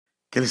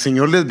Que el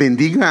Señor les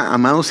bendiga,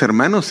 amados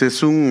hermanos.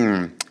 Es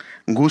un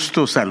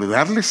gusto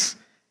saludarles.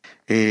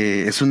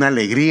 Es una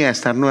alegría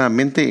estar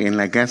nuevamente en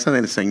la casa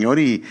del Señor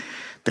y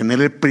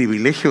tener el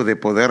privilegio de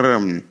poder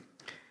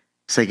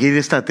seguir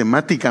esta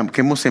temática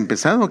que hemos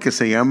empezado, que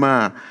se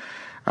llama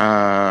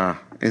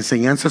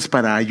Enseñanzas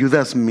para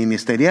Ayudas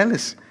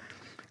Ministeriales.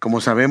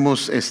 Como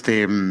sabemos,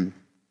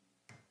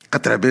 a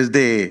través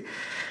de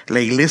la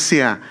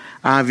iglesia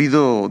ha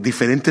habido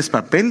diferentes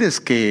papeles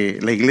que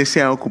la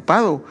iglesia ha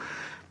ocupado.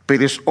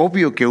 Pero es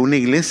obvio que una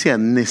iglesia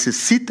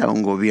necesita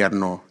un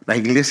gobierno. La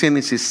iglesia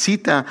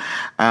necesita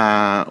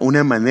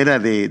una manera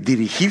de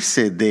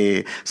dirigirse,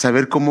 de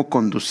saber cómo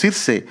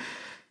conducirse.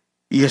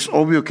 Y es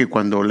obvio que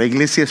cuando la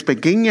iglesia es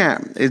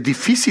pequeña es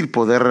difícil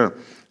poder,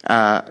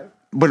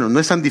 no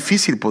es tan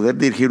difícil poder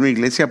dirigir una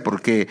iglesia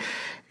porque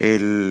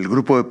el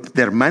grupo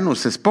de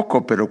hermanos es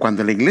poco, pero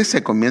cuando la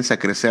iglesia comienza a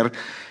crecer,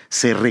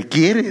 se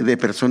requiere de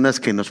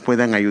personas que nos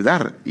puedan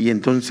ayudar. Y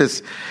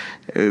entonces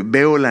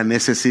veo la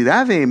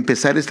necesidad de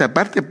empezar esta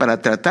parte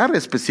para tratar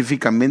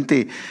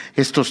específicamente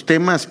estos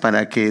temas,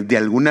 para que de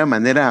alguna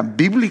manera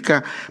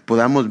bíblica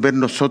podamos ver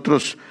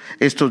nosotros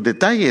estos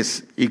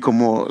detalles. Y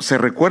como se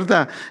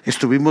recuerda,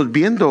 estuvimos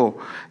viendo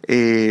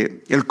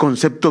el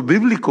concepto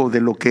bíblico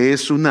de lo que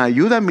es una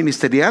ayuda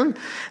ministerial,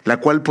 la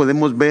cual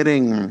podemos ver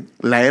en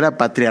la era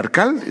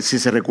patriarcal. Si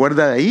se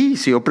recuerda de ahí,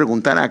 si yo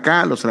preguntara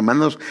acá a los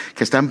hermanos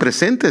que están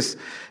presentes,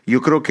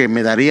 yo creo que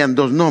me darían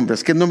dos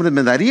nombres. ¿Qué nombres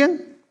me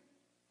darían?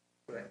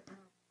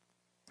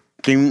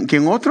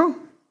 ¿Quién otro?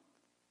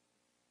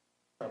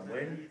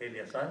 Samuel,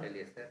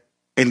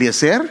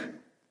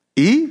 Eliezer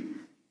y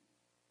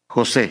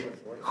José.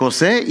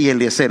 José y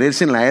Eliezer,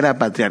 es en la era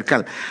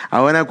patriarcal.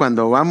 Ahora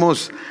cuando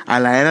vamos a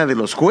la era de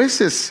los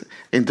jueces,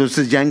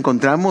 entonces ya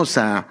encontramos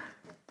a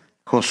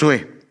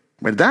Josué,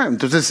 ¿verdad?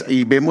 Entonces,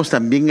 y vemos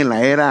también en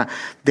la era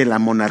de la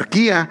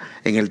monarquía,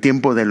 en el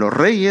tiempo de los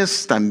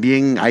reyes,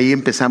 también ahí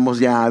empezamos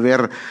ya a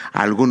ver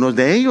a algunos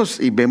de ellos,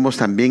 y vemos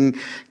también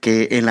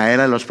que en la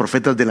era de los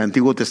profetas del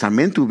Antiguo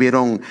Testamento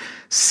hubieron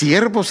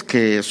siervos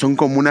que son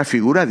como una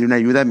figura de una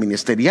ayuda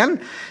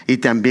ministerial, y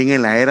también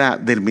en la era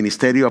del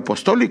ministerio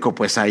apostólico,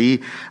 pues ahí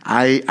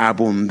hay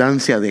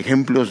abundancia de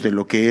ejemplos de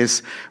lo que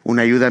es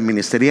una ayuda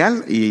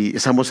ministerial, y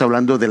estamos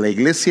hablando de la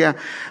iglesia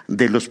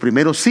de los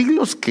primeros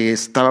siglos, que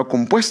estaba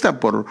compuesta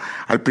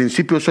al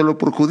principio solo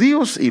por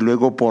judíos y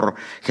luego por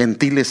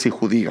gentiles y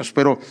judíos.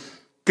 Pero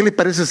 ¿qué le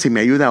parece si me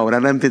ayuda a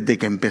orar antes de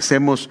que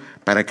empecemos,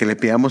 para que le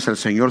pidamos al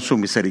Señor su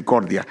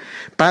misericordia?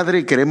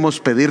 Padre, queremos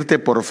pedirte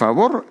por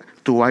favor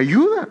tu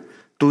ayuda,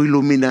 tu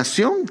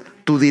iluminación,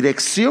 tu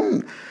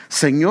dirección.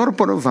 Señor,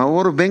 por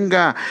favor,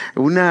 venga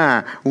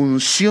una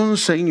unción,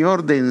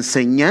 Señor, de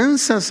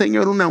enseñanza,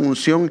 Señor, una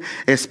unción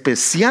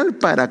especial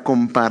para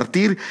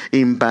compartir,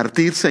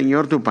 impartir,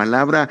 Señor, tu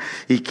palabra,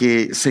 y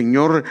que,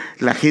 Señor,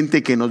 la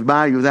gente que nos va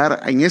a ayudar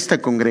en esta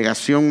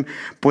congregación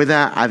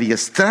pueda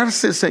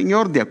adiestrarse,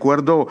 Señor, de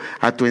acuerdo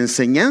a tu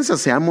enseñanza,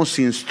 seamos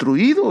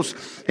instruidos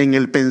en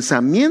el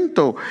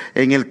pensamiento,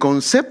 en el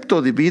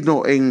concepto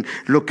divino, en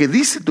lo que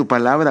dice tu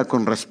palabra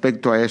con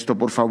respecto a esto.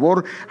 Por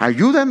favor,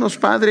 ayúdanos,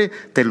 Padre,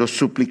 te lo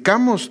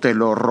suplicamos, te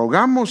lo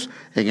rogamos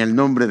en el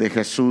nombre de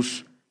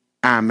Jesús.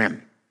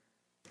 Amén.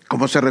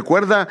 Como se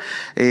recuerda,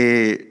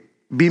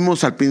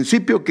 vimos al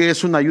principio que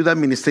es una ayuda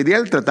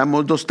ministerial,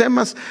 tratamos dos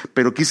temas,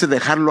 pero quise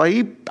dejarlo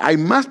ahí. Hay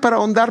más para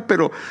ahondar,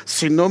 pero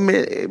si no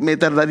me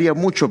tardaría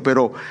mucho.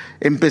 Pero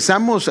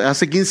empezamos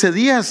hace 15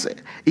 días,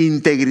 la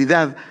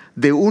integridad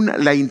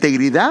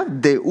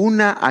de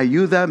una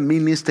ayuda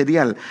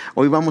ministerial.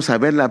 Hoy vamos a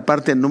ver la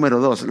parte número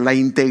 2, la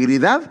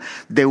integridad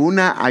de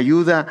una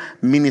ayuda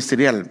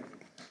ministerial.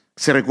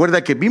 Se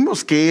recuerda que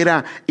vimos que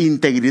era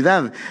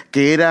integridad,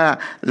 que era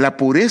la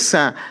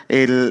pureza,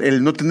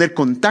 el no tener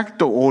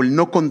contacto o el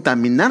no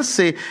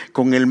contaminarse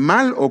con el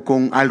mal o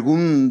con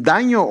algún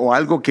daño o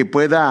algo que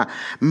pueda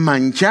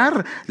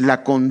manchar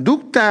la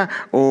conducta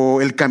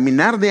o el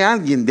caminar de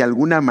alguien de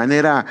alguna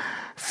manera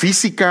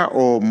física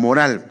o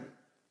moral.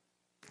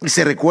 Y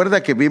se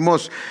recuerda que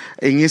vimos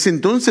en ese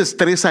entonces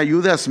 3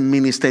 ayudas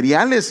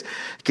ministeriales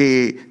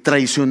que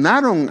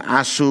traicionaron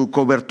a su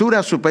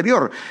cobertura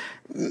superior.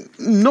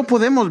 No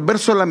podemos ver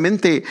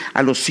solamente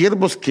a los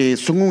siervos que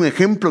son un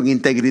ejemplo en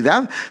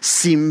integridad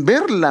sin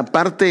ver la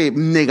parte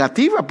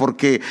negativa,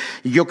 porque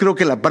yo creo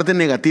que la parte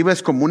negativa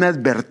es como una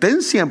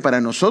advertencia para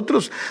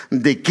nosotros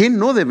de qué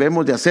no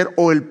debemos de hacer,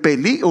 o el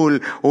peligro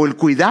o el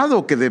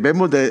cuidado que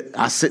debemos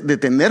de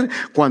tener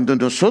cuando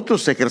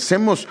nosotros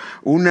ejercemos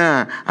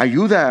una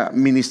ayuda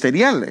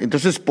ministerial.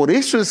 Entonces, por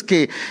eso es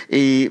que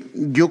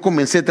yo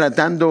comencé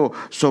tratando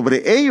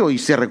sobre ello, y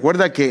se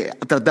recuerda que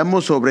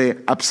tratamos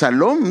sobre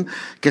Absalón,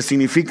 que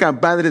significa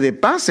padre de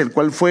paz, el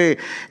cual fue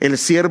el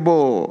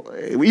siervo,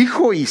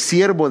 hijo y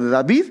siervo de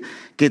David,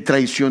 que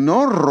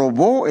traicionó,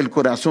 robó el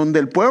corazón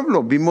del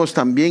pueblo. Vimos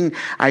también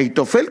a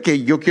Ahitofel,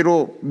 que yo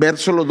quiero ver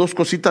solo dos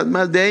cositas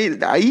más de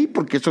ahí,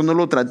 porque eso no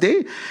lo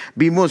traté.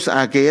 Vimos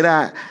a que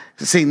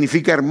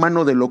significa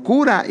hermano de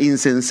locura,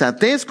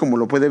 insensatez, como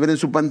lo puede ver en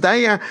su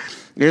pantalla.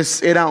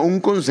 Era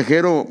un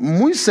consejero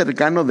muy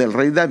cercano del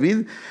rey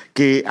David,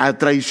 que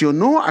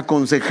traicionó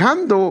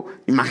aconsejando.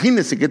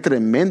 Imagínense qué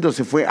tremendo,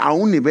 se fue a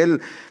un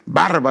nivel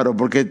bárbaro,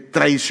 porque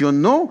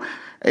traicionó,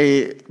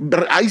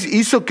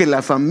 hizo que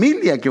la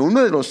familia, que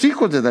uno de los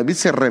hijos de David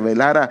se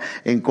rebelara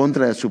en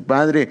contra de su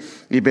padre.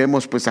 Y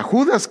vemos pues a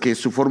Judas, que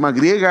su forma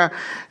griega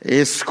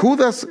es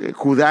Judas,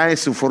 Judá es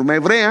su forma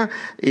hebrea.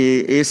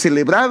 Es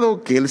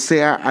celebrado que él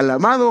sea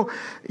alabado,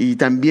 y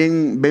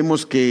también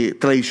vemos que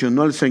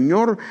traicionó al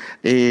Señor,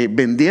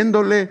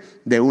 vendiéndole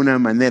de una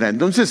manera.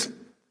 Entonces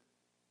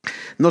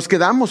nos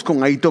quedamos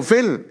con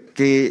Ahitofel,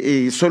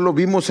 que solo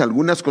vimos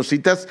algunas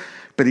cositas,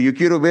 pero yo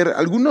quiero ver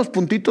algunos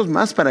puntitos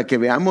más para que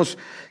veamos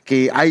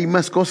que hay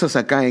más cosas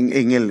acá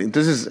en él.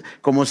 Entonces,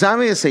 como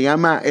sabe, se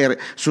llama,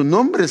 su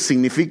nombre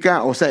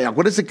significa,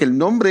 acuérdense que el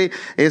nombre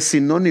es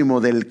sinónimo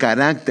del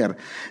carácter.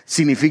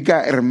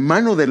 Significa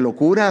hermano de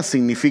locura,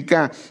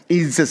 significa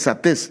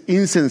insensatez.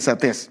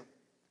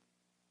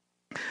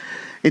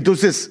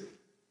 Entonces,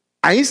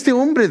 a este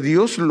hombre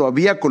Dios lo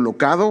había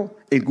colocado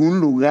en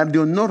un lugar de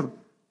honor.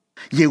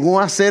 Llegó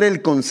a ser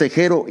el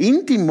consejero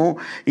íntimo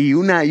y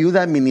una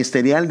ayuda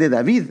ministerial de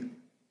David.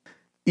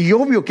 Y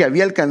obvio que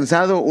había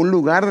alcanzado un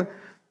lugar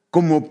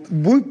como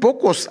muy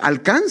pocos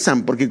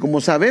alcanzan, porque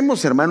como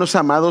sabemos, hermanos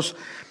amados,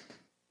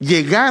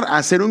 llegar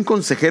a ser un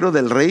consejero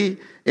del rey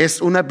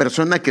es una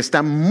persona que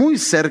está muy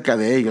cerca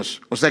de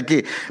ellos. O sea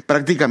que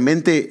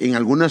prácticamente en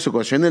algunas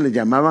ocasiones les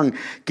llamaban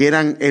que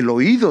eran el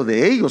oído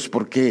de ellos,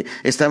 porque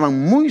estaban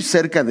muy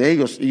cerca de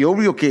ellos. Y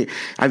obvio que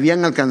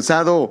habían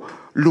alcanzado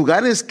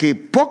lugares que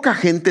poca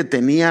gente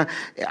tenía.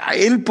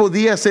 Él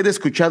podía ser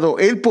escuchado,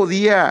 él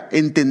podía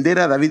entender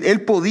a David,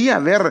 él podía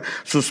ver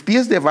sus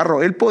pies de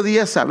barro, él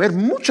podía saber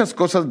muchas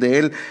cosas de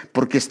él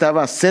porque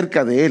estaba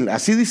cerca de él.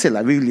 Así dice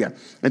la Biblia.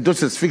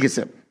 Entonces,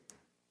 fíjese,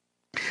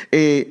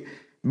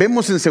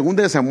 vemos en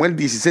 2 Samuel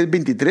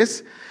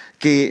 16:23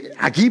 que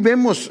aquí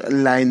vemos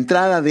la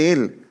entrada de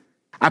él.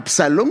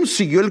 Absalom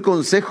siguió el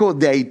consejo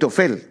de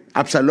Ahitofel.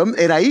 Absalom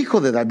era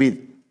hijo de David.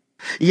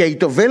 Y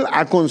Ahitofel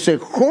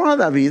aconsejó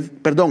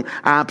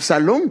a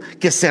Absalom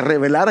que se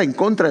rebelara en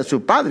contra de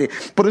su padre.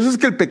 Por eso es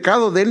que el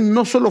pecado de él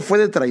no solo fue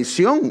de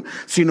traición,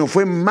 sino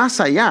fue más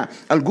allá.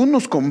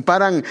 Algunos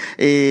comparan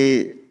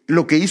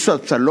lo que hizo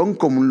Absalom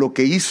con lo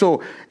que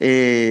hizo,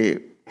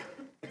 en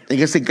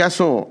este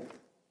caso,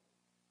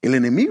 el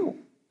enemigo,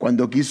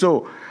 cuando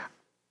quiso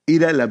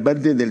ir a la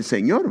parte del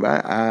Señor,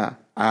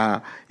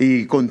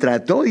 y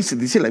contrató,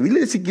 dice la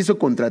Biblia, dice que hizo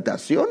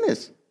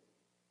contrataciones.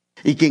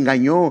 Y que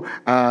engañó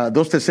a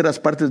 2/3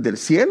 partes del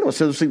cielo. O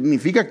sea, eso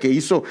significa que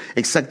hizo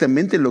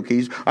exactamente lo que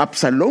hizo.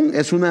 Absalón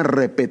es una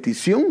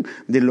repetición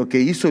de lo que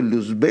hizo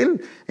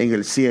Luzbel en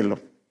el cielo.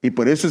 Y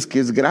por eso es que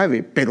es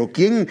grave. Pero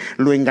 ¿quién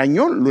lo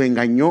engañó? Lo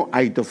engañó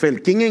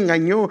Ahitofel. ¿Quién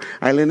engañó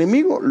al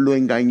enemigo? Lo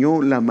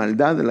engañó la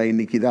maldad, la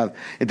iniquidad.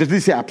 Entonces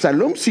dice,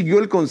 Absalón siguió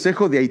el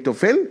consejo de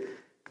Ahitofel.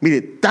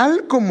 Mire,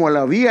 tal como lo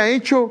había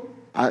hecho,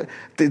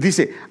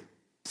 dice,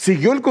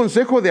 siguió el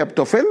consejo de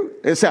Ahitofel.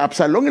 O sea,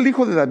 Absalón, el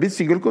hijo de David,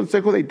 siguió el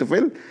consejo de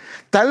Ahitofel,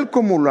 tal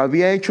como lo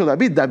había hecho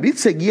David. David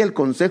seguía el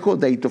consejo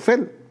de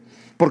Ahitofel,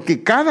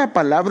 porque cada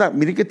palabra,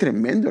 mire qué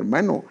tremendo,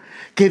 hermano,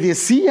 que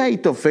decía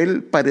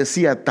Ahitofel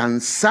parecía tan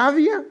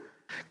sabia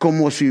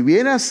como si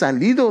hubiera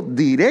salido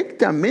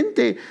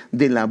directamente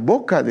de la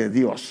boca de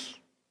Dios.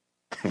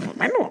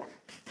 Hermano,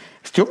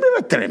 este hombre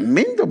era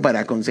tremendo para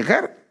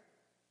aconsejar.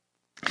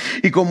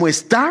 Y como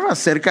estaba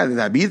cerca de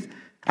David,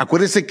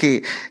 acuérdese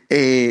que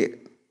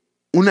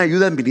una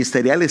ayuda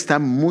ministerial está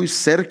muy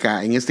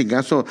cerca, en este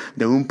caso,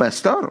 de un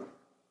pastor.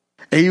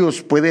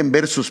 Ellos pueden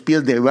ver sus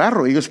pies de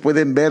barro, ellos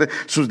pueden ver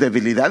sus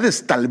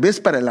debilidades. Tal vez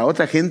para la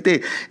otra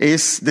gente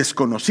es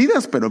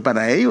desconocidas, pero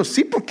para ellos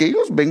sí, porque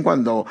ellos ven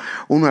cuando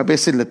uno a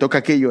veces le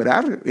toca que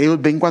llorar.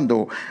 Ellos ven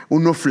cuando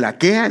uno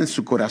flaquea en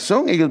su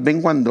corazón. Ellos ven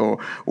cuando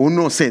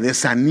uno se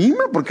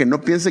desanima, porque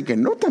no piense que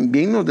no,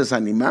 también nos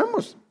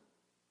desanimamos.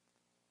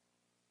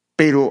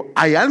 Pero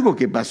hay algo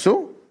que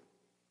pasó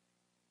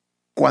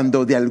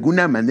cuando de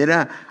alguna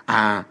manera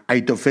a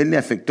Ahitofel le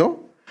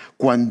afectó,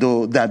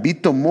 cuando David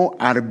tomó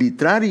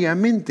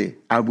arbitrariamente,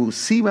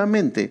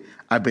 abusivamente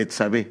a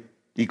Betsabé.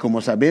 Y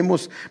como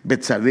sabemos,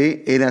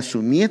 Betsabé era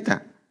su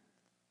nieta,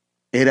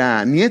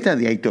 era nieta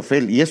de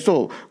Ahitofel. Y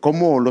esto,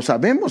 ¿cómo lo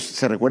sabemos?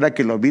 Se recuerda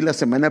que lo vi la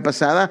semana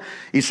pasada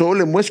y solo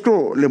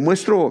le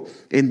muestro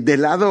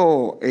del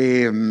lado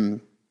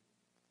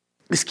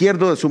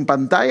izquierdo de su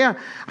pantalla.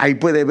 Ahí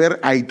puede ver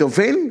a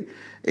Ahitofel.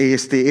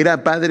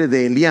 Era padre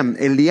de Eliam.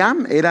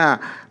 Eliam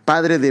era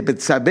padre de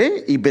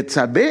Betsabé y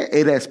Betsabé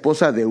era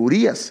esposa de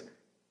Urías.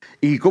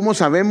 ¿Y cómo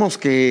sabemos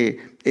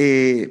que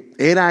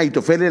era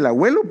Ahitofel el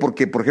abuelo?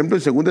 Porque, por ejemplo,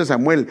 en 2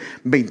 Samuel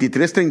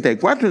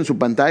 23:34, en su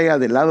pantalla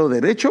del lado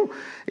derecho,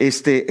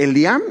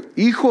 Eliam,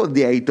 hijo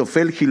de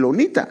Ahitofel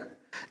Gilonita.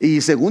 Y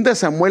 2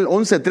 Samuel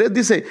 11:3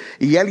 dice,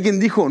 y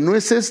alguien dijo, ¿no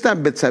es esta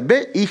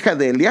Betsabé, hija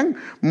de Elián,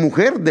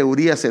 mujer de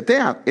Urías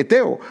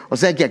Eteo? O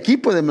sea que aquí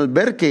podemos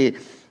ver que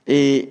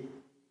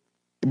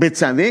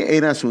Betsabé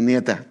era su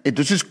nieta.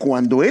 Entonces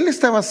cuando él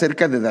estaba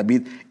cerca de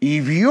David y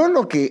vio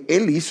lo que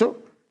él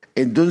hizo,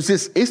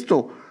 entonces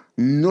esto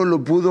no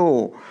lo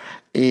pudo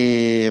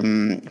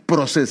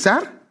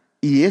procesar,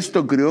 y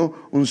esto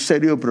creó un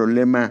serio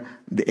problema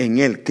en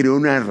él, creó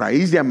una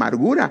raíz de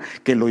amargura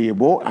que lo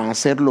llevó a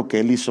hacer lo que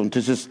él hizo.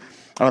 Entonces,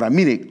 ahora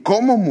mire,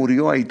 ¿cómo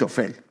murió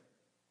Ahitofel?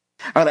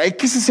 Ahora, es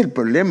que ese es el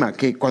problema,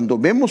 que cuando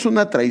vemos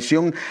una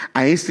traición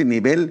a este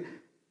nivel,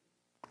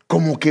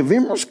 como que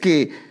vemos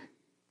que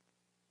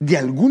de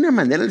alguna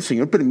manera el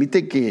Señor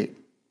permite que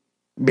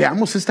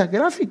veamos esta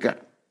gráfica.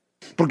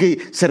 Porque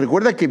se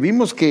recuerda que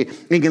vimos que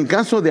en el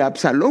caso de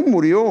Absalón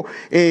murió,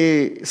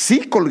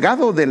 sí,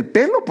 colgado del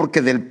pelo,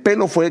 porque del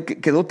pelo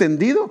quedó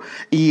tendido,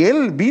 y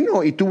él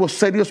vino y tuvo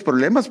serios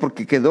problemas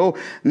porque quedó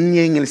ni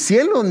en el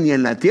cielo ni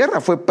en la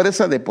tierra, fue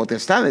presa de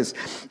potestades.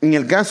 En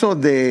el caso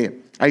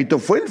de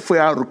Ahitofel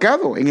fue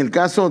ahorcado, en el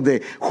caso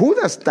de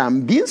Judas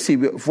también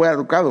fue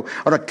ahorcado.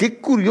 Ahora, qué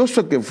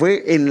curioso que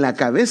fue en la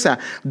cabeza,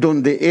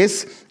 donde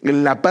es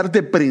la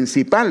parte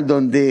principal,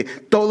 donde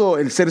todo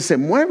el ser se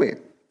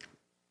mueve.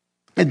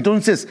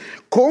 Entonces,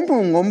 ¿cómo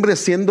un hombre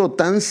siendo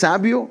tan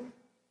sabio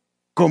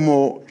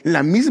como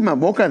la misma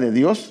boca de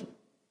Dios,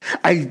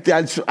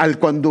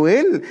 cuando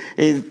él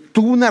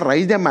tuvo una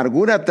raíz de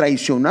amargura,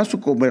 traicionó su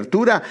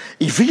cobertura,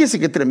 y fíjese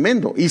qué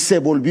tremendo, y se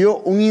volvió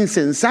un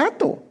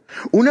insensato?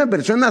 Una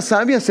persona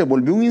sabia se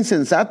volvió un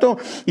insensato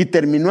y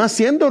terminó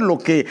haciendo lo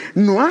que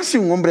no hace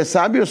un hombre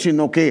sabio,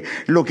 sino que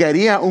lo que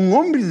haría un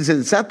hombre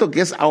insensato,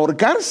 que es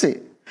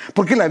ahorcarse.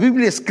 Porque la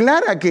Biblia es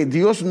clara que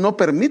Dios no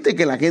permite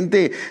que la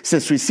gente se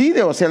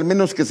suicide, o sea, al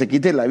menos que se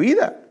quite la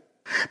vida.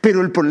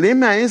 Pero el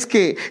problema es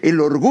que el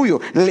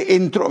orgullo le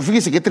entró.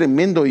 Fíjese qué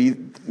tremendo,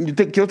 y yo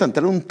quiero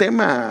tratar un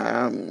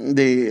tema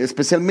de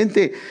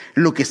especialmente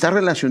lo que está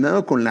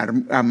relacionado con la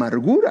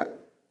amargura.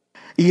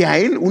 Y a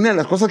él, una de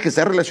las cosas que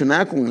está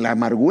relacionada con la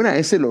amargura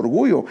es el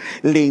orgullo.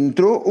 Le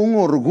entró un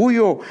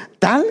orgullo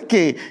tal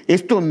que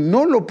esto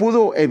no lo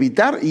pudo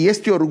evitar, y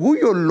este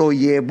orgullo lo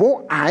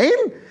llevó a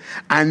él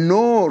a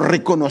no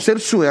reconocer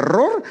su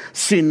error,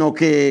 sino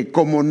que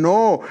como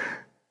no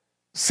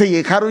se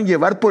dejaron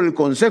llevar por el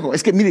consejo.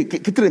 Es que mire,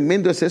 qué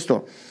tremendo es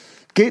esto.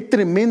 Qué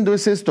tremendo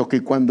es esto,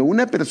 que cuando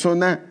una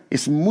persona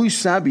es muy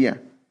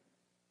sabia,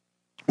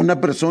 una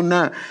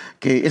persona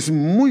que es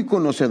muy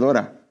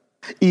conocedora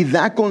y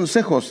da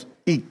consejos,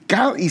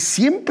 y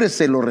siempre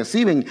se lo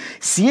reciben,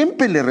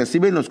 siempre le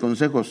reciben los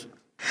consejos,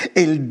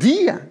 el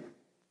día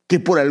que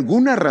por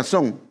alguna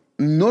razón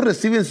no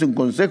reciben su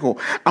consejo,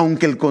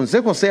 aunque el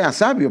consejo sea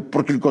sabio,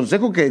 porque el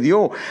consejo que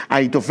dio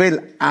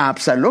Ahitofel a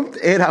Absalón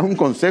era un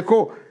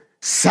consejo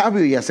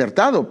sabio y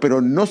acertado,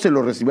 pero no se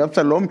lo recibió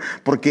Absalón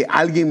porque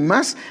alguien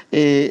más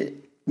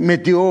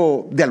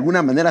metió de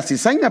alguna manera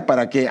cizaña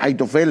para que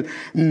Ahitofel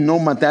no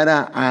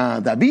matara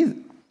a David.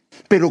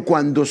 Pero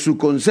cuando su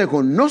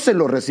consejo no se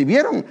lo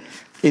recibieron,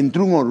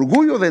 entró un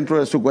orgullo dentro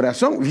de su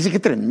corazón. Fíjese qué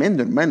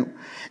tremendo, hermano.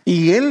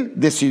 Y él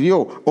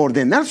decidió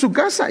ordenar su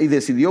casa y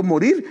decidió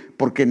morir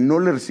porque no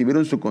le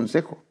recibieron su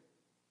consejo.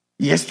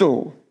 Y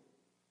esto,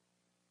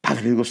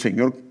 Padre, digo,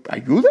 Señor,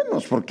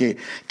 ayúdanos, porque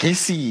 ¿qué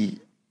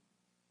si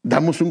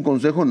damos un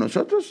consejo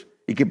nosotros?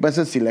 ¿Y qué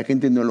pasa si la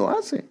gente no lo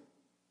hace?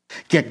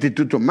 ¿Qué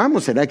actitud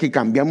tomamos? ¿Será que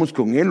cambiamos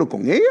con él o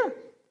con ella?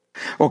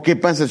 ¿O qué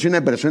pasa si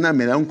una persona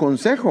me da un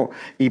consejo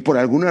y por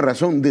alguna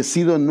razón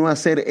decido no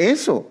hacer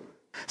eso?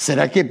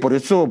 ¿Será que por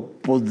eso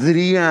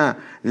podría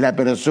la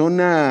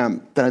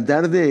persona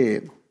tratar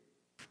de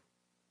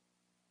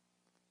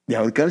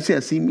ahorcarse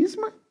a sí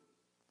misma?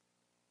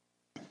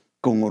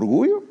 ¿Con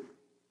orgullo?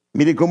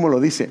 Mire cómo lo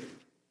dice.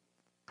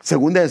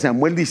 2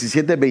 Samuel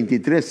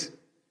 17:23.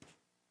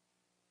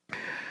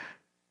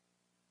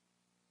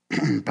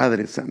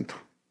 Padre Santo.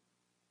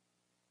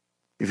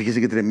 Y fíjese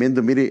qué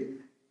tremendo, mire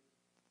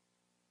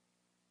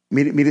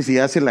si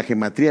hace la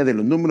gematría de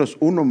los números,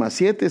 1 más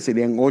 7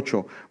 serían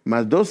 8,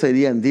 más 2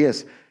 serían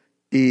 10,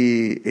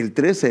 y el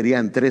 3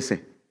 serían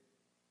 13.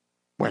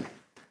 Bueno,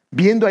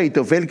 viendo a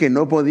Ahitofel que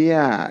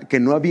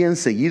no habían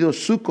seguido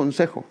su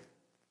consejo,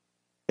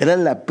 era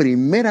la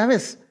primera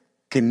vez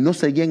que no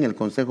seguían el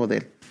consejo de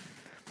él,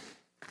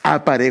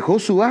 aparejó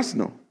su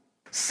asno,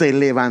 se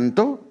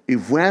levantó y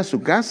fue a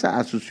su casa,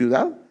 a su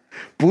ciudad,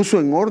 puso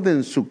en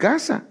orden su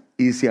casa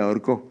y se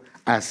ahorcó.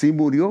 Así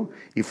murió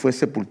y fue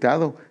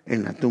sepultado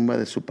en la tumba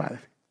de su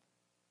padre.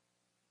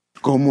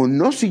 Como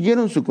no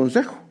siguieron su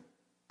consejo,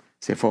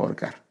 se fue a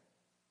ahorcar.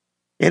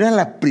 Era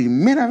la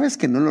primera vez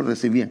que no lo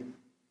recibían.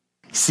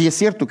 Sí es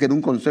cierto que era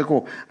un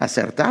consejo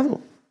acertado,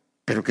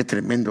 pero qué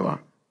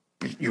tremendo.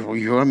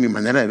 Yo a mi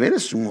manera de ver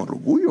es un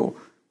orgullo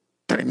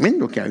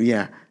tremendo que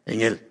había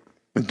en él.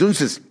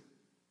 Entonces,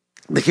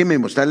 déjeme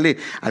mostrarle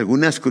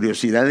algunas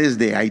curiosidades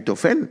de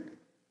Ahitofel.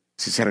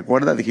 Si se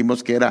recuerda,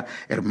 dijimos que era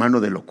hermano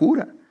de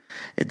locura.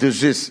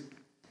 Entonces,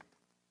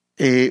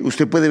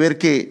 usted puede ver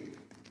que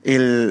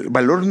el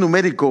valor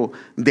numérico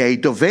de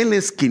Aitofel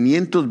es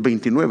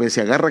 529.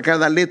 Se agarra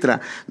cada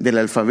letra del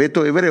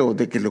alfabeto hebreo,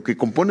 de que lo que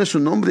compone su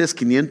nombre es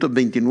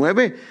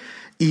 529,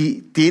 y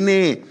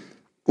tiene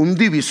un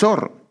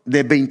divisor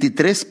de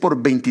 23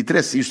 por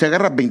 23. Si usted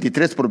agarra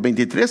 23 por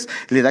 23,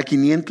 le da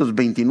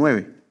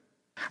 529.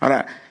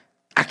 Ahora,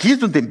 aquí es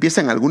donde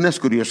empiezan algunas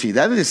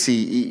curiosidades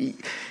y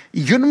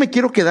yo no me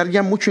quiero quedar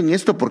ya mucho en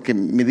esto porque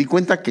me di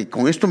cuenta que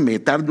con esto me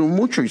tardo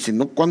mucho y si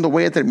no, ¿cuándo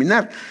voy a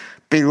terminar?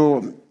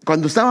 Pero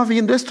cuando estaba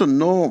viendo esto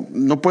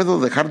no puedo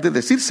dejar de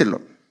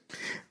decírselo.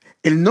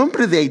 El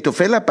nombre de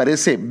Aitofel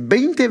aparece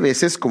 20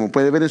 veces, como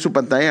puede ver en su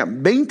pantalla,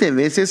 20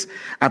 veces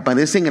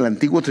aparece en el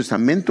Antiguo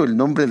Testamento el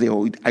nombre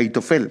de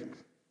Aitofel.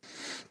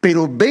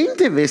 Pero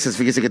 20 veces,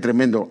 fíjese qué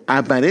tremendo,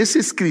 aparece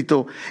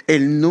escrito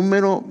el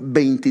número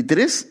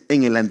 23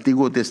 en el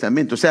Antiguo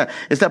Testamento. O sea,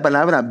 esta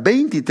palabra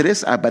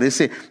 23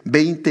 aparece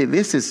 20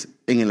 veces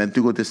en el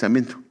Antiguo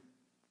Testamento.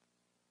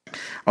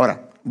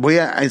 Ahora, voy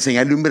a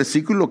enseñarle un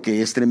versículo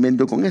que es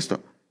tremendo con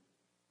esto.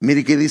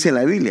 Mire qué dice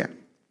la Biblia.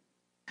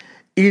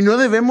 Y no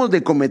debemos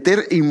de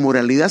cometer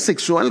inmoralidad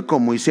sexual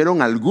como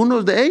hicieron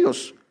algunos de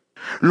ellos,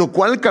 lo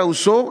cual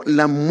causó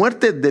la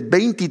muerte de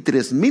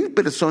 23,000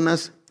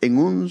 personas en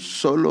un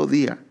solo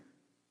día.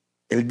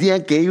 El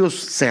día que ellos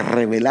se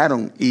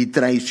rebelaron y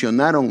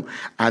traicionaron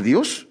a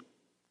Dios,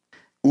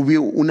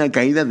 hubo una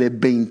caída de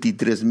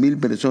 23,000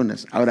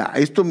 personas. Ahora,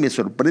 esto me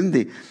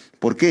sorprende.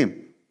 ¿Por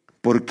qué?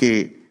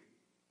 Porque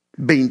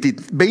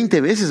 20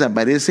 veces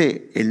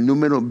aparece el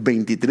número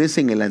 23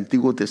 en el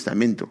Antiguo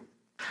Testamento.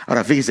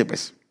 Ahora, fíjese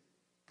pues.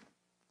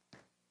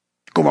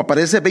 Como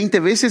aparece 20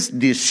 veces,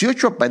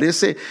 18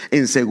 aparece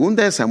en 2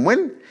 de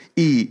Samuel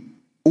y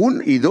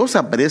 1 y 2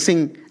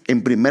 aparecen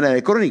en 1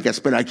 de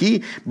Crónicas. Pero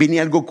aquí viene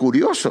algo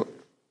curioso.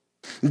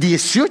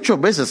 18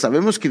 veces,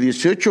 sabemos que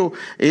 18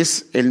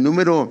 es el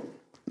número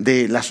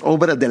de las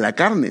obras de la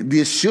carne.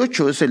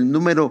 18 es el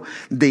número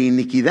de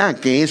iniquidad,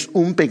 que es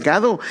un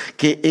pecado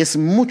que es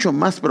mucho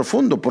más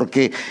profundo,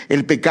 porque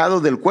el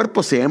pecado del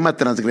cuerpo se llama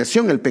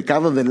transgresión, el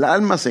pecado del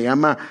alma se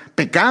llama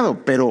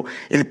pecado, pero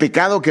el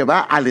pecado que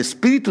va al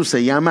espíritu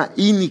se llama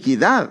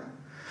iniquidad.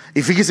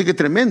 Y fíjese qué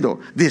tremendo,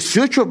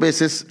 18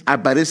 veces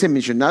aparece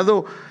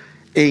mencionado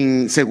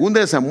en 2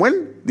 de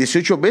Samuel,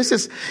 18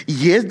 veces,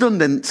 y es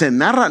donde se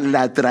narra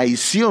la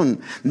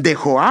traición de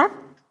Joab,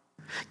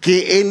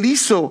 que él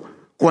hizo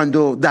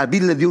cuando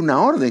David le dio una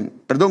orden,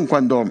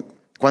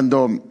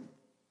 cuando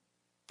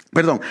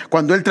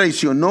él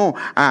traicionó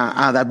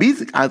a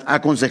David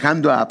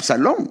aconsejando a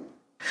Absalón.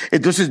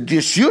 Entonces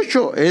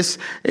 18 es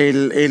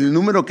el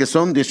número que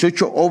son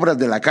 18 obras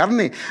de la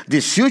carne,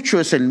 18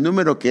 es el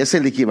número que es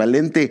el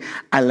equivalente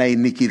a la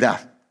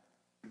iniquidad.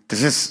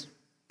 Entonces,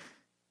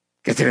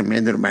 qué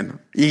tremendo, hermano.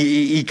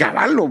 Y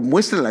cabal lo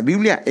muestra la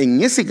Biblia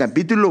en ese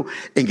capítulo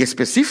en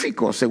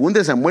específico, 2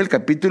 de Samuel,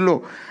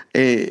 capítulo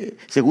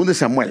 2 de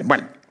Samuel.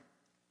 Bueno,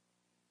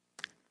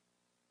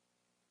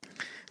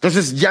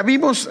 entonces ya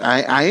vimos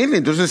a él,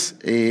 entonces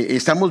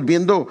estamos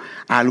viendo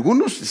a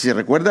algunos, si se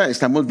recuerda,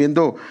 estamos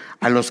viendo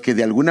a los que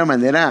de alguna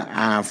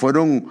manera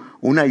fueron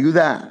una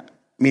ayuda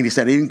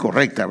ministerial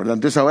incorrecta, ¿verdad?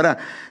 Entonces ahora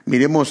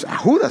miremos a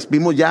Judas.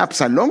 Vimos ya a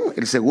Absalón,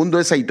 el segundo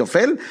es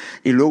Aitofel,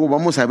 y luego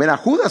vamos a ver a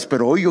Judas,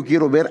 pero hoy yo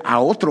quiero ver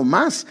a otro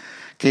más,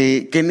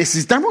 que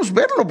necesitamos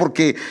verlo,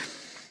 porque,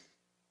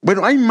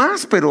 bueno, hay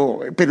más,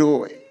 pero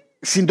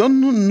si no,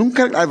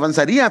 nunca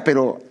avanzaría,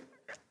 pero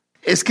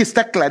es que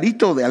está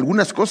clarito de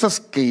algunas cosas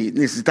que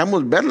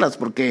necesitamos verlas,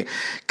 porque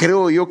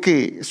creo yo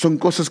que son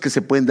cosas que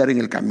se pueden dar en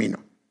el camino.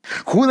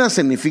 Judas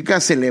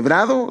significa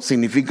celebrado,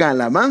 significa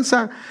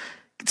alabanza,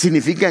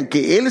 significa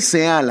que él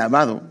sea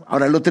alabado.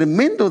 Ahora, lo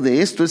tremendo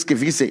de esto es que,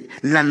 fíjese,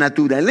 la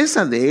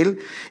naturaleza de él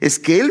es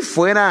que él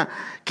fuera,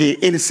 que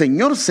el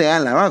Señor sea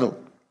alabado.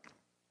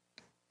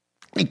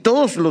 Y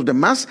todos los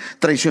demás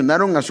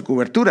traicionaron a su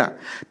cobertura.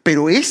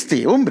 Pero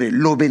este hombre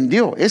lo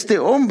vendió. Este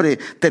hombre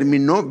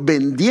terminó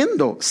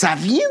vendiendo,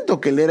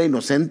 sabiendo que él era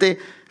inocente.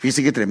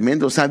 Fíjese qué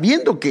tremendo.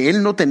 Sabiendo que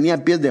él no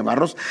tenía pies de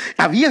barros.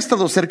 Había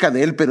estado cerca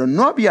de él, pero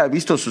no había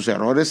visto sus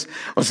errores.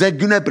 O sea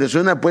que una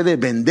persona puede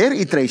vender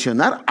y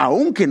traicionar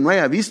aunque no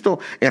haya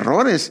visto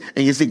errores.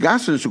 En este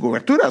caso, en su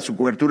cobertura. Su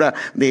cobertura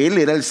de él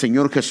era el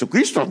Señor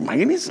Jesucristo.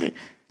 Imagínense.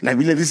 La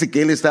Biblia dice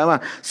que él estaba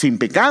sin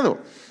pecado.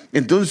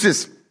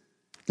 Entonces,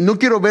 no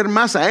quiero ver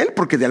más a él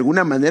porque de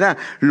alguna manera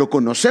lo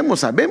conocemos,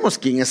 sabemos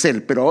quién es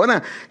él. Pero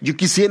ahora yo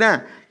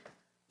quisiera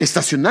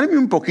estacionarme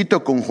un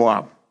poquito con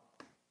Joab.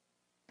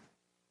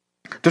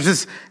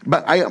 Entonces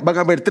van a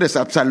haber 3,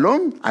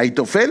 Absalón,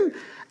 Aitofel,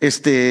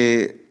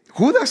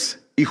 Judas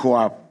y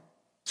Joab.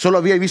 Solo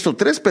había visto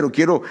 3, pero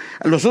quiero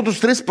los otros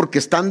 3 porque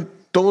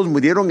todos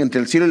murieron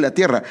entre el cielo y la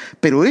tierra.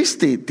 Pero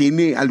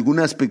tiene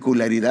algunas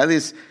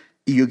peculiaridades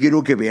y yo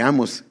quiero que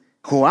veamos.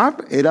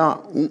 Joab era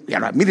y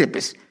ahora mire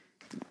pues,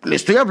 le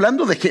estoy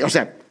hablando de, o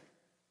sea,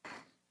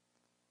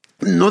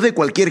 no de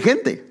cualquier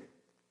gente.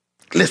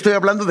 Le estoy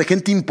hablando de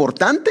gente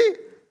importante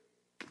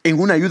en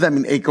una ayuda,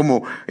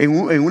 como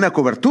en una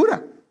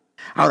cobertura.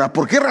 Ahora,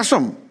 ¿por qué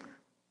razón?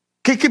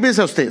 ¿Qué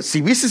piensa usted?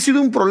 Si hubiese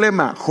sido un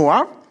problema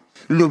Joab,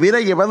 lo hubiera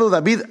llevado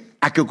David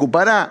a que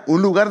ocupara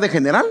un lugar de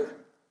general?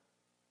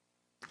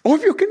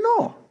 Obvio que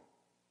no.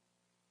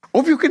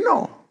 Obvio que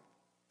no.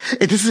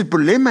 Entonces el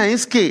problema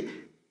es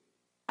que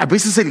a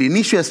veces el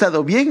inicio ha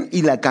estado bien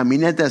y la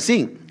caminata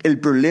sí. El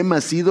problema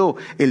ha sido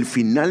el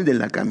final de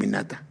la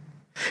caminata.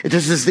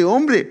 Entonces este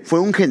hombre fue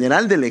un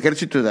general del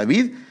ejército de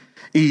David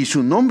y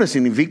su nombre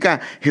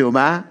significa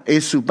Jehová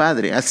es su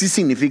padre. Así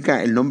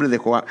significa el nombre de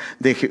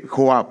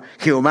Joab.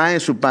 Jehová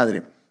es su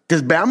padre.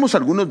 Entonces veamos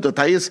algunos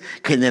detalles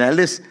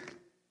generales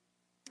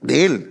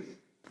de él.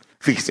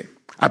 Fíjese,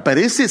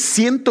 aparece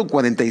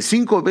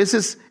 145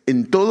 veces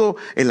en todo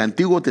el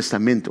Antiguo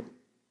Testamento.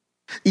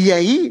 Y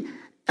ahí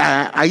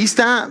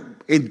está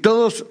en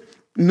todos,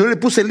 no le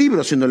puse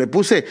libros, sino le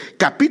puse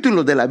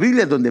capítulos de la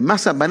Biblia donde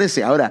más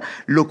aparece. Ahora,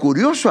 lo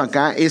curioso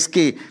acá es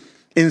que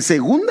en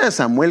 2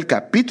 Samuel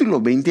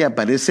capítulo 20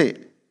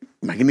 aparece,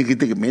 imagínense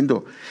qué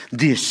tremendo,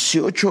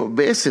 18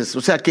 veces.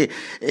 O sea que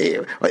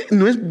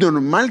no es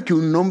normal que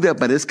un nombre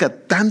aparezca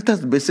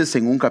tantas veces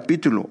en un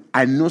capítulo,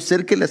 a no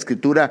ser que la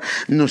Escritura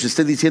nos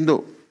esté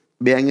diciendo,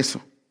 vean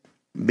eso,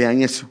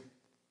 vean eso.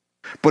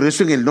 Por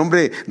eso en el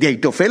nombre de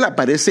Aitofel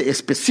aparece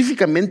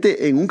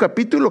específicamente en un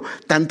capítulo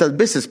tantas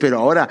veces, pero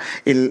ahora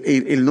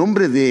el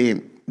nombre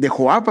de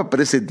Joab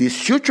aparece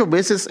 18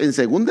 veces en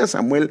 2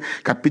 Samuel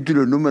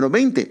capítulo número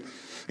 20.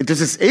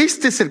 Entonces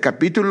este es el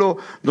capítulo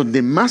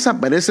donde más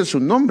aparece su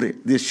nombre,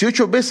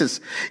 18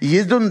 veces, y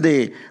es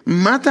donde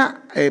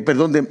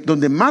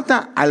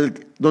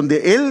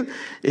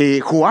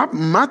Joab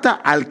mata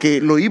al que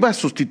lo iba a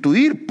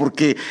sustituir,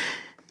 porque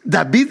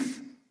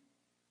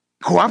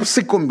Joab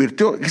se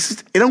convirtió,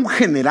 era un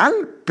general,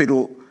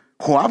 pero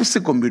Joab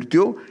se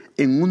convirtió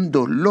en un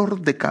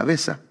dolor de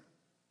cabeza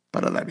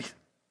para David.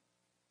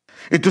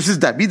 Entonces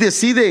David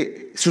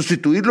decide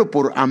sustituirlo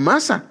por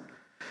Amasa.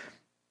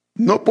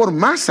 No por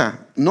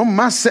Masa, no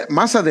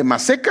Masa de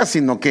Maseca,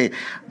 sino que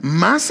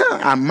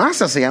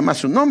Amasa se llama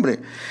su nombre.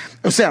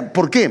 O sea,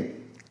 ¿por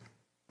qué?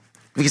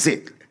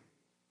 Fíjese,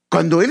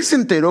 cuando él se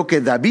enteró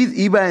que David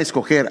iba a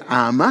escoger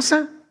a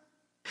Amasa,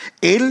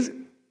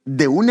 él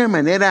de una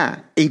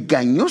manera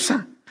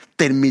engañosa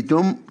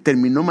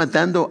terminó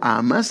matando a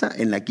Amasa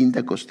en la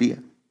quinta costilla.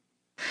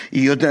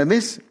 Y otra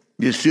vez,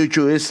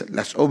 18 es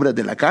las obras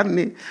de la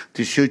carne,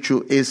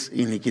 18 es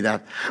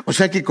iniquidad. O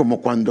sea que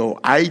como cuando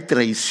hay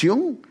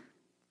traición,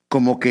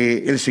 como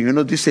que el Señor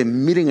nos dice,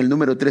 miren el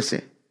número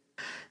 13,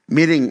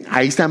 miren,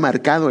 ahí está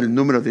marcado el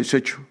número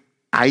 18,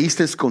 ahí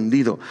está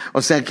escondido.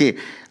 O sea que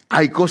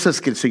hay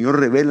cosas que el Señor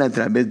revela a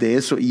través de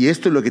eso, y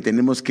esto es lo que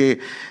tenemos que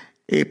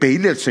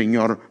pedirle al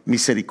Señor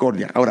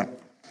misericordia. Ahora,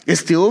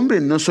 este hombre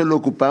no solo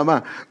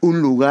ocupaba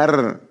un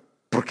lugar,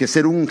 porque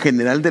ser un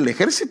general del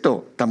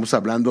ejército, estamos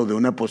hablando de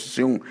una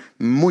posición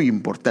muy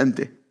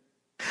importante,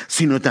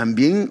 sino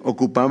también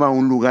ocupaba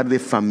un lugar de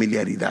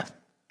familiaridad.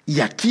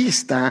 Y aquí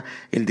está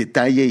el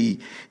detalle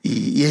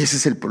y ese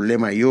es el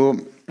problema. Yo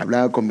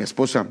hablaba con mi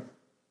esposa,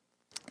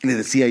 le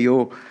decía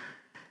yo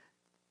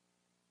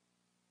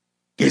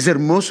que es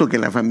hermoso que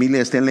la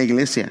familia esté en la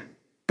iglesia,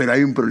 pero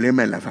hay un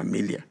problema en la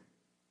familia.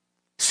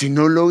 Si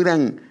no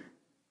logran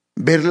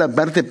ver la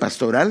parte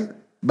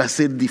pastoral, va a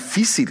ser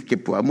difícil que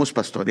podamos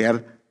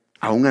pastorear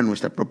aún a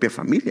nuestra propia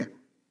familia.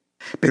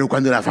 Pero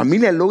cuando la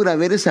familia logra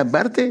ver esa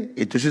parte,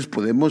 entonces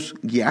podemos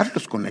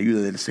guiarlos con la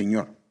ayuda del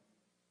Señor.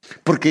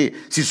 Porque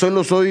si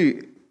solo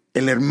soy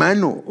el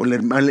hermano o la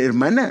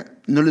hermana,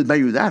 no les va a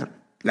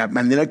ayudar. La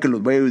manera que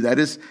los va a ayudar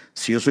es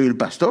si yo soy el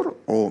pastor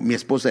o mi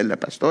esposa es la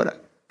pastora.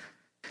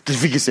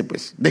 Entonces fíjese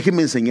pues,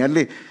 déjeme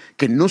enseñarle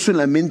que no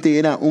solamente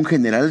era un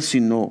general,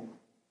 sino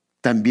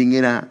también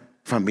era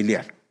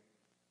familiar.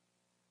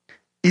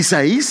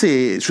 Isaí,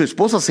 su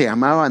esposa se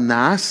llamaba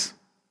Naas.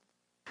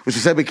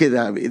 Usted sabe que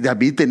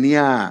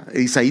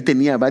Isaí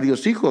tenía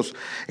varios hijos.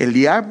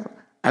 Eliab,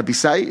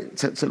 Abisai,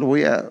 se lo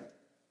voy a,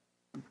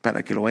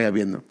 para que lo vaya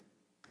viendo.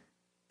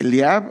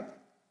 Eliab,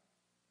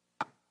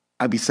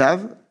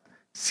 Abisad,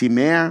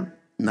 Simea,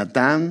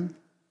 Natán,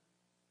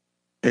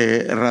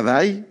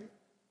 Radai,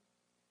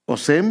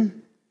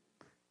 Osem,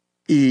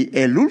 y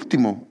el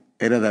último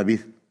era David.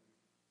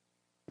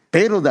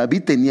 Pero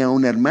David tenía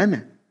una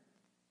hermana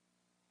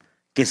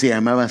que se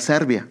llamaba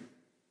Sarbia.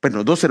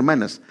 Bueno, dos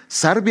hermanas,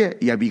 Sarbia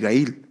y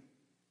Abigail.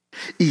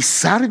 Y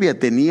Sarbia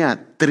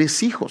tenía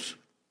 3 hijos.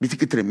 Dice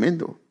que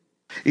tremendo.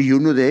 Y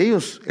uno de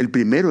ellos, el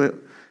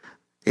primero,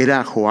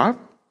 era Joab,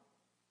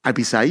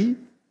 Abisai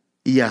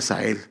y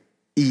Asael.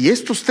 Y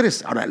estos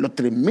 3, ahora lo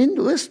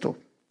tremendo de esto,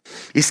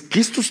 es que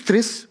estos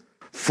 3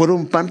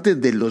 fueron parte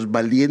de los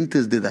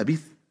valientes de David.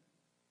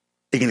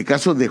 En el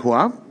caso de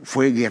Joab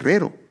fue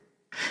guerrero,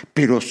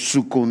 pero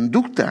su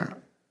conducta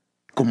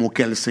como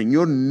que al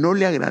Señor no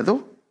le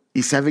agradó.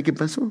 ¿Y sabe qué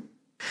pasó?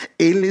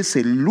 Él es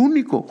el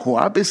único,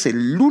 Joab es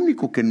el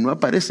único que no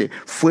aparece.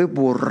 Fue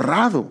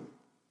borrado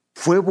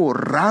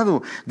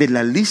de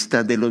la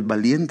lista de los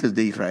valientes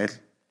de Israel,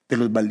 de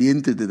los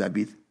valientes de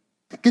David.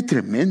 ¡Qué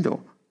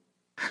tremendo!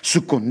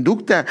 Su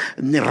conducta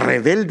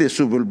rebelde,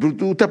 su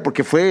conducta,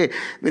 porque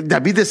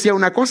David decía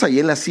una cosa y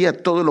él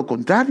hacía todo lo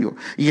contrario.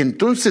 Y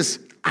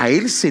entonces a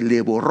él se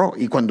le borró.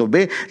 Y cuando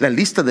ve la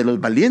lista de los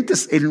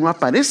valientes, él no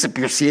aparece.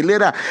 Pero si él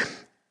era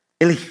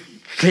el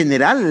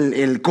general,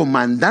 el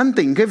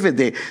comandante en jefe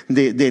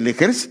del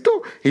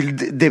ejército, él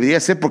debería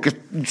ser, porque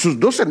sus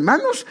dos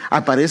hermanos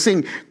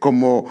aparecen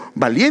como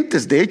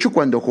valientes. De hecho,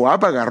 cuando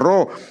Joab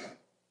agarró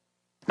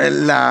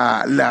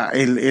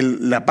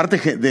la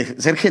parte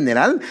de ser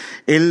general,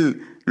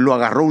 él lo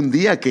agarró un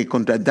día que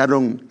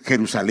contrataron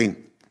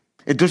Jerusalén.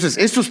 Entonces,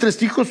 estos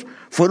tres hijos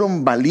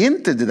fueron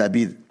valientes de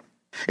David.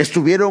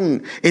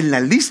 Estuvieron en la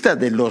lista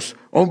de los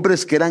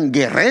hombres que eran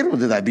guerreros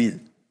de David.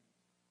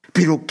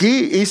 Pero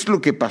 ¿qué es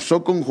lo que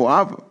pasó con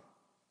Joab?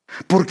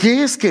 ¿Por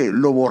qué es que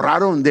lo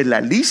borraron de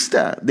la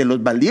lista de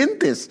los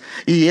valientes?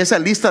 Y esa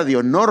lista de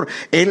honor,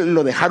 él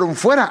lo dejaron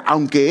fuera,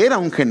 aunque era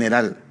un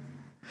general.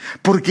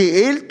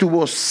 Porque él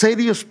tuvo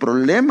serios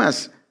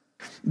problemas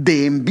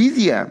de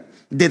envidia,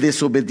 de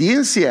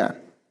desobediencia.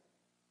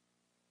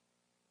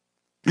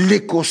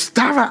 Le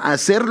costaba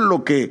hacer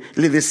lo que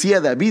le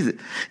decía David.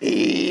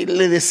 Y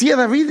le decía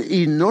David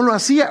y no lo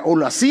hacía, o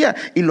lo hacía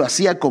y lo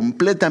hacía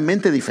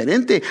completamente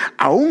diferente,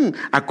 aún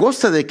a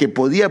costa de que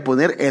podía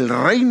poner el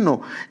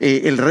reino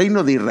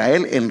de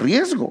Israel en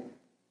riesgo.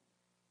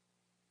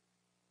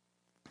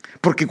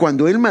 Porque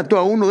cuando él mató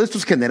a uno de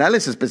estos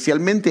generales,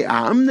 especialmente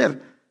a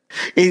Abner,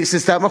 se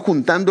estaba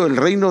juntando el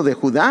reino de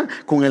Judá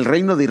con el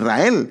reino de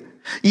Israel.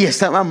 Y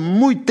estaban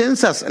muy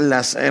tensas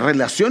las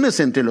relaciones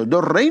entre los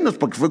dos reinos,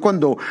 porque fue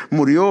cuando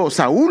murió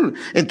Saúl.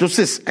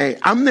 Entonces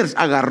Abner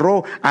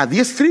agarró a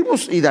 10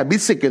 tribus y David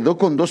se quedó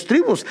con 2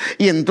 tribus.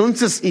 Y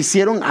entonces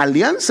hicieron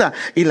alianza.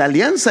 Y la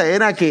alianza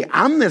era que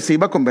Abner se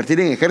iba a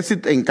convertir en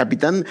ejército, en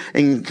capitán,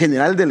 en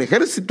general del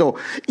ejército.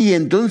 Y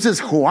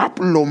entonces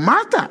Joab lo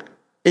mata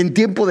en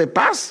tiempo de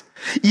paz.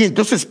 Y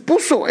entonces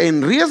puso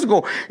en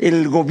riesgo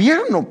el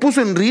gobierno,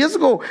 puso en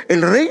riesgo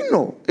el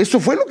reino. Eso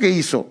fue lo que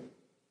hizo.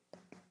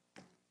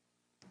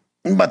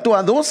 Mató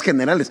a 2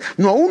 generales,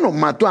 no a uno,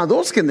 mató a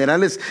 2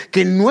 generales,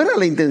 que no era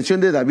la intención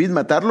de David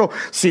matarlo,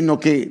 sino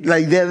que la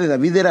idea de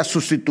David era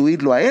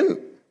sustituirlo a él.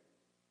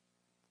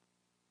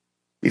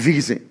 Y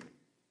fíjese,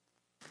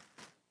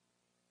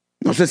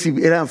 no sé si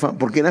era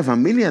porque era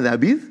familia de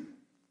David,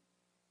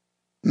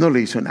 no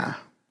le hizo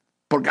nada.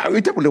 Porque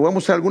ahorita le voy a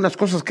mostrar algunas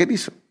cosas que él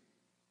hizo.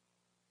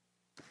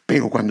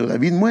 Pero cuando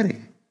David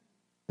muere,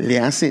 le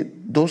hace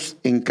 2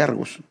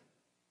 encargos,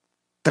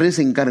 3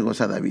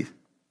 encargos a David.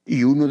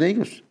 Y uno de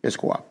ellos es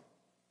Joab.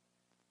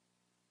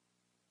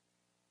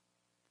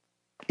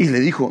 Y le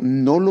dijo,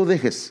 no lo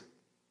dejes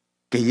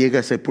que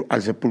llegue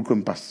al sepulcro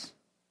en paz.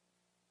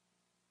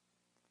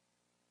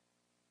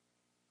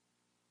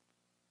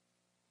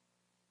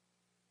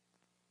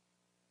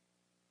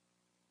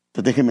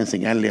 Entonces déjeme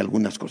enseñarle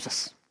algunas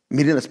cosas.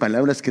 Mire las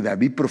palabras que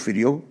David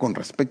profirió con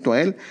respecto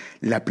a él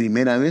la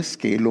primera vez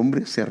que el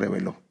hombre se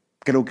rebeló.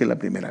 Creo que la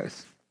primera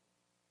vez.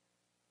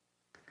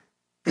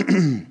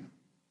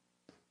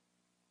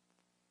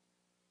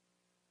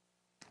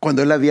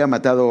 Cuando él había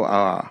matado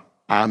a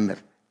Abner.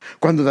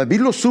 Cuando David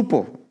lo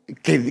supo,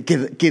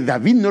 que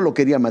David no lo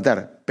quería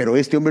matar, pero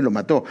este hombre lo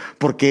mató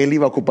porque él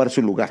iba a ocupar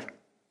su lugar.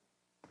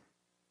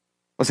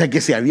 O sea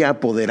que se había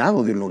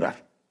apoderado de un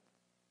lugar.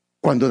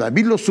 Cuando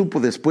David lo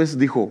supo después,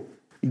 dijo,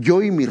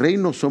 yo y mi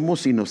reino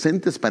somos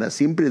inocentes para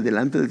siempre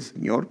delante del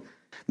Señor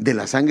de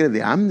la sangre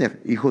de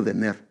Abner, hijo de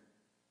Ner.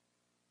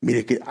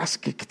 Mire,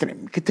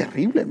 qué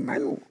terrible,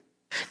 hermano.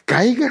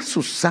 Caiga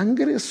su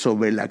sangre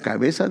sobre la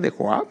cabeza de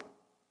Joab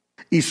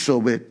y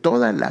sobre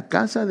toda la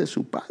casa de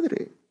su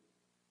padre.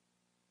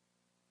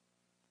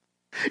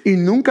 Y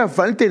nunca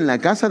falte en la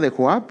casa de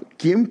Joab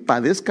quien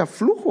padezca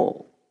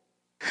flujo,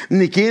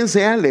 ni quien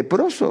sea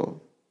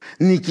leproso,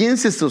 ni quien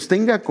se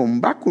sostenga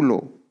con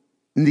báculo,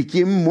 ni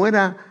quien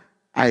muera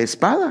a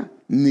espada,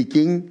 ni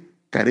quien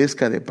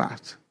carezca de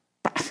paz.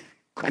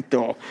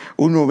 Cuando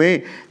uno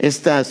ve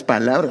estas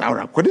palabras,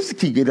 ahora acuérdense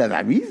quién era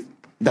David.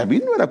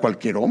 David no era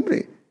cualquier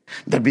hombre.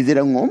 David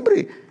era un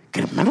hombre que,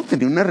 hermano,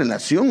 tenía una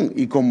relación,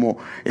 y como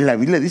la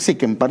Biblia dice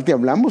que en parte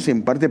hablamos y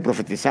en parte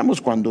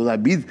profetizamos, cuando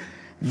David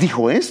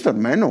dijo esto,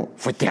 hermano,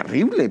 fue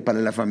terrible para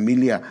la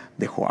familia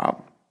de Joab.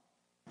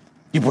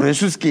 Y por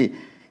eso es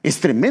que es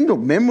tremendo.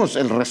 Vemos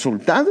el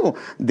resultado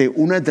de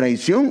una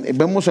traición,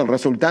 vemos el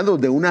resultado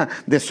de una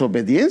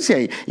desobediencia.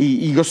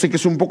 Y yo sé que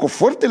es un poco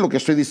fuerte lo que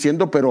estoy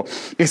diciendo, pero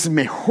es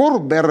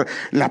mejor ver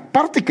la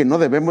parte que no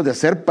debemos de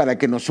hacer para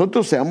que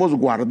nosotros seamos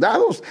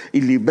guardados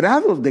y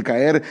librados de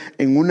caer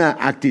en una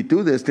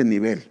actitud de este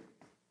nivel.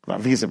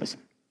 Fíjense.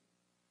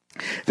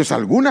 Entonces,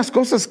 algunas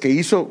cosas que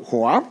hizo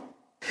Joab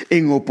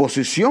en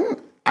oposición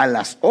a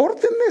las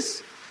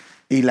órdenes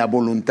y la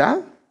voluntad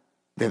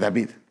de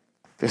David.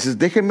 Entonces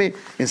déjeme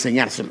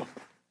enseñárselo.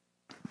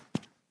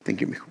 Thank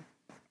you, mijo.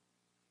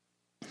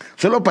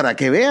 Solo para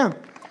que vea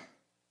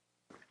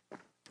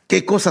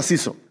qué cosas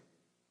hizo.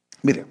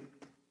 Mire,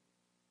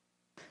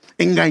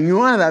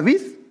 engañó a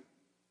David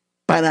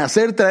para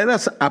hacer traer a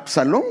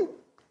Absalón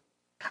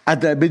a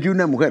través de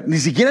una mujer. Ni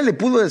siquiera le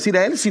pudo decir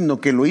a él, sino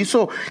que lo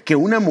hizo que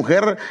una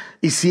mujer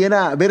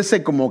hiciera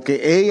verse como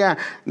que ella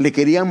le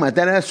quería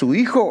matar a su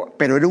hijo,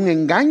 pero era un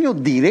engaño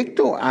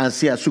directo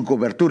hacia su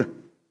cobertura.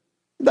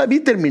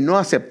 David terminó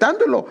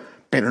aceptándolo,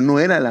 pero no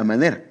era la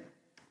manera.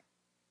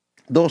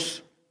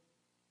 2,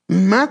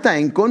 mata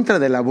en contra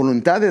de la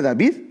voluntad de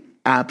David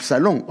a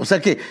Absalón. O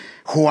sea que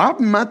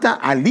Joab mata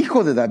al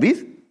hijo de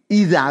David,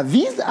 y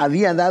David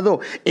había dado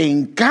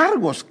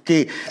encargos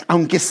que,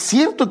 aunque es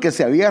cierto que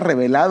se había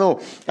revelado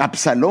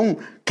Absalón,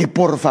 que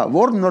por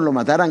favor no lo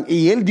mataran,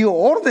 y él dio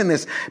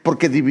órdenes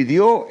porque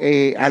dividió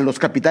a los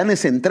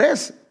capitanes en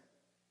 3.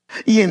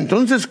 Y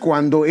entonces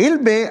cuando él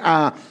ve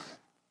a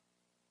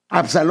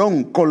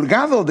Absalón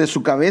colgado de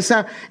su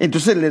cabeza,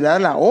 entonces le da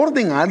la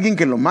orden a alguien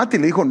que lo mate, y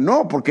le dijo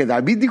no, porque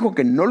David dijo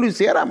que no lo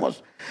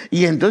hiciéramos.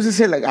 Y entonces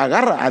él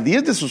agarra a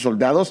 10 de sus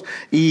soldados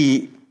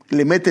y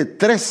le mete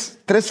tres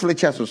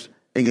flechazos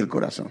en el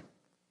corazón.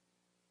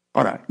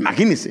 Ahora,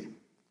 imagínense,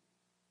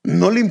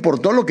 no le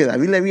importó lo que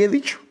David le había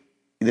dicho,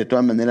 y de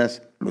todas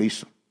maneras lo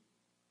hizo.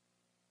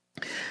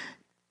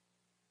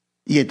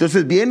 Y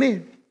entonces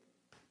viene,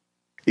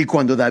 y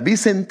cuando David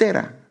se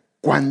entera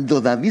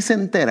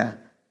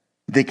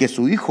de que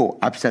su hijo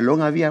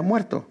Absalón había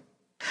muerto,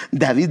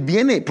 David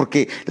viene,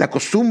 porque la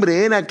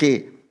costumbre era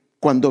que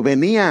cuando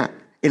venía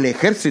el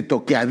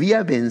ejército que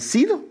había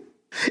vencido,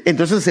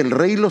 entonces el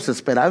rey los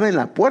esperaba en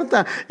la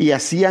puerta y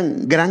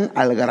hacían gran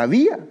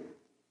algarabía.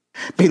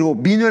 Pero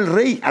vino el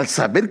rey, al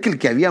saber que el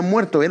que había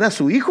muerto era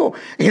su hijo,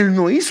 él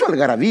no hizo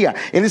algarabía,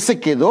 él se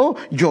quedó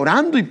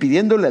llorando y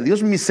pidiéndole a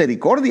Dios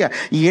misericordia.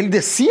 Y él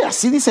decía,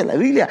 así dice la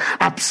Biblia: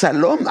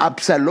 Absalón,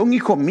 Absalón,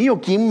 hijo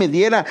mío, ¿quién me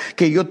diera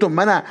que yo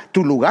tomara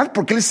tu lugar?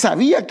 Porque él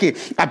sabía que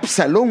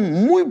Absalón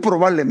muy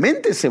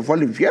probablemente se fue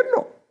al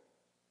infierno.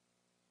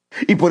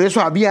 Y por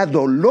eso había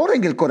dolor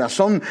en el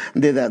corazón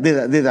de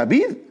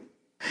David.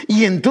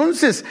 Y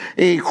entonces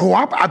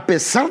Joab, a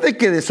pesar de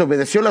que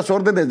desobedeció las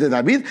órdenes de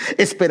David,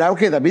 esperaba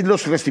que David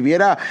los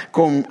recibiera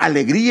con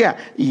alegría,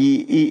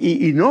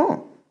 y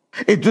no.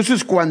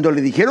 Entonces cuando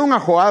le dijeron a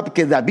Joab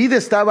que David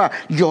estaba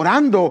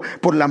llorando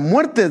por la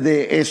muerte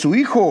de su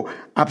hijo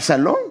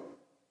Absalón,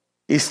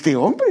 este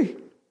hombre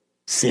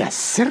se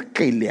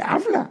acerca y le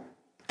habla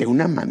de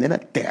una manera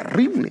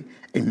terrible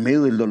en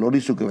medio del dolor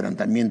y su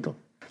quebrantamiento.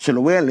 Se lo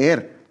voy a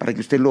leer para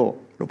que usted lo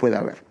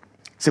pueda ver.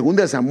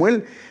 Segunda de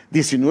Samuel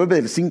 19,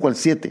 del 5 al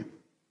 7.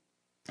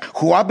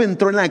 Joab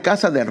entró en la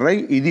casa del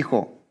rey y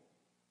dijo: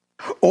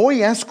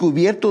 hoy has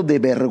cubierto de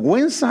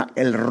vergüenza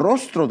el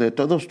rostro de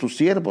todos tus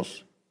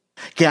siervos,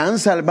 que han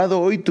salvado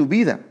hoy tu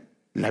vida,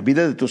 la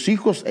vida de tus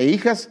hijos e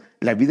hijas,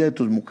 la vida de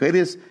tus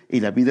mujeres y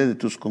la vida de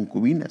tus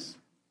concubinas,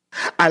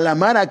 al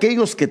amar a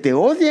aquellos que te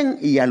odian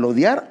y al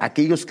odiar a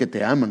aquellos que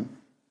te aman.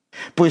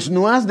 Pues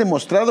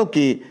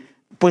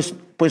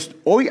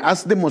hoy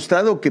has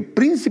demostrado que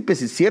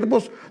príncipes y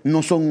siervos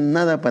no son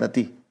nada para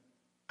ti.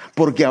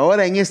 Porque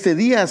ahora en este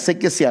día sé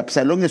que si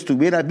Absalón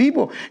estuviera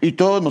vivo y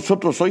todos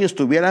nosotros hoy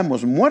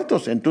estuviéramos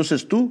muertos,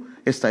 entonces tú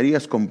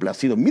estarías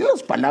complacido. Mira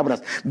las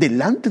palabras: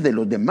 delante de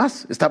los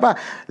demás. Estaba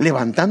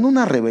levantando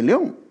una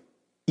rebelión.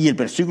 Y el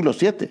versículo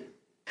 7.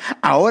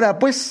 Ahora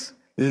pues,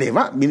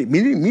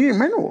 mire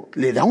hermano,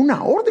 le da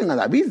una orden a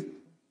David.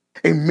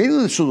 En medio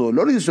de su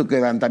dolor y de su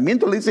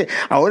quebrantamiento le dice: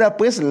 ahora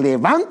pues,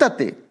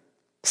 levántate,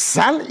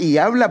 sal y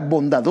habla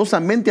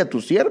bondadosamente a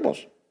tus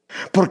siervos.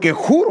 Porque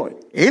juro,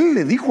 él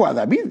le dijo a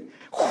David: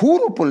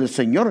 juro por el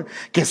Señor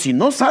que si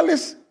no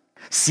sales,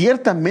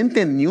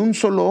 ciertamente ni un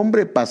solo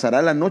hombre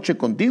pasará la noche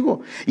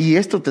contigo, y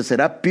esto te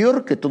será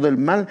peor que todo el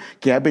mal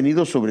que ha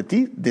venido sobre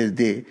ti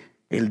desde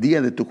el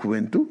día de tu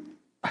juventud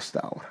hasta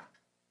ahora.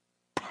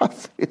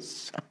 Padre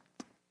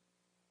Santo.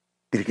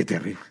 Mire qué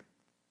terrible.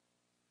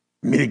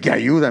 Mire qué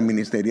ayuda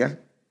ministerial.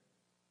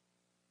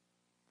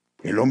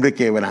 El hombre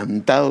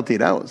quebrantado,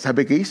 tirado,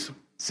 ¿sabe qué hizo?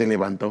 Se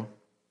levantó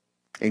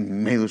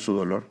en medio de su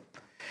dolor.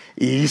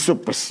 Y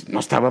hizo, pues no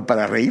estaba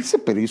para reírse,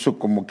 pero hizo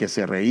como que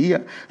se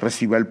reía,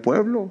 recibió al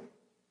pueblo.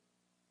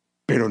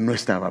 Pero no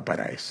estaba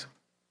para eso.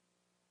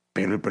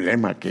 Pero el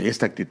problema es que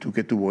esta actitud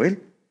que tuvo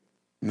él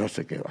no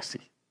se quedó así.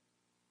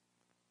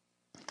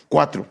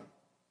 4.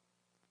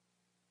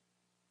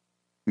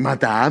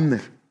 Mata a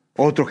Abner,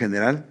 otro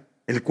general,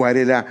 el cual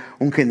era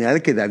un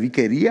general que David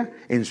quería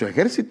en su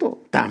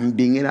ejército.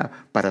 También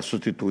era para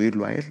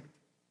sustituirlo a él.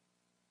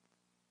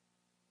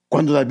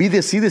 Cuando David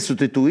decide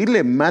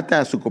sustituirle, mata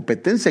a su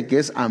competencia, que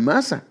es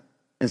Amasa,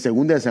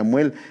 en 2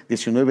 Samuel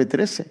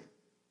 19:13.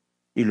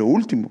 Y lo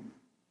último,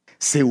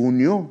 se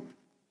unió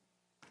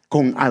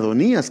con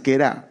Adonías, que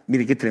era,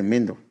 mire qué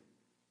tremendo.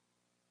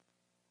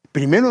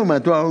 Primero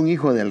mató a un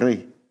hijo del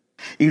rey,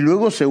 y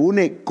luego se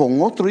une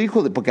con otro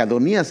hijo, porque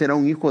Adonías era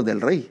un hijo del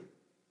rey.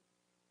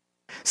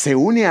 Se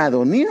une a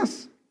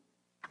Adonías,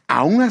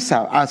 aún a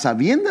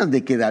sabiendas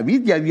de que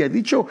David ya había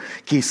dicho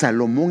que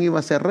Salomón iba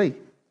a ser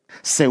rey.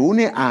 Se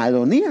une a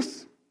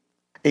Adonías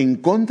en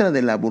contra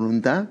de la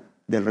voluntad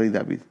del rey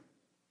David.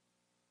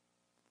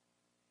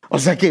 O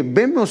sea que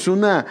vemos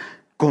una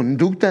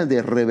conducta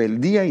de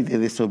rebeldía y de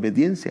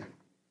desobediencia,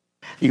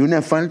 y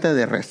una falta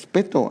de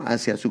respeto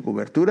hacia su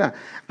cobertura,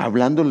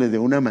 hablándole de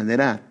una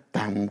manera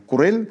tan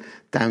cruel,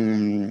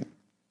 tan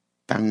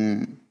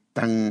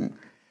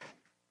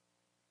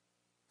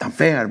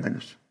fea,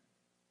 hermanos.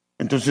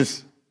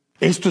 Entonces,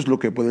 esto es lo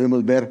que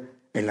podemos ver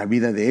en la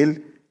vida de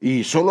él.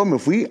 Y solo me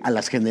fui a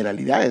las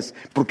generalidades,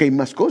 porque hay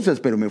más cosas,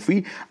 pero me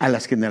fui a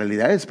las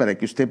generalidades para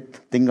que usted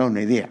tenga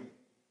una idea.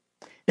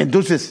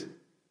 Entonces,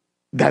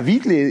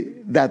 David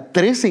le da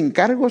 3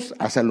 encargos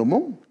a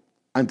Salomón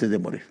antes de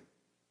morir.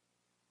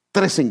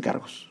 3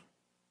 encargos.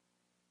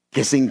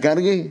 Que se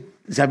encargue,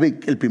 ¿sabe?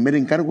 El primer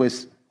encargo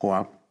es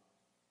Joab.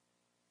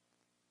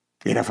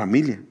 Era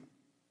familia,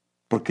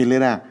 porque él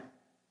era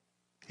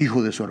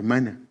hijo de su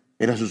hermana,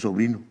 era su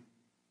sobrino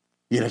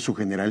y era su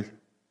general.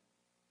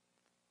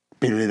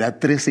 Pero le da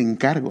 3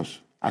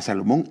 encargos a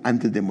Salomón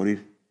antes de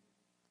morir.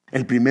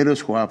 El primero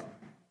es Joab.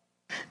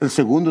 El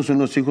segundo son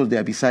los hijos de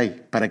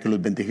Abisai, para que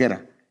los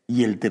bendijera.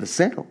 Y el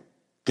tercero,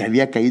 que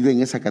había caído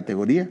en esa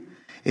categoría,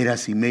 era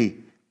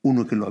Simei,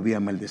 uno que lo había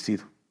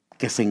maldecido.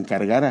 Que se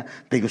encargara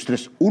de ellos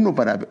 3.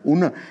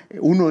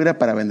 Uno era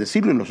para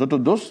bendecirlo y los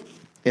otros 2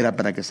 era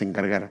para que se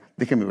encargara.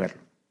 Déjeme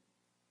verlo.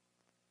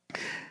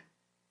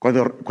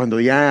 Cuando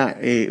ya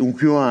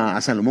ungió a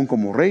Salomón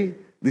como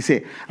rey,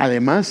 dice,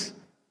 además,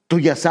 tú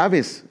ya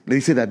sabes, le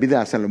dice David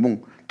a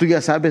Salomón, tú ya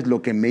sabes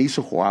lo que me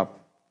hizo Joab.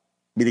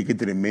 Mire qué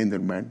tremendo,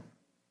 hermano.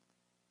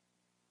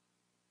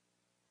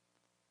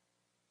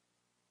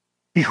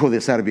 Hijo de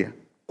Sarbia,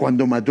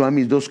 cuando mató a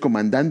mis 2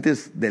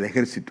 comandantes del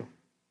ejército,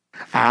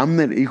 a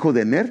Amner, hijo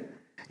de Ner,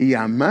 y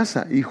a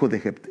Amasa, hijo de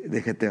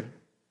Jeter.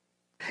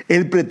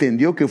 Él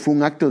pretendió que fue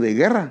un acto de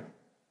guerra,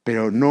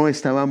 pero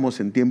estábamos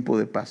en tiempo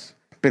de paz.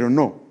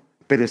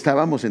 Pero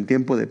estábamos en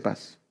tiempo de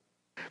paz,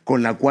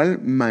 con la cual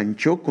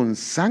manchó con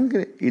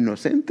sangre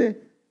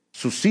inocente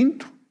su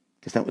cinto.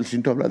 El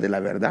cinto habla de la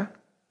verdad.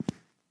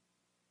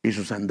 Y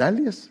sus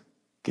sandalias,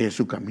 que es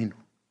su camino.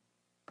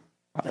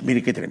 Ahora,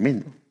 mire qué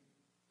tremendo.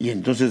 Y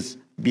entonces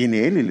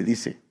viene él y le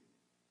dice,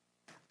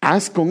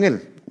 haz con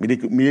él.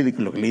 Mire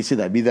lo que le dice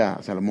David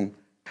a Salomón.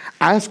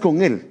 Haz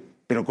con él,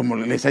 pero como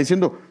le está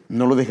diciendo,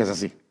 no lo dejes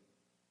así.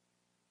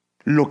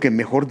 Lo que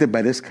mejor te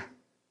parezca.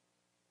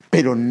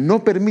 Pero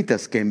no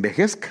permitas que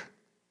envejezca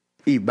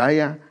y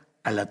vaya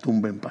a la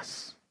tumba en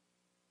paz.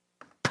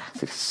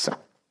 Padre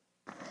Santo.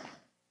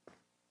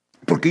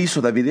 ¿Por qué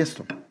hizo David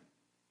esto?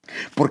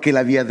 Porque él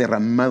había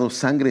derramado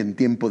sangre en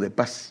tiempo de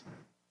paz,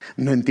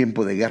 no en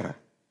tiempo de guerra.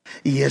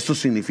 Y eso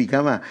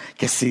significaba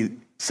que si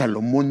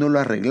Salomón no lo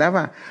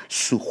arreglaba,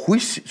 su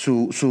juicio,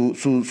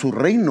 su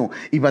reino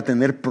iba a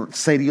tener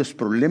serios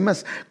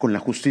problemas con la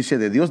justicia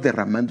de Dios,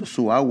 derramando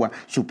su agua,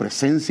 su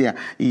presencia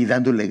y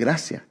dándole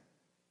gracia.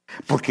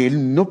 Porque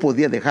él no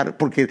podía dejar,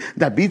 porque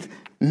David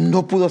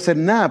no pudo hacer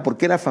nada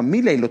porque era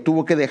familia y lo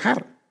tuvo que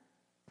dejar.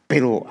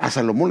 Pero a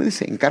Salomón le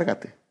dice,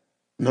 encárgate,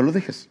 no lo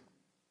dejes.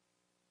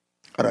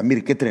 Ahora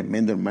mire qué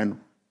tremendo, hermano.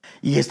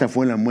 Y esta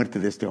fue la muerte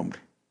de este hombre.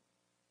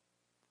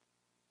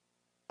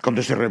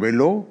 Cuando se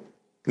rebeló,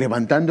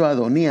 levantando a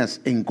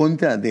Adonías en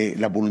contra de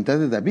la voluntad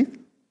de David,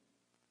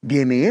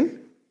 viene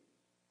él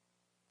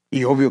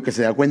y obvio que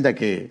se da cuenta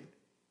que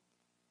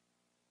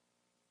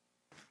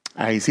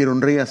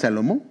hicieron rey a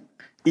Salomón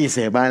y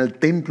se va al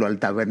templo, al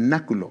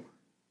tabernáculo.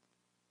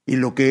 Y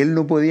lo que él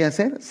no podía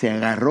hacer, se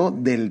agarró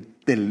del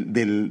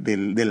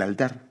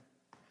altar.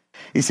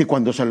 Dice,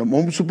 cuando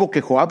Salomón supo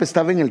que Joab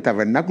estaba en el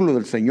tabernáculo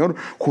del Señor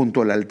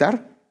junto al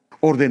altar,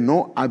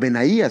 ordenó a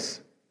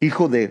Benaías,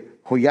 hijo de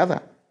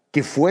Joiada,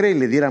 que fuera y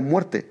le diera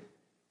muerte.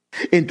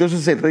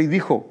 Entonces el rey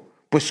dijo,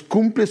 pues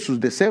cumple sus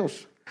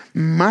deseos,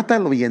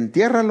 mátalo y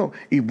entiérralo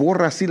y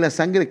borra así la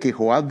sangre que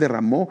Joab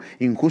derramó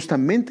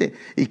injustamente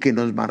y que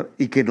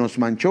nos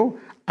manchó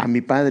a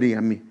mi padre y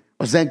a mí.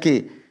 O sea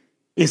que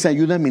esa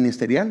ayuda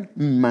ministerial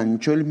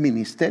manchó el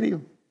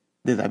ministerio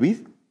de David.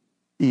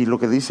 Y lo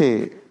que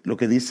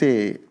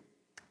dice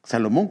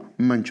Salomón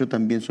manchó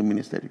también su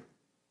ministerio.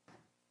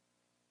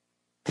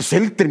 Entonces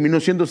él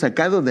terminó siendo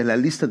sacado de la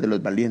lista de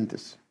los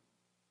valientes.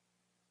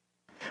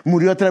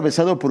 Murió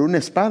atravesado por una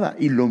espada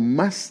y lo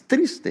más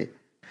triste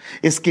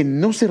es que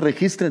no se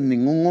registra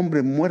ningún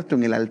hombre muerto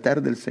en el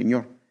altar del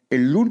Señor.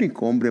 El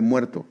único hombre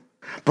muerto.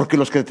 Porque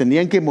los que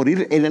tenían que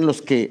morir eran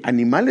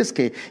animales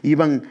que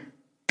iban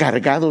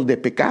cargados de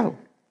pecado.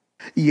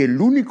 Y el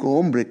único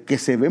hombre que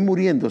se ve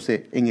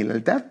muriéndose en el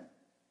altar,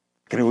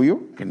 creo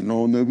yo, que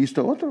no he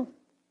visto otro,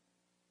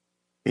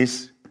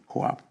 es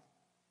Joab.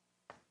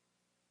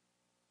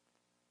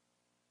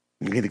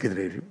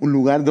 Un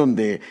lugar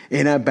donde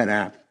era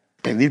para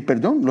pedir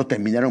perdón, lo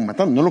terminaron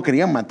matando. No lo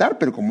querían matar,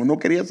 pero como no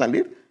quería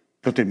salir,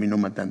 lo terminó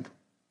matando.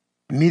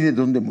 Mire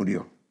dónde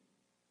murió.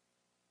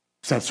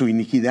 O sea, su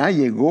iniquidad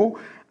llegó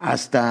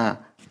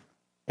hasta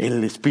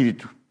el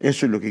espíritu.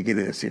 Eso es lo que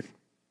quiere decir.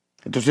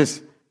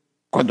 Entonces,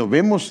 cuando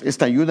vemos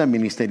esta ayuda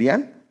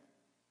ministerial,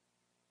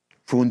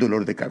 fue un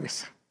dolor de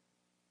cabeza.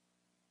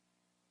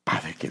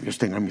 Padre, que Dios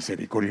tenga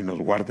misericordia y nos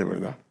guarde,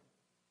 ¿verdad?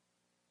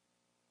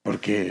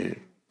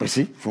 Porque, pues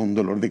sí, fue un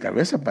dolor de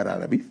cabeza para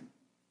David.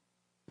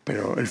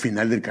 Pero el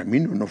final del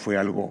camino no fue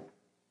algo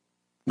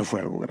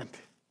grande,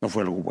 no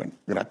fue algo bueno,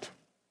 grato.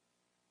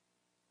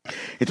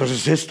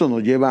 Entonces esto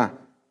nos lleva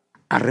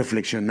a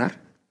reflexionar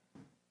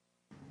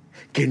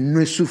que no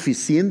es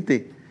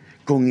suficiente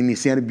con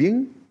iniciar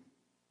bien,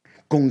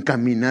 con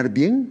caminar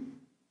bien,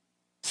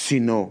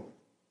 sino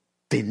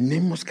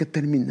tenemos que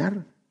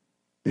terminar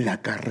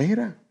la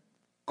carrera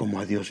como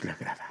a Dios le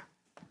agrada.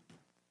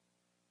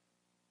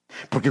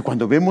 Porque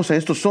cuando vemos a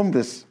estos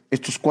hombres,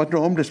 estos 4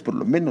 hombres por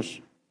lo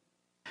menos,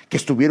 que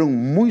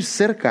estuvieron muy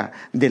cerca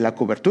de la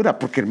cobertura,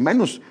 porque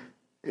hermanos,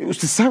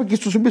 usted sabe que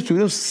estos hombres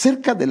estuvieron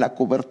cerca de la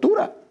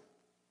cobertura.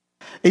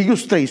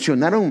 Ellos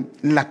traicionaron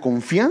la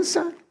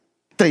confianza,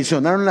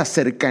 traicionaron la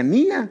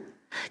cercanía,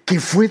 que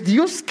fue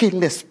Dios que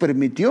les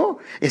permitió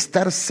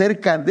estar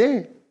cerca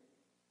de.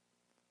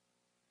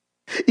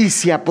 Y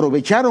se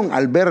aprovecharon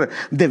al ver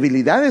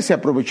debilidades, se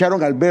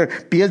aprovecharon al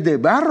ver pies de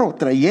barro,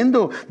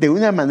 trayendo de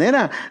una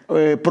manera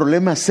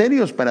problemas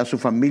serios para su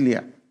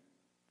familia.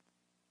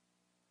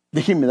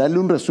 Déjenme darle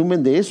un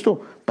resumen de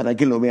esto para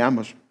que lo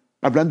veamos.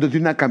 Hablando de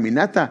una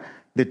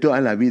caminata de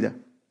toda la vida.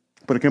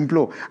 Por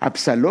ejemplo,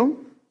 Absalón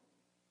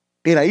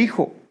era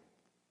hijo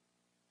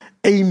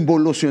e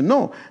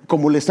involucionó,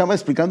 como le estaba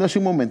explicando hace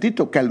un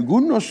momentito, que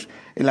algunos,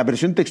 en la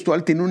versión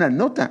textual tiene una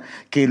nota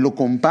que lo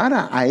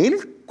compara a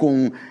él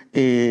con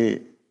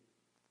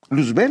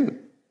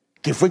Luzbel,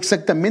 que fue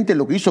exactamente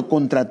lo que hizo.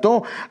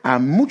 Contrató a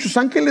muchos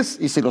ángeles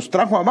y se los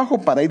trajo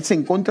abajo para irse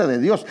en contra de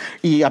Dios.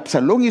 Y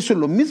Absalón hizo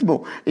lo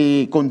mismo,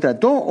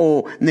 contrató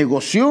o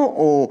negoció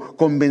o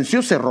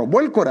convenció, se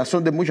robó el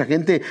corazón de mucha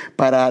gente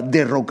para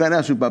derrocar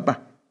a su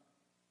papá.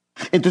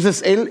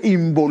 Entonces él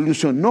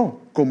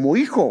involucionó como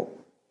hijo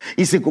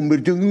y se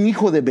convirtió en un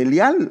hijo de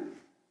Belial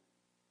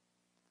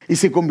y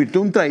se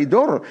convirtió en un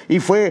traidor y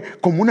fue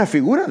como una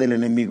figura del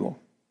enemigo.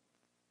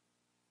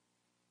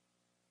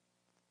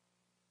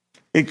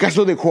 El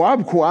caso de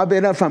Joab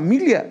era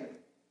familia.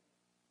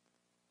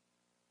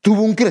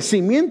 Tuvo un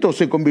crecimiento,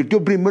 se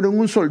convirtió primero en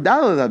un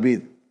soldado de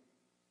David.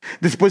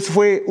 Después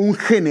fue un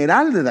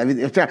general de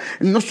David. O sea,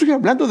 no estoy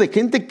hablando de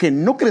gente que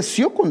no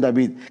creció con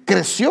David,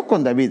 creció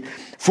con David.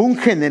 Fue un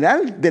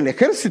general del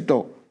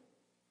ejército,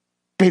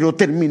 pero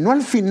terminó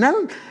al final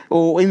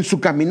o en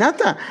su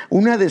caminata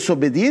una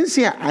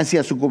desobediencia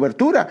hacia su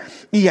cobertura.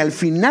 Y al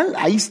final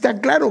ahí está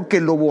claro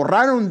que lo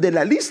borraron de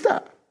la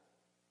lista.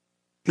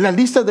 La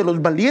lista de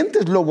los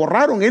valientes lo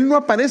borraron. Él no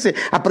aparece,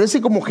 aparece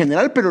como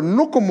general, pero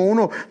no como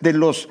uno de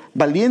los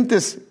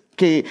valientes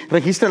que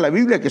registra la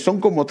Biblia, que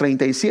son como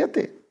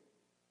 37.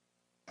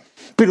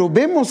 Pero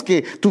vemos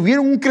que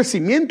tuvieron un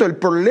crecimiento. El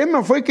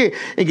problema fue que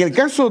en el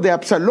caso de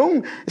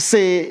Absalón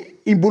se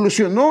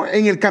involucionó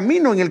en el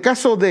camino. En el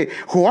caso de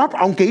Joab,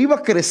 aunque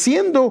iba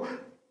creciendo,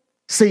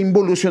 se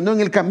involucionó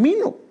en el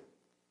camino.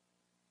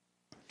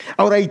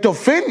 Ahora,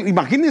 Ahitofel,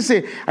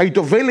 imagínense,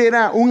 Ahitofel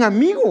era un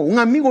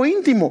amigo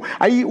íntimo.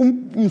 Hay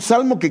un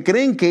salmo que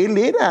creen que él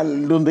era,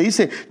 donde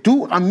dice,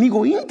 tú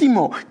amigo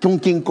íntimo, con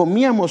quien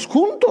comíamos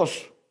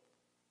juntos.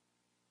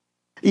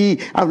 Y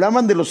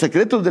hablaban de los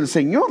secretos del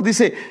Señor.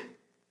 Dice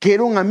que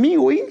era un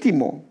amigo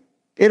íntimo,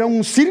 era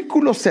un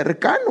círculo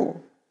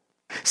cercano.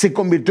 Se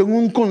convirtió en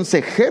un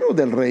consejero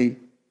del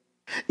rey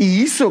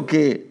y hizo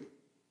que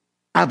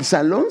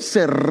Absalón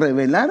se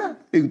rebelara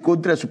en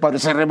contra de su padre.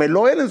 Se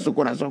rebeló él en su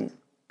corazón,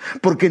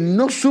 porque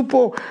no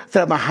supo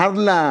trabajar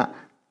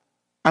la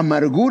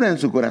amargura en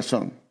su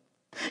corazón.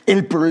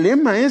 El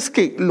problema es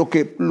que lo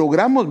que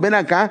logramos ver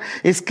acá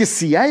es que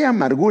si hay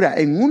amargura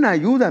en una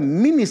ayuda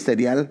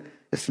ministerial,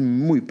 es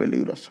muy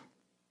peligroso.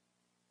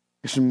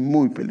 Es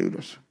muy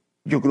peligroso.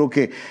 Yo creo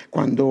que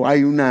cuando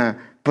hay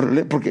una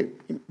problema, porque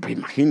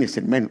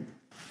imagínense, hermano,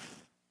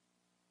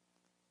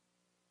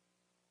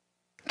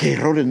 ¿qué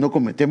errores no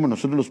cometemos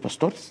nosotros los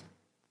pastores?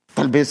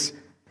 Tal vez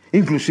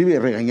inclusive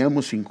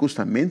regañamos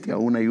injustamente a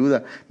una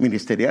ayuda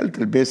ministerial.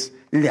 Tal vez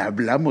le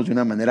hablamos de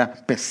una manera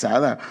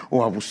pesada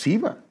o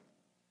abusiva.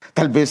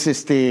 Tal vez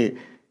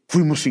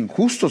fuimos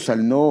injustos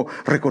al no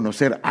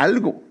reconocer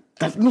algo.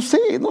 No sé.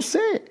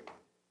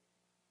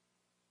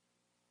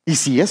 Y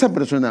si esa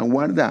persona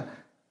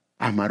guarda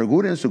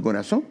amargura en su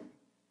corazón,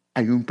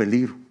 hay un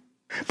peligro.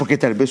 Porque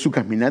tal vez su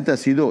caminata ha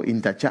sido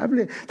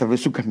intachable, tal vez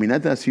su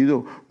caminata ha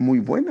sido muy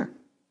buena,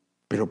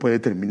 pero puede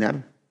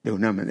terminar de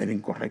una manera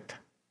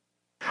incorrecta.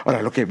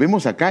 Ahora, lo que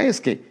vemos acá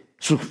es que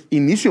su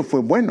inicio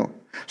fue bueno,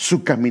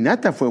 su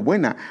caminata fue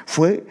buena,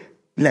 fue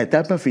la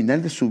etapa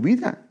final de su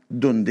vida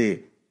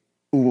donde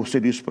hubo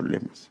serios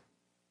problemas.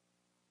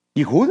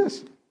 Y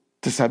Judas,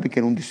 usted sabe que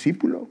era un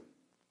discípulo,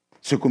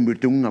 se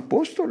convirtió en un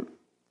apóstol,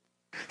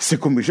 se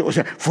convirtió, o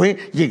sea, fue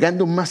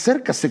llegando más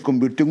cerca, se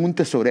convirtió en un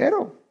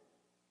tesorero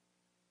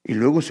y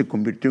luego se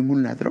convirtió en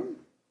un ladrón,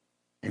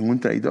 en un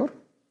traidor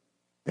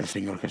del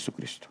Señor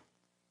Jesucristo.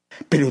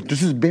 Pero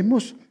entonces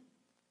vemos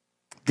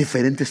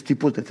diferentes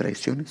tipos de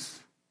traiciones.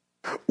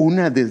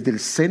 Una desde el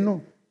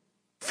seno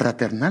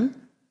fraternal,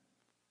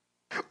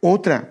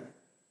 otra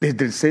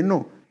desde el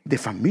seno de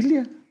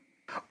familia,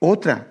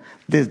 otra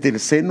desde el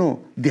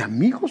seno de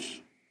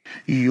amigos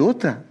y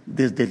otra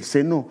desde el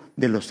seno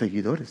de los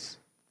seguidores.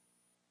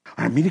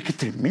 Ahora mire qué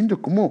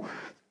tremendo cómo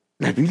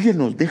la Biblia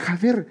nos deja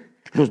ver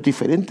los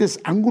diferentes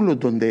ángulos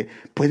donde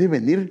puede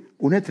venir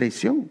una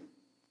traición.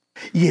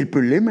 Y el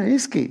problema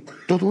es que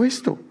todo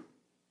esto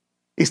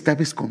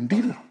estaba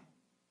escondido.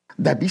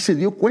 David se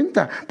dio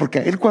cuenta, porque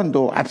a él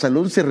cuando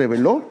Absalón se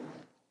rebeló,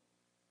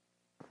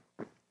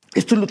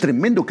 Esto es lo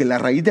tremendo, que la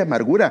raíz de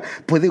amargura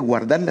puede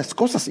guardar las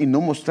cosas y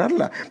no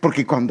mostrarla.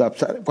 Porque cuando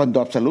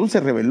Absalón se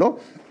rebeló,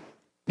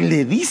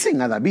 le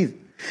dicen a David,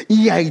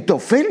 y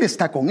Ahitofel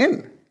está con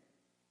él.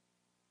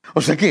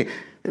 O sea que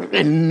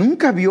él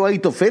nunca vio a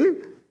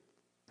Ahitofel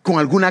con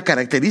alguna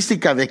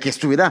característica de que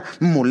estuviera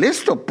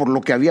molesto por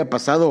lo que había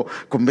pasado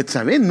con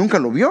Betsabé. Nunca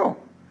lo vio.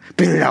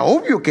 Pero era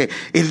obvio que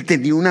él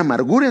tenía una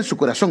amargura en su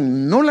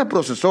corazón, no la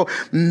procesó,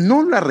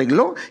 no la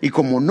arregló, y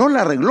como no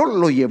la arregló,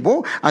 lo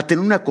llevó a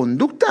tener una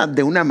conducta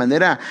de una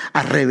manera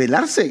a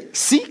rebelarse,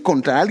 sí,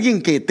 contra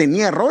alguien que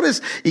tenía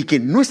errores y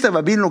que no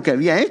estaba bien lo que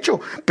había hecho,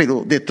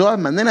 pero de todas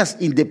maneras,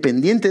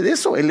 independiente de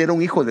eso, él era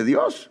un hijo de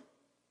Dios.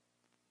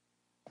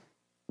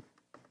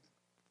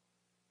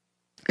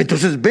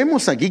 Entonces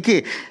vemos aquí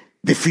que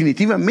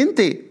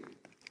definitivamente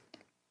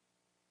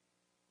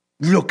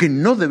lo que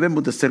no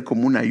debemos de hacer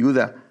como una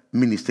ayuda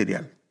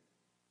ministerial.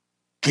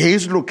 ¿Qué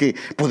es lo que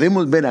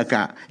podemos ver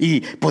acá? Y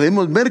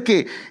podemos ver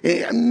que,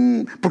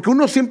 porque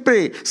uno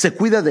siempre se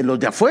cuida de los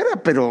de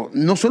afuera, pero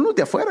no son los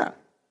de afuera.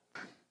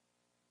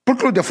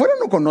 Porque los de afuera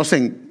no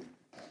conocen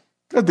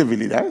las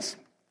debilidades,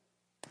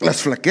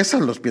 las flaquezas,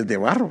 los pies de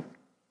barro.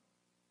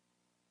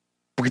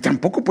 Porque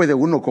tampoco puede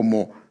uno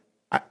como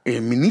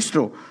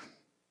ministro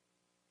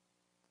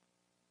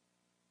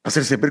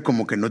hacerse ver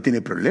como que no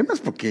tiene problemas,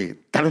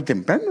 porque tarde o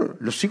temprano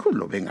los hijos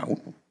lo ven a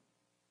uno.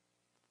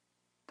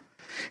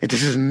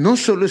 Entonces no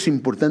solo es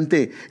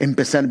importante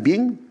empezar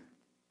bien,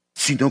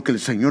 sino que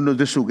el Señor nos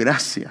dé su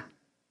gracia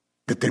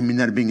de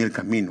terminar bien el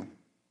camino.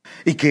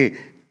 Y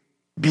que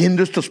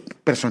viendo estos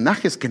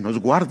personajes, que nos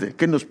guarde,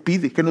 que nos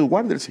pide, que nos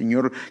guarde el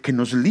Señor, que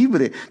nos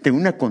libre de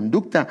una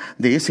conducta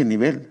de ese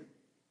nivel.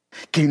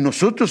 Que en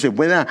nosotros se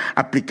pueda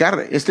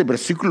aplicar este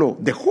versículo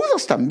de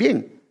Judas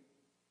también,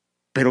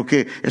 pero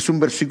que es un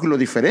versículo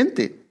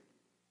diferente.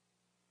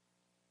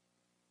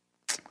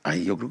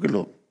 Ay, yo creo que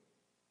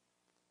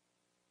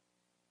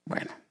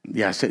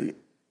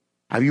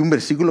había un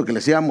versículo que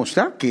les iba a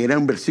mostrar, que era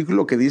un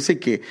versículo que dice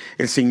que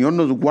el Señor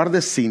nos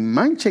guarde sin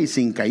mancha y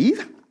sin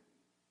caída.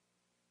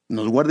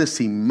 Nos guarde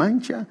sin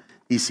mancha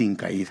y sin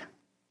caída.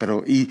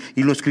 Pero, y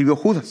lo escribió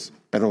Judas,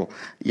 pero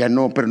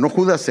no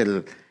Judas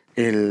el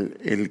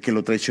que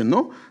lo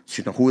traicionó,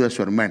 sino Judas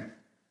su hermano.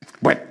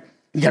 Bueno,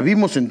 ya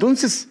vimos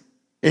entonces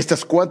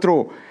estas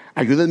 4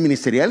 ayudas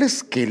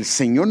ministeriales que el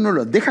Señor nos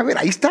las deja ver.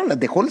 Ahí está, las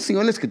dejó el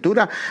Señor en la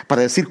Escritura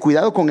para decir,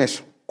 cuidado con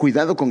eso,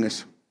 cuidado con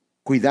eso.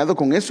 Cuidado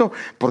con eso,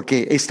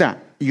 porque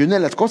está. Y una de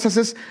las cosas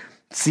es,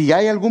 si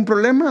hay algún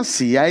problema,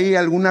 si hay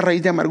alguna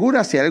raíz de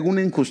amargura, si hay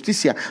alguna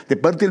injusticia de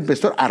parte del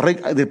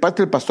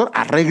pastor,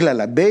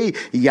 arréglala, ve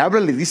y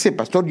habla, le dice,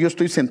 pastor, yo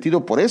estoy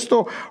sentido por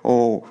esto,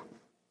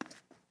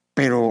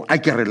 pero hay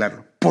que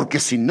arreglarlo. Porque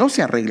si no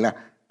se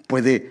arregla,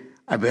 puede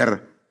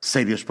haber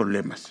serios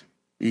problemas.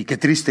 Y qué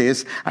triste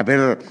es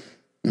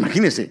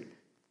imagínense,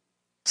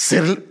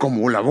 ser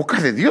como la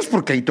boca de Dios,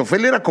 porque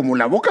Ahitofel era como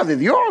la boca de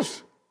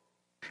Dios.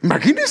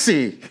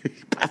 Imagínense,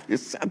 Padre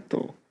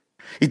Santo,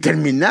 y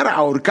terminar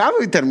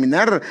ahorcado y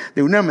terminar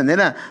de una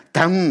manera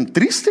tan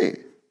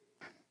triste.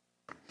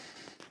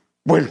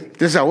 Bueno,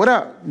 entonces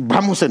ahora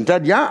vamos a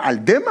entrar ya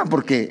al tema,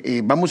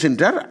 porque vamos a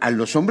entrar a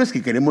los hombres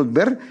que queremos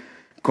ver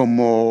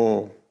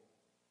como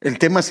el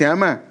tema se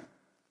llama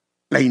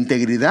la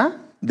integridad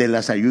de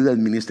las ayudas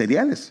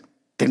ministeriales.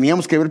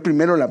 Teníamos que ver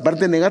primero la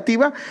parte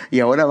negativa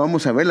y ahora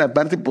vamos a ver la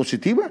parte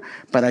positiva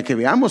para que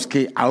veamos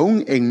que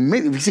aún en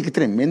medio, dice que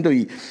tremendo.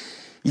 Y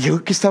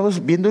yo que estaba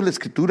viendo la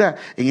Escritura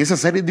en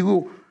esas áreas,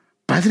 digo,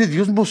 Padre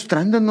Dios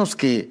mostrándonos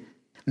que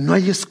no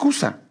hay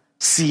excusa.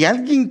 Si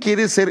alguien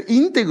quiere ser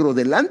íntegro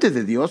delante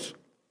de Dios,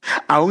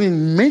 aún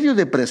en medio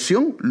de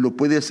presión lo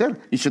puede hacer.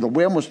 Y se lo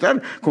voy a mostrar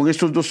con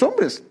estos 2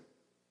 hombres.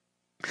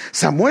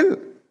 Samuel,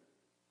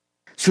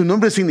 su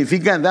nombre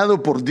significa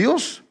dado por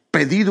Dios,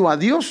 pedido a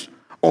Dios,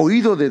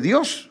 oído de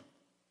Dios.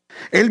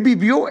 Él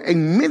vivió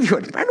en medio,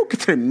 hermano, qué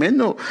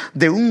tremendo,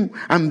 de un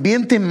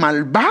ambiente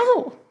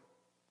malvado.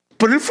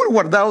 Pero él fue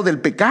guardado del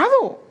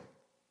pecado.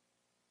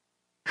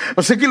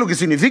 O sea que lo que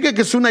significa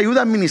que es una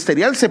ayuda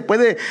ministerial se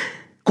puede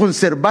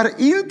conservar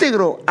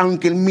íntegro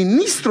aunque el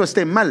ministro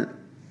esté mal.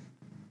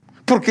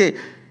 Porque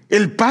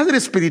el padre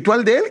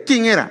espiritual de él,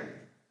 ¿quién era?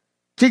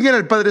 ¿Quién era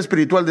el padre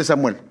espiritual de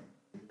Samuel?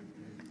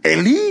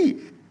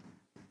 Elí.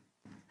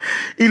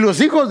 Y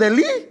los hijos de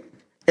Elí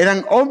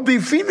eran Ofni,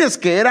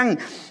 que eran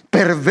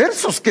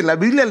perversos, que la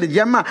Biblia le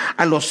llama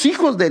a los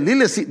hijos de Elí,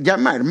 les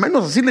llama,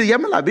 hermanos, así le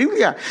llama la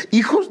Biblia,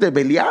 hijos de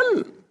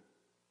Belial.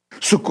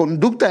 Su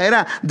conducta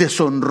era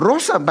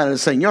deshonrosa para el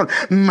Señor,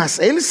 mas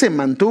él se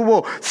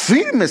mantuvo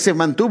firme, se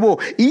mantuvo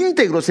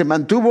íntegro, se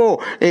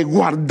mantuvo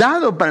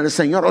guardado para el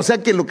Señor. O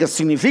sea que lo que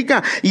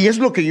significa, y es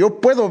lo que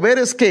yo puedo ver,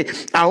 es que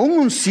aún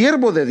un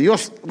siervo de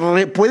Dios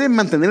puede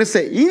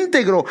mantenerse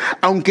íntegro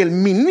aunque el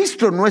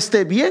ministro no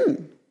esté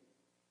bien,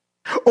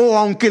 o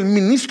aunque el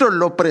ministro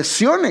lo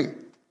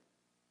presione.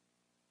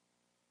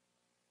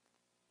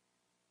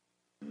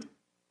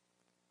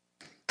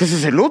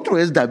 Entonces el otro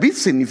es David,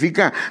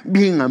 significa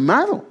bien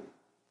amado.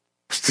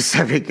 Usted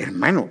sabe que,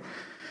 hermano,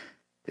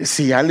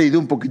 Si ha leído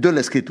un poquito de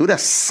la escritura,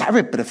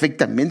 sabe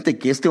perfectamente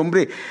que este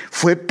hombre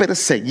fue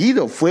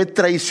perseguido, fue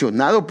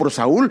traicionado por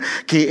Saúl,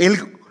 que él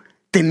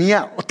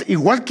tenía,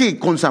 igual que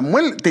con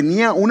Samuel,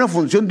 tenía una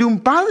función de un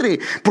padre,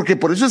 porque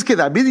por eso es que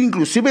David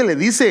inclusive le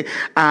dice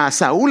a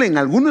Saúl en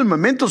algunos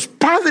momentos: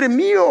 Padre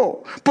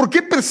mío, ¿por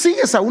qué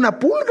persigues a una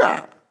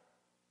pulga?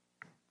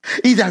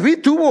 Y David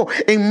tuvo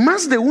en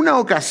más de una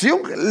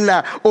ocasión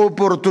la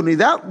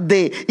oportunidad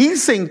de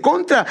irse en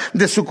contra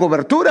de su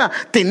cobertura.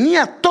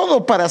 Tenía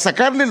todo para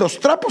sacarle los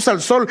trapos al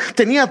sol,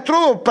 tenía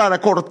todo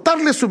para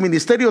cortarle su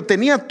ministerio,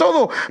 tenía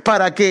todo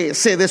para que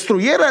se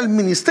destruyera el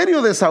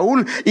ministerio de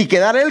Saúl y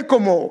quedara él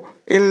como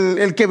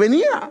el que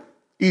venía.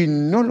 Y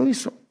no lo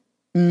hizo,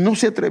 no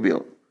se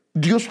atrevió.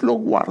 Dios lo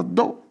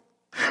guardó.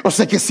 O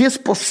sea que sí es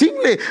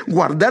posible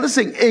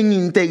guardarse en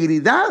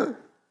integridad.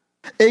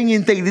 En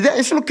integridad,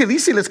 eso es lo que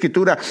dice la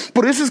escritura.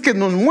 Por eso es que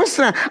nos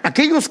muestra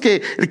aquellos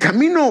que el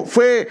camino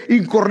fue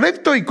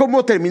incorrecto y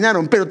cómo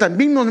terminaron, pero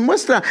también nos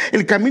muestra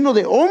el camino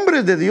de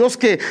hombres de Dios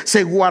que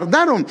se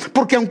guardaron,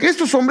 porque aunque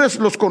estos hombres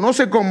los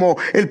conoce como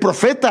el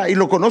profeta y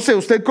lo conoce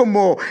usted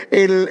como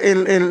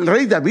el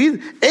rey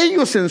David,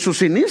 ellos en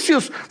sus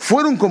inicios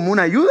fueron como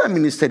una ayuda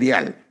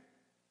ministerial.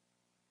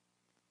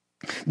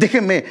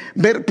 Déjenme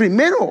ver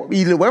primero,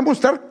 y le voy a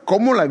mostrar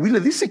cómo la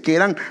Biblia dice que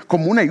eran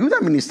como una ayuda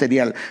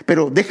ministerial.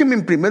 Pero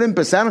déjenme primero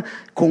empezar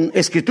con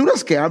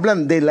escrituras que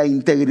hablan de la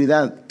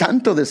integridad,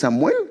 tanto de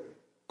Samuel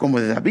como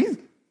de David.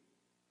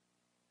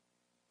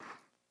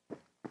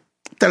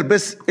 Tal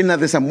vez en la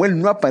de Samuel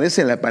no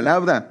aparece la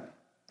palabra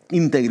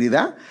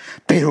integridad,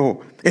 pero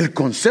el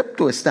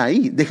concepto está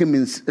ahí. Déjenme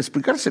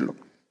explicárselo.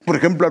 Por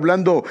ejemplo,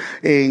 hablando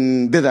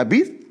de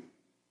David,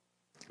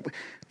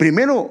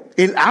 primero,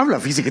 él habla,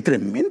 fíjese qué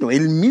tremendo,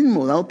 él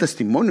mismo da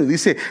testimonio,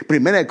 dice,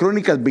 Primera de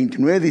Crónicas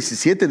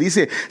 29:17,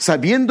 dice: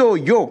 sabiendo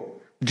yo,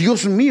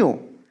 Dios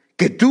mío,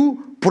 que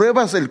tú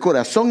pruebas el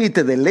corazón y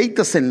te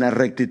deleitas en la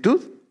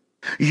rectitud,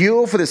 y he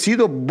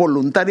ofrecido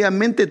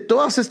voluntariamente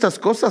todas estas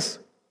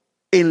cosas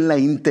en la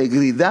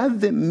integridad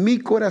de mi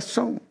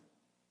corazón.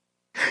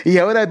 Y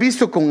ahora he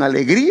visto con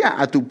alegría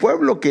a tu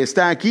pueblo que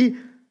está aquí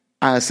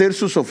a hacer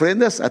sus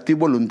ofrendas a ti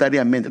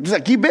voluntariamente.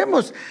 Entonces aquí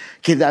vemos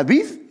que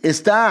David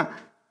está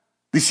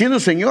diciendo: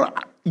 Señor,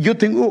 yo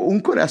tengo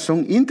un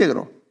corazón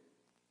íntegro.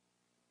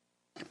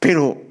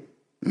 Pero,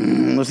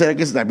 ¿no será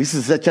que David se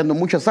está echando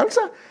mucha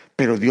salsa?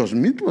 Pero Dios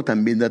mismo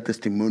también da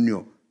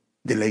testimonio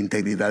de la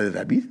integridad de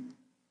David.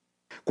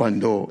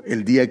 Cuando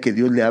el día que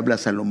Dios le habla a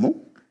Salomón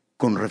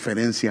con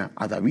referencia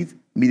a David,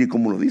 mire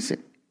cómo lo dice.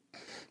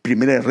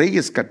 Primera de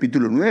Reyes,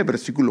 capítulo 9,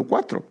 versículo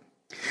 4.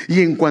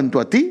 Y en cuanto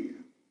a ti,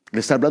 le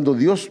está hablando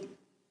Dios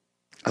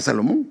a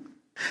Salomón: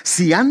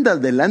 si andas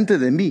delante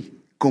de mí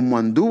como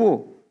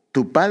anduvo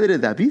tu padre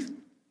David.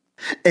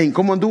 ¿En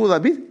cómo anduvo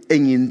David?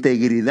 En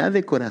integridad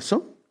de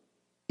corazón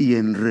y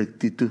en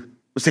rectitud.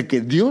 O sea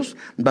que Dios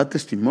da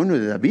testimonio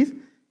de David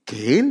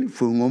que él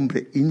fue un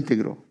hombre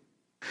íntegro.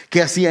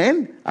 ¿Qué hacía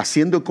él?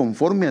 Haciendo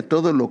conforme a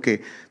todo lo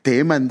que te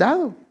he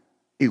mandado,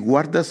 y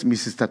guardas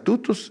mis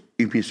estatutos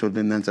y mis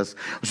ordenanzas.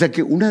 O sea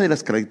que una de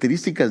las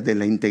características de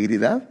la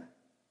integridad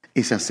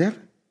es hacer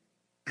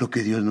lo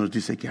que Dios nos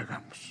dice que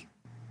hagamos.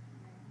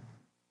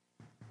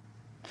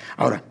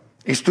 Ahora,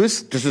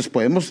 entonces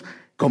podemos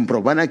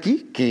comprobar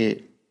aquí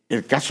que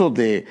el caso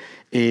de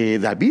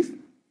David,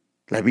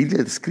 la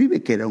Biblia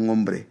describe que era un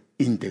hombre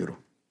íntegro.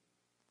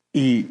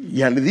 Y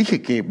ya le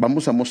dije que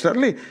vamos a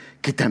mostrarle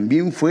que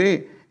también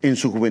fue en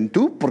su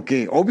juventud,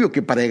 porque obvio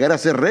que para llegar a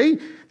ser rey,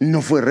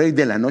 no fue rey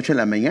de la noche a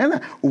la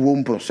mañana, hubo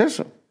un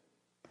proceso.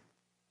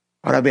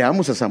 Ahora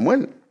veamos a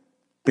Samuel.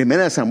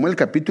 Primera de Samuel,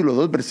 capítulo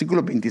 2,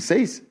 versículo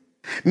 26.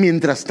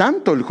 Mientras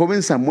tanto, el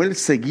joven Samuel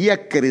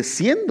seguía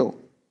creciendo,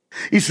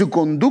 y su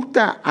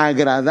conducta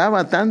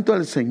agradaba tanto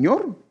al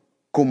Señor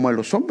como a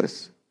los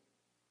hombres.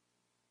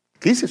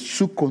 ¿Qué dice?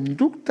 Su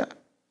conducta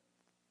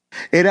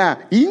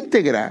era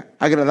íntegra,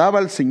 agradaba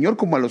al Señor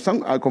como a los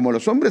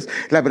hombres.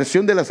 La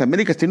versión de las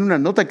Américas tiene una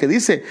nota que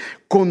dice: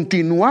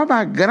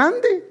 continuaba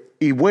grande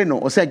y bueno.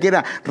 O sea que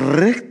era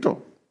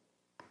recto.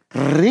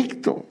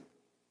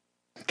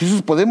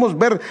 Entonces podemos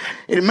ver,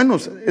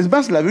 hermanos, es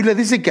más, la Biblia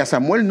dice que a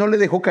Samuel no le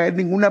dejó caer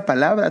ninguna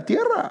palabra a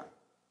tierra.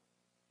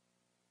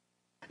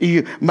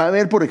 Y va a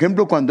ver, por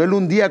ejemplo, cuando él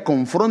un día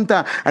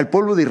confronta al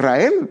pueblo de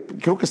Israel,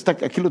 creo que está,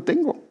 aquí lo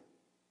tengo.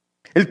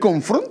 Él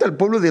confronta al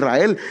pueblo de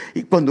Israel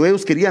y cuando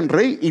ellos querían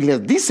rey, y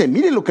les dice,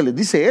 mire lo que les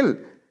dice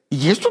él.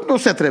 Y esto no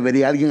se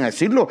atrevería alguien a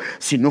decirlo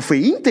si no fue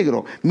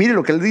íntegro. Mire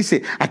lo que él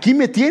dice: aquí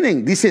me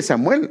tienen, dice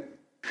Samuel.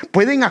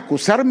 Pueden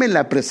acusarme en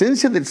la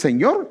presencia del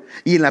Señor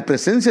y en la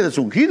presencia de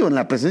su ungido, en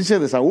la presencia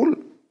de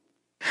Saúl.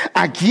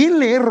 ¿A quién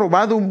le he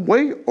robado un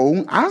buey o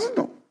un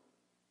asno?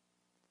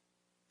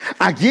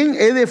 ¿A quién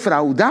he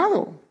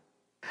defraudado?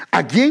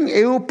 ¿A quién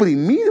he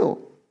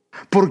oprimido?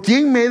 ¿Por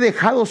quién me he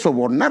dejado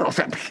sobornar? O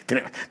sea,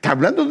 está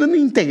hablando de una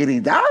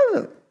integridad.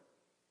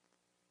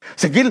 O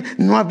sea, que él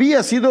no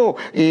había sido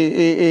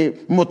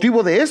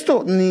motivo de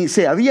esto, ni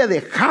se había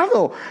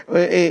dejado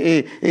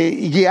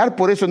guiar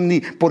por eso, ni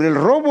por el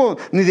robo,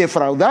 ni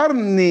defraudar,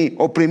 ni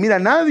oprimir a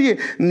nadie,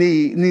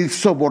 ni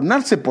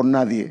sobornarse por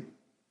nadie.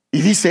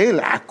 Y dice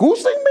él,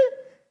 acúsenme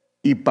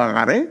y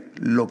pagaré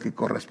lo que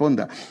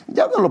corresponda.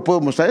 Ya no lo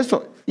puedo mostrar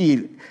eso.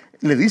 Y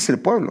le dice el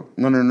pueblo,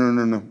 no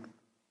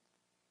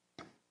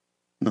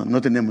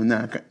tenemos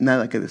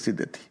nada que decir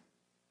de ti.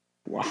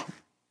 Wow.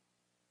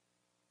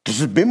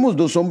 Entonces vemos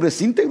dos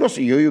hombres íntegros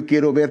y yo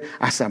quiero ver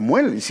a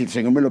Samuel. Si el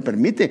Señor me lo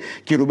permite,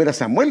 quiero ver a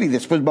Samuel y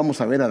después vamos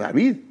a ver a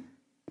David.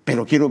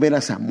 Pero quiero ver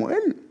a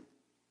Samuel.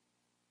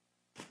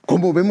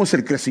 Cómo vemos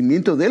el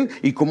crecimiento de él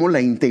y cómo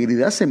la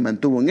integridad se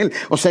mantuvo en él.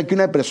 O sea que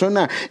una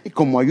persona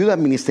como ayuda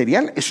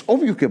ministerial es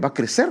obvio que va a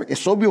crecer,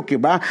 es obvio que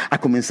va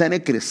a comenzar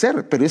a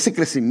crecer, pero ese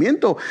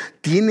crecimiento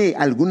tiene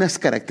algunas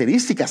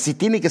características y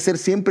tiene que ser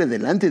siempre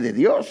delante de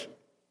Dios.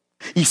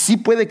 Y sí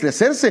puede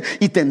crecerse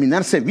y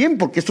terminarse bien,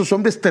 porque estos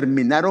hombres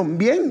terminaron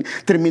bien,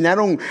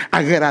 terminaron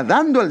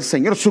agradando al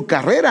Señor. Su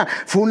carrera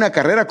fue una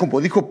carrera, como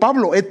dijo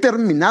Pablo, he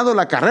terminado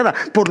la carrera.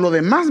 Por lo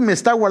demás me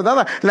está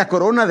guardada la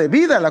corona de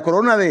vida, la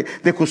corona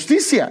de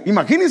justicia.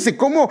 Imagínense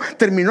cómo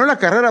terminó la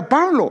carrera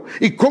Pablo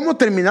y cómo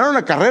terminaron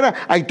la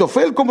carrera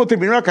Aitofel, cómo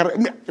terminó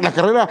la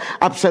carrera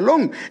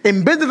Absalón.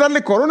 En vez de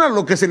darle corona,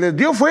 lo que se les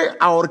dio fue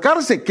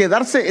ahorcarse,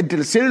 quedarse entre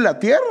el cielo y la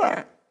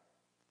tierra.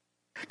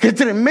 Qué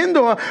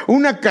tremendo.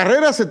 Una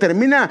carrera se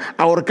termina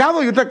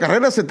ahorcado y otra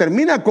carrera se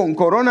termina con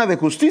corona de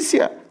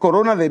justicia,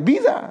 corona de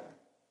vida.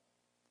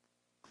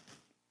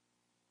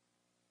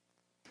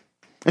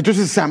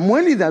 Entonces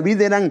Samuel y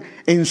David eran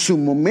en su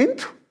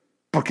momento,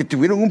 porque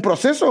tuvieron un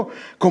proceso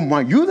como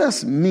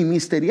ayudas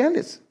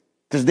ministeriales.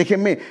 Entonces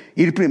déjenme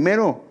ir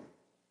primero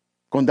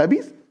con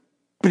David.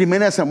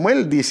 Primera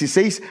Samuel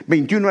 16,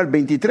 21 al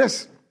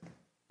 23.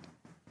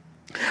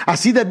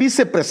 Así David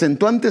se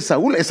presentó ante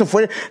Saúl. Esa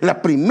fue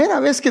la primera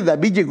vez que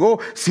David llegó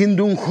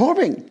siendo un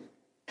joven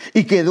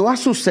y quedó a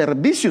su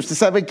servicio. Usted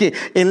sabe que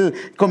él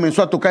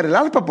comenzó a tocar el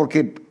arpa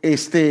porque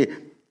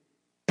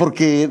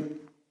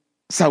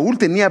Saúl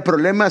tenía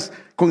problemas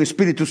con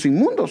espíritus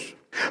inmundos.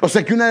 O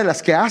sea que una de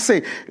las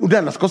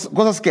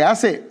cosas que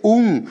hace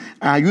un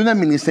ayuda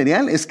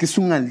ministerial es que es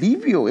un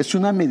alivio, es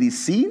una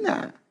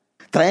medicina.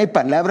 Trae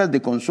palabras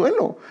de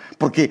consuelo,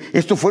 porque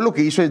esto fue lo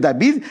que hizo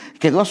David,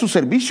 quedó a su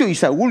servicio y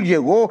Saúl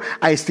llegó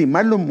a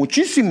estimarlo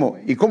muchísimo.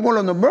 ¿Y cómo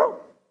lo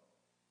nombró?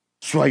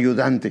 Su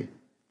ayudante.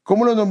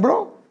 ¿Cómo lo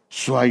nombró?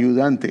 Su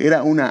ayudante.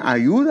 Era una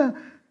ayuda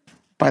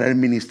para el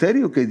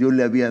ministerio que Dios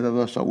le había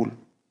dado a Saúl.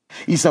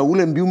 Y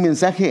Saúl envió un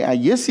mensaje a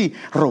Jesse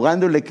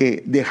rogándole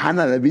que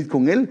dejara a David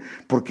con él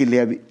porque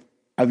le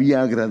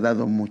había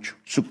agradado mucho.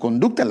 Su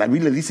conducta, la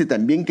Biblia dice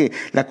también que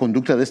la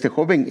conducta de este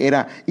joven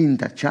era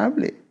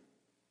intachable.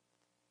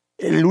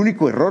 El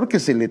único error que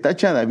se le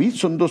tacha a David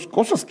son dos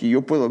cosas que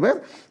yo puedo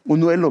ver.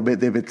 Uno es lo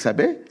de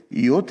Betsabé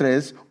y otra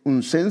es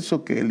un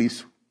censo que él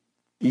hizo.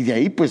 Y de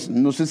ahí pues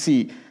no sé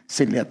si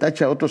se le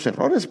atacha a otros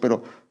errores,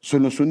 pero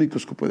son los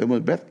únicos que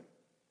podemos ver.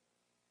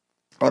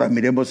 Ahora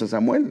miremos a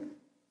Samuel.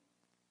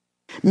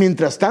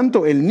 Mientras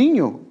tanto, el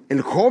niño,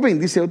 el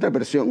joven, dice otra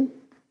versión,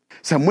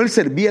 Samuel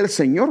servía al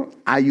Señor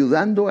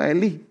ayudando a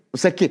Elí. O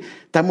sea que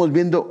estamos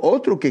viendo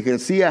otro que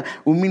ejercía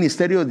un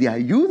ministerio de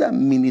ayuda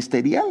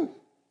ministerial.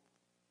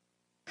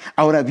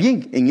 Ahora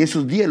bien, en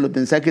esos días los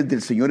mensajes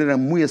del Señor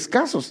eran muy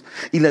escasos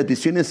y las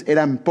visiones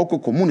eran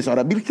poco comunes.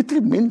 Ahora, miren qué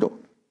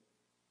tremendo.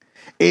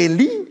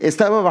 Elí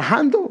estaba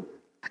bajando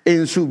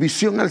en su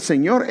visión al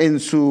Señor, en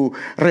su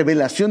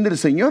revelación del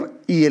Señor,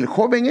 y el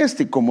joven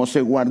como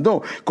se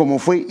guardó, como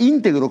fue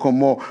íntegro,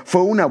 como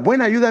fue una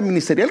buena ayuda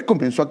ministerial,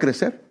 comenzó a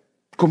crecer.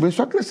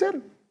 Comenzó a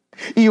crecer.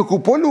 Y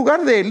ocupó el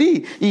lugar de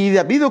Elí, y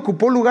David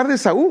ocupó el lugar de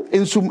Saúl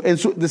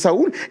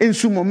en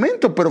su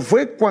momento, pero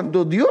fue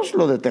cuando Dios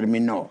lo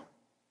determinó.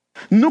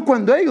 No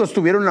cuando ellos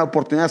tuvieron la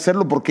oportunidad de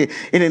hacerlo, porque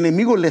el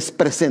enemigo les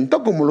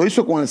presentó, como lo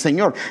hizo con el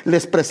Señor,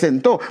 les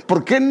presentó.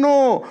 ¿Por qué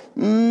no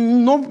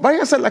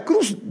vayas a la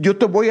cruz? Yo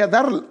te voy a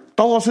dar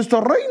todos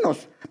estos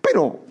reinos,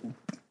 pero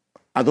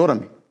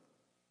adórame.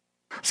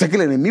 O sea que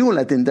el enemigo,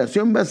 la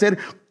tentación va a ser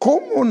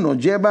cómo nos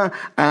lleva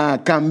a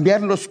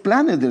cambiar los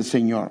planes del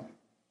Señor.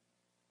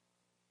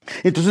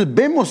 Entonces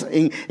vemos,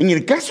 en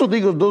el caso de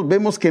ellos dos,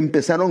 vemos que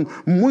empezaron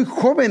muy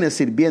jóvenes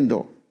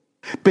sirviendo,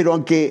 pero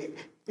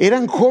aunque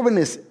eran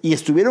jóvenes y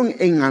estuvieron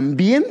en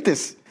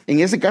ambientes, en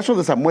ese caso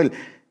de Samuel,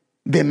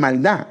 de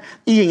maldad,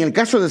 y en el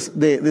caso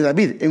de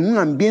David, en un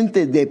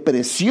ambiente de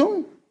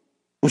presión.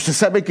 Usted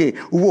sabe que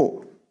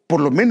hubo por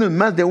lo menos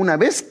más de una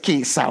vez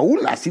que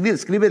Saúl, así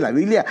describe la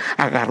Biblia,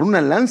 agarró una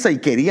lanza y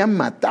quería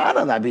matar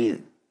a David.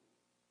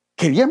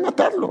 Quería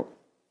matarlo.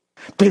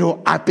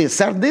 Pero a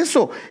pesar de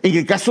eso, en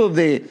el caso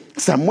de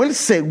Samuel,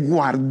 se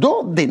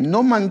guardó de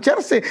no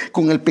mancharse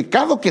con el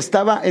pecado que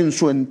estaba en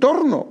su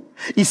entorno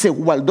y se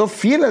guardó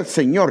fiel al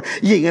Señor.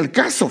 Y en el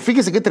caso,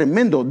 fíjese qué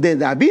tremendo, de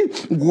David,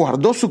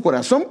 guardó su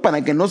corazón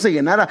para que no se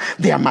llenara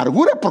de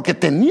amargura, porque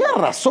tenía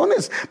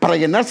razones para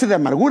llenarse de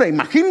amargura.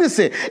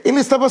 Imagínense, él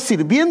estaba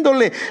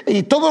sirviéndole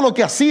y todo lo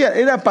que hacía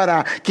era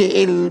para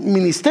que el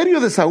ministerio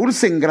de Saúl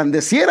se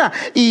engrandeciera,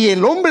 y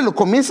el hombre lo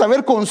comienza a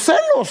ver con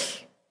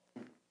celos.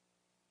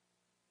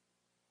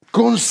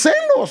 Con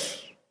celos.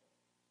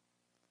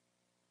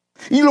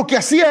 Y lo que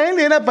hacía él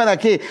era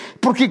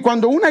porque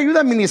cuando una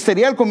ayuda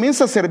ministerial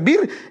comienza a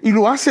servir y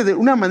lo hace de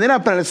una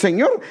manera para el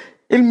Señor,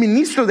 el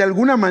ministro de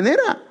alguna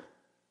manera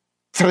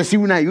se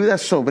recibe una ayuda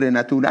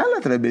sobrenatural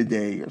a través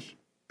de ellos.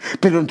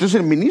 Pero entonces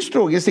el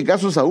ministro, en este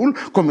caso Saúl,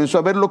 comenzó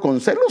a verlo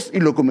con celos y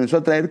lo comenzó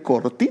a traer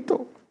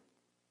cortito.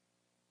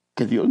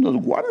 Que Dios nos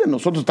guarde,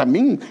 nosotros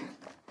también.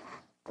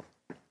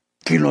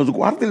 Que nos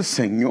guarde el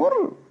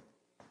Señor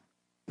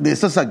de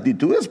esas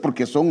actitudes,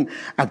 porque son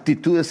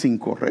actitudes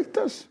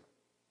incorrectas.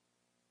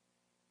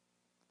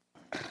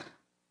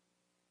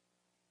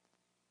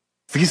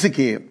 Fíjese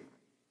que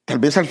tal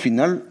vez al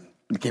final,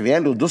 que vea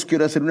los dos,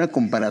 quiero hacer una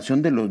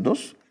comparación de los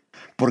dos,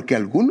 porque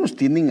algunos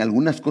tienen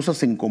algunas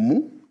cosas en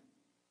común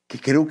que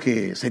creo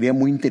que sería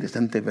muy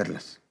interesante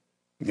verlas.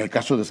 En el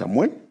caso de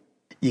Samuel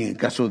y en el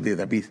caso de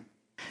David.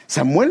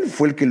 Samuel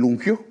fue el que lo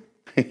ungió.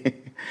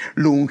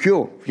 Lo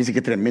ungió, fíjese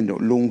qué tremendo,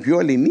 lo ungió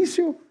al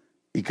inicio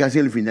y casi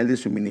al final de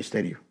su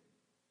ministerio.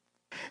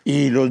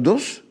 Y los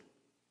dos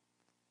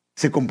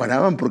se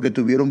comparaban porque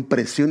tuvieron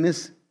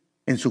presiones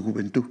en su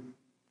juventud.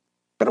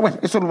 Pero bueno,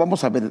 eso lo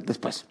vamos a ver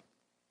después.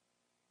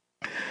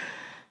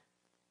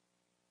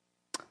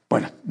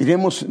 Bueno,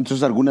 diremos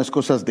entonces algunas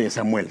cosas de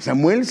Samuel.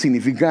 Samuel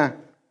significa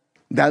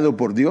dado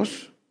por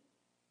Dios,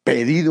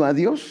 pedido a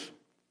Dios,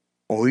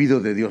 oído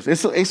de Dios.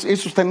 Eso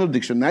está en los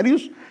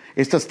diccionarios.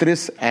 Estas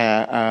tres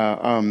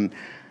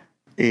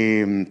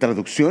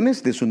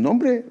traducciones de su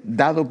nombre: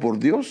 dado por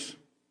Dios,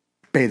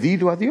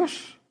 pedido a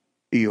Dios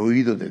y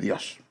oído de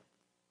Dios.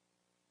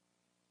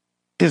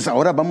 Entonces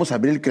ahora vamos a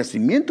ver el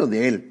crecimiento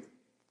de él,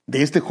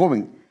 de este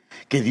joven,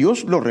 que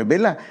Dios lo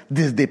revela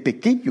desde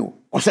pequeño.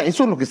 O sea,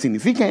 eso lo que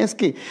significa es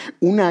que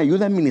una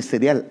ayuda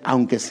ministerial,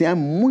 aunque sea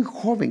muy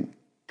joven,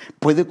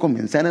 puede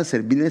comenzar a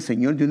servir al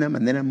Señor de una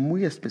manera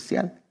muy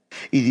especial.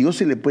 Y Dios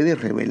se le puede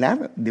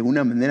revelar de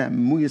una manera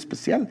muy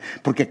especial.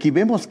 Porque aquí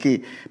vemos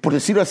que, por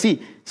decirlo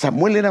así,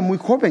 Samuel era muy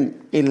joven.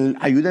 El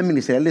ayuda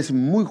ministerial es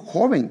muy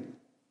joven.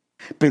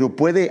 Pero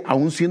puede,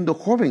 aún siendo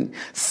joven,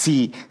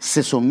 si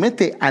se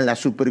somete a la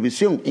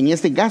supervisión, en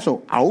este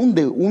caso, aún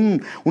de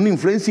una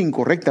influencia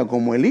incorrecta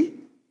como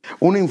Elí,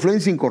 una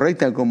influencia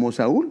incorrecta como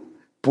Saúl,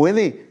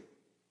 puede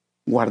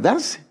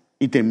guardarse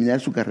y terminar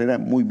su carrera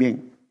muy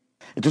bien.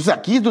 Entonces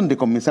aquí es donde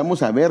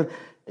comenzamos a ver,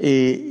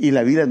 y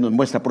la Biblia nos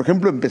muestra. Por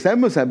ejemplo,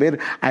 empezamos a ver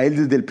a él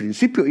desde el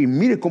principio, y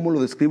mire cómo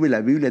lo describe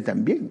la Biblia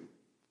también.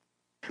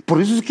 Por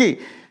eso es que,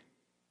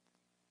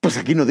 pues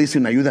aquí no dice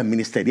una ayuda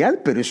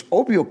ministerial, pero es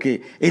obvio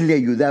que él le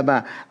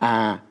ayudaba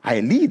a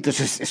Elí,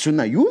 entonces es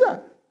una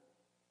ayuda.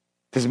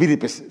 Entonces mire,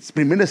 pues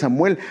 1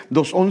 Samuel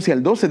 2:11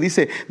 al 12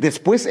 dice: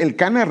 después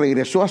Elcana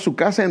regresó a su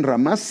casa en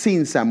Ramá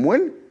sin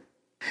Samuel,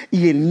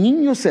 y el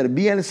niño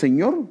servía al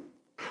Señor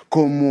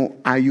como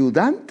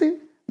ayudante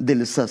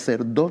del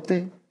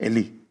sacerdote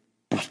Elí.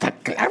 Pues está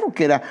claro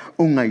que era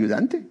un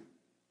ayudante.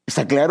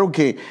 Está claro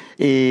que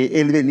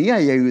él venía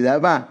y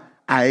ayudaba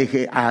a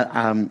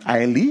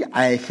Elí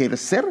a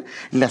ejercer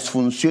las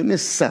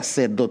funciones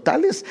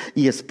sacerdotales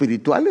y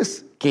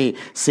espirituales que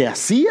se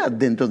hacía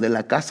dentro de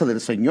la casa del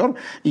Señor.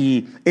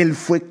 Y él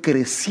fue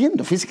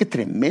creciendo. Fíjese qué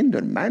tremendo,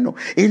 hermano.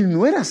 Él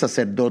no era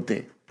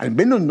sacerdote, al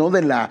menos no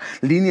de la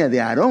línea de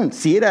Aarón.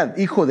 Sí era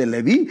hijo de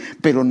Leví,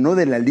 pero no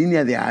de la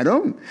línea de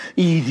Aarón.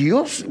 Y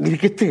Dios, mire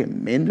qué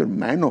tremendo,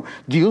 hermano.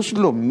 Dios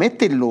lo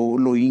mete,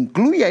 lo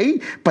incluye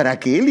ahí para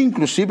que él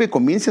inclusive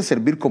comience a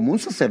servir como un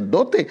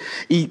sacerdote.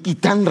 Y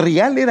tan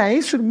real era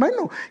eso,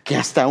 hermano, que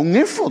hasta un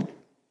éfod,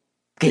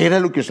 que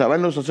era lo que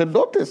usaban los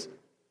sacerdotes.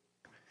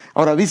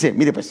 Ahora dice,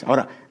 mire pues,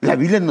 ahora la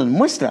Biblia nos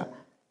muestra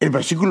el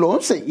versículo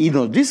 11 y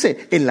nos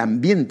dice el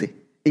ambiente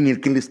en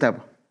el que él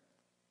estaba.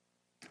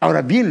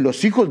 Ahora bien,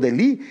 los hijos de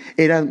Elí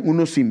eran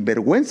unos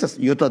sinvergüenzas,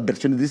 y otras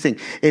versiones dicen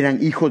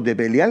eran hijos de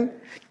Belial,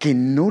 que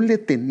no le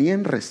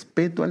tenían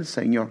respeto al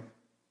Señor.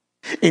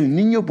 El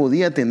niño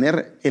podía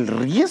tener el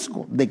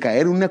riesgo de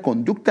caer en una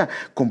conducta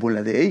como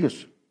la de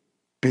ellos,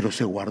 pero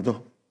se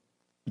guardó.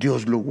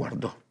 Dios lo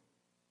guardó.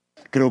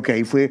 Creo que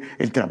ahí fue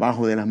el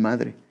trabajo de la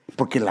madre,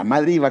 porque la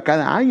madre iba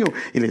cada año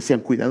y le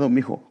decían: cuidado,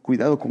 mijo,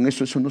 cuidado con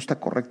eso no está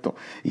correcto.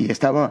 Y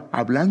estaba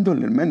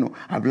hablándole, hermano.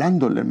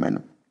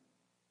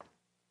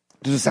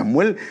 Entonces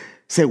Samuel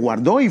se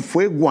guardó y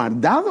fue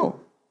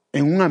guardado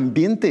en un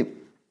ambiente,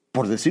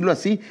 por decirlo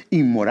así,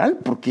 inmoral,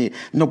 porque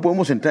no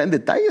podemos entrar en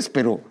detalles,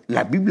 pero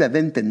la Biblia da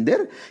a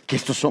entender que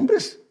estos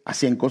hombres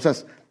hacían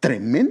cosas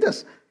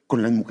tremendas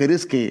con las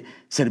mujeres que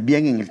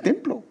servían en el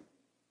templo.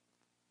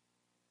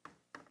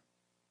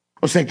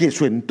 O sea que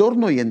su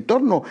entorno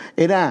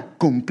era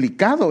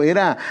complicado,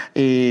 era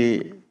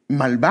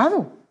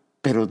malvado,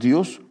 pero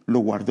Dios lo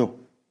guardó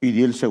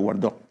y él se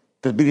guardó.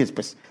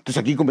 Entonces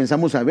aquí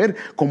comenzamos a ver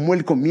cómo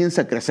él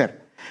comienza a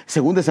crecer.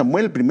 1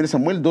 Samuel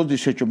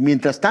 2:18.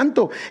 Mientras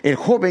tanto, el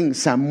joven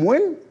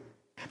Samuel,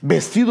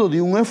 vestido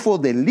de un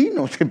éfod de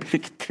lino, qué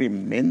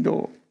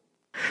tremendo.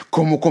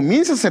 Como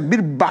comienza a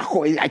servir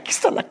aquí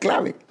está la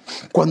clave.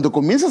 Cuando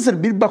comienza a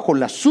servir bajo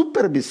la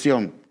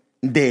supervisión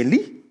de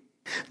Elí,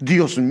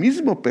 Dios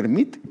mismo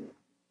permite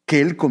que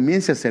él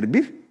comience a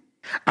servir.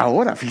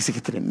 Ahora, fíjese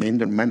qué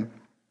tremendo, hermano.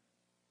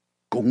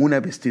 Con una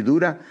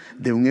vestidura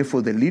de un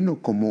éfod de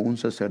lino como un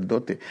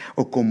sacerdote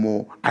o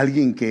como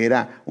alguien que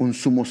era un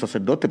sumo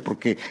sacerdote,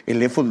 porque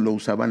el éfod lo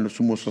usaban los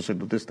sumos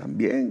sacerdotes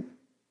también.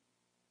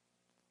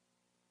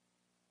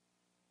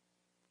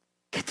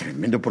 Qué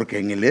tremendo, porque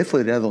en el éfod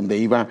era donde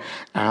iba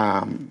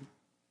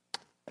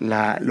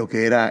lo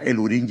que era el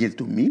Urim y el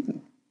Tumim.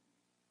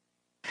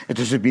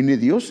 Entonces viene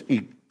Dios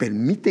y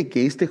permite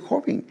que este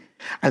joven,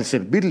 al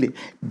servirle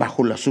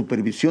bajo la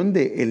supervisión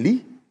de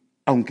Elí,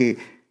 aunque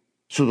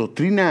su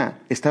doctrina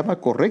estaba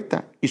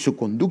correcta y su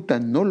conducta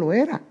no lo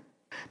era,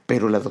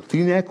 pero la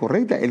doctrina era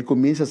correcta, él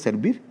comienza a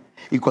servir.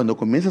 Y cuando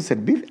comienza a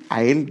servir,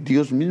 a él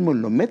Dios mismo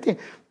lo mete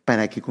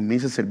para que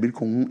comience a servir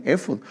con un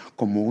éfod,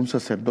 como un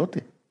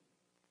sacerdote.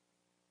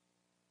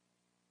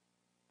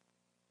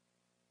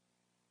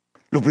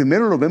 Lo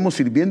primero lo vemos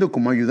sirviendo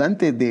como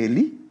ayudante de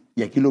Elí,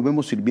 y aquí lo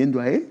vemos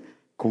sirviendo a él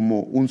como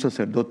un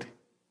sacerdote.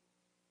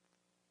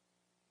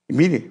 Y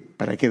mire,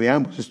 para que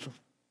veamos esto.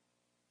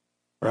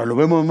 Ahora lo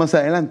vemos más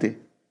adelante.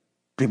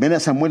 1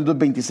 Samuel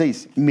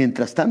 2:26.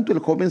 Mientras tanto, el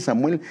joven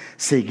Samuel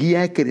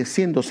seguía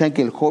creciendo. O sea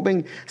que el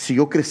joven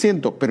siguió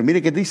creciendo. Pero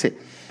mire qué dice.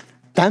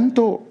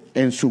 Tanto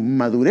en su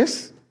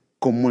madurez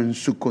como en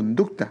su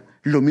conducta.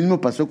 Lo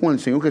mismo pasó con el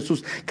Señor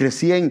Jesús.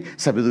 Crecía en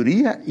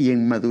sabiduría y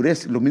en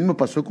madurez. Lo mismo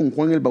pasó con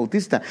Juan el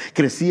Bautista.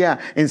 Crecía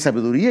en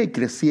sabiduría y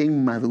crecía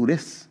en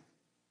madurez.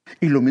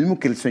 Y lo mismo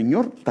que el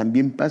Señor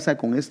también pasa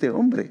con este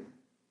hombre,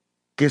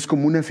 que es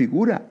como una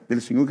figura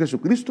del Señor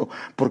Jesucristo,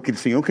 porque el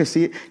Señor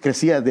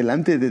crecía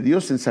delante de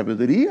Dios en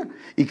sabiduría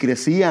y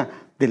crecía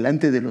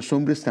delante de los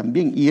hombres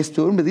también. Y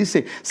este hombre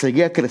dice,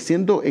 seguía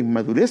creciendo en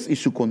madurez y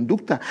su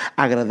conducta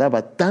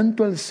agradaba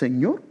tanto al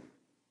Señor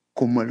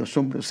como a los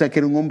hombres. O sea que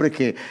era un hombre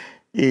que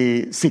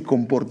se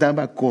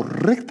comportaba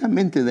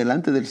correctamente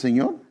delante del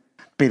Señor,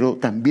 pero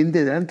también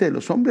delante de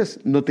los hombres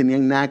no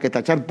tenían nada que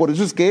tachar. Por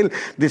eso es que él,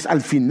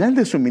 al final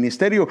de su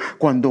ministerio,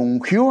 cuando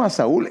ungió a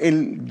Saúl,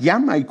 él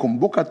llama y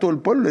convoca a todo el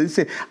pueblo. Le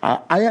dice,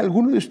 ¿hay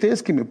alguno de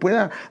ustedes que me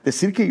pueda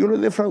decir que yo lo he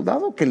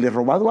defraudado, que le he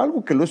robado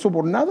algo, que lo he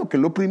sobornado, que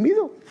lo he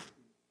oprimido?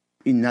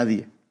 Y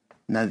nadie.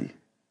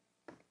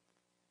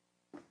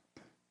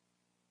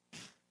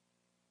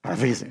 Ahora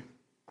fíjese,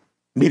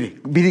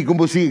 mire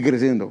cómo sigue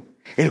creciendo.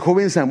 El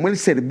joven Samuel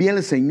servía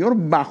al Señor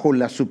bajo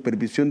la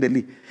supervisión de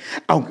Elí.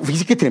 Aunque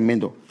fíjese qué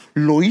tremendo.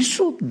 Lo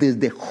hizo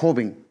desde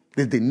joven,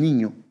 desde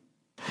niño.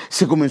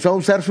 Se comenzó a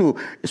usar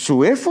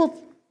su éfod,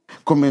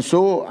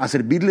 comenzó a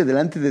servirle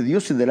delante de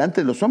Dios y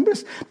delante de los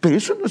hombres. Pero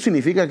eso no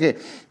significa que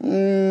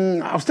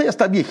usted ya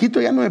está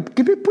viejito, ya no.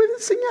 ¿Qué me puede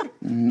enseñar?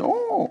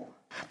 No.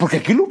 Porque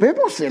aquí lo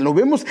vemos,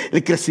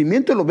 el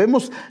crecimiento lo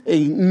vemos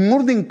en un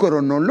orden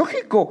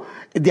cronológico,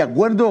 de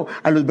acuerdo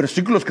a los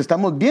versículos que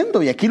estamos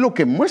viendo. Y aquí lo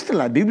que muestra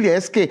la Biblia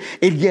es que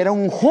él ya era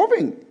un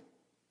joven.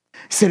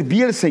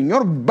 Servía al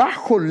Señor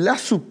bajo la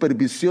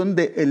supervisión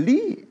de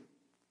Elí.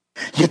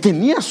 Ya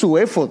tenía su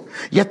éfod,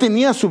 ya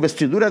tenía su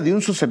vestidura de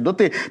un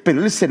sacerdote,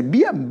 pero él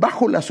servía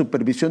bajo la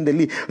supervisión de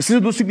Elí. Eso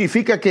no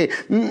significa que,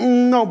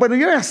 no, bueno,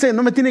 yo ya sé,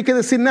 no me tiene que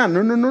decir nada.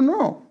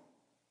 No.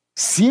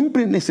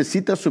 Siempre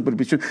necesita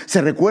supervisión.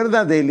 Se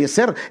recuerda de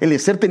Eliezer.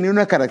 Eliezer tenía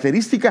una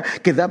característica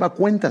que daba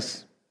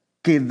cuentas.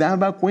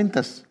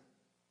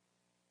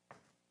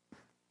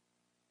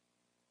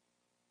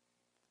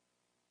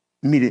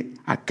 Mire,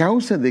 a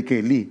causa de que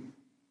Elí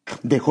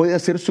dejó de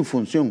hacer su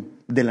función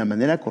de la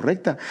manera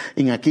correcta,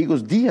 en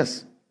aquellos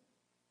días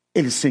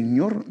el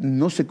Señor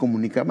no se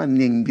comunicaba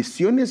ni en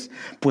visiones,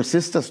 pues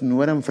estas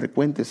no eran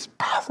frecuentes.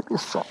 Padre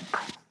Santo.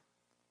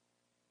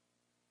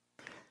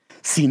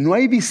 Si no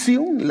hay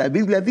visión, la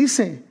Biblia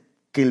dice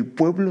que el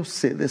pueblo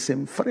se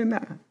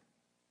desenfrena.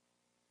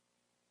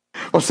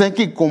 O sea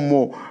que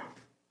como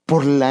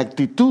por la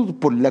actitud,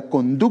 por la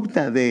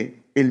conducta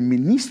del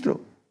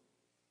ministro,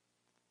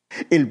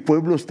 el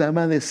pueblo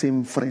estaba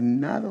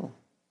desenfrenado.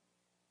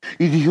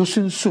 Y Dios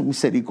en su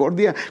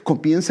misericordia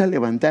comienza a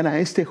levantar a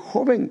este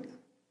joven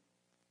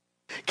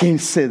que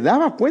se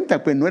daba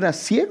cuenta, pues no era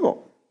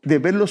ciego de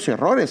ver los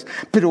errores,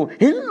 pero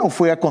él no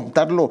fue a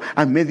contarlo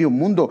a medio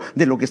mundo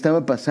de lo que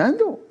estaba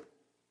pasando.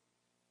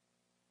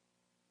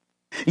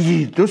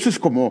 Y entonces,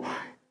 como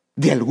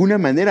de alguna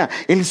manera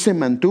él se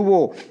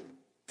mantuvo,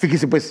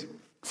 fíjese pues,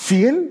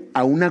 fiel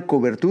a una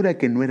cobertura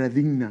que no era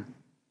digna.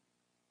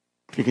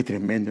 Fíjese,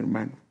 tremendo,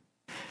 hermano.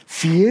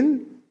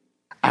 Fiel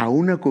a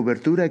una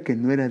cobertura que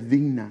no era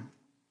digna.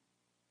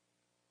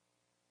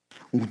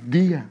 Un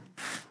día,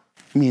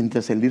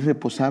 mientras Elí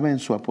reposaba en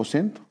su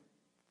aposento,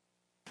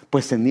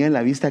 pues tenía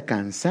la vista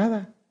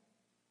cansada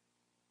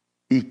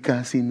y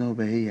casi no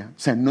veía. O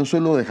sea, no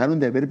solo dejaron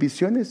de ver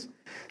visiones,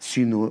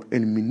 sino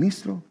el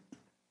ministro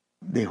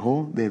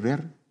dejó de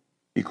ver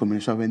y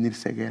comenzó a venir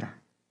ceguera.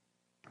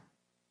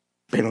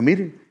 Pero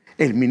mire,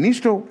 el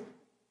ministro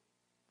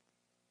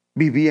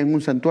vivía en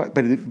un santuario,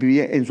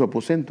 vivía en su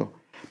aposento.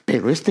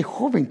 Pero este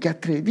joven, qué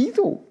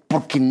atrevido,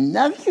 porque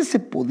nadie se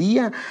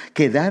podía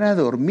quedar a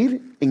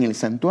dormir en el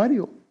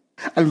santuario.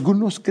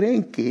 Algunos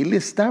creen que él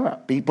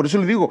estaba, y por eso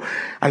le digo,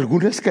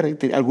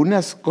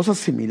 algunas cosas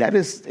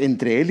similares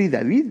entre él y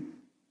David.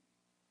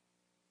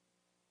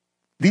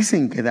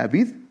 Dicen que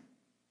David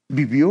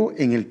vivió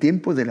en el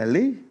tiempo de la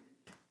ley,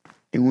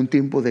 en un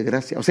tiempo de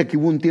gracia. O sea que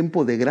hubo un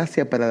tiempo de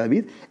gracia para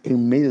David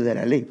en medio de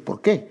la ley.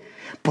 ¿Por qué?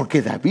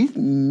 Porque David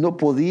no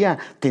podía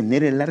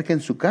tener el arca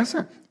en su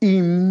casa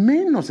y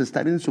menos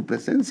estar en su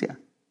presencia.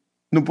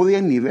 No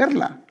podía ni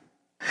verla.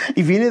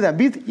 Y viene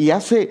David y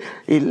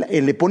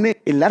le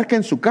pone el arca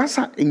en su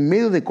casa en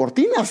medio de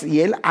cortinas y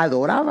él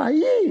adoraba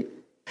allí.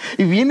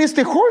 Y viene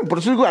este joven, por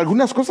eso digo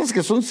algunas cosas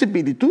que son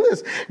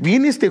similitudes.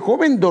 Viene este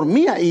joven,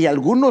 dormía, y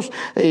algunos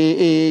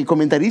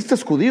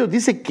comentaristas judíos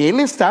dicen que él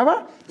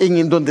estaba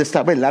en donde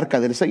estaba el arca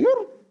del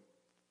Señor.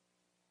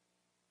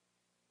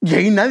 Y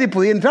ahí nadie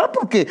podía entrar,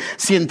 porque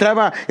si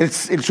entraba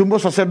el sumo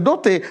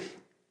sacerdote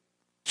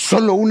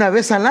solo una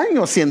vez al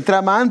año, si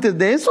entraba antes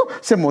de eso,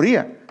 se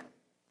moría.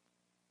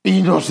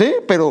 Y no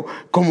sé, pero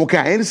como que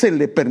a él se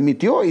le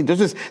permitió.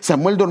 Entonces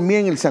Samuel dormía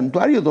en el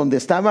santuario donde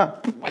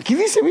estaba. Aquí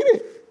dice,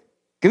 mire,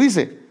 ¿qué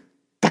dice?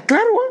 Está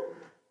claro, ¿eh?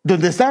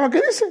 ¿Dónde estaba? ¿Qué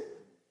dice?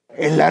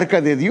 El arca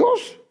de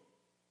Dios.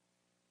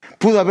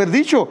 Pudo haber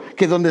dicho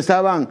que donde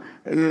estaban,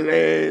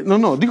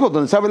 dijo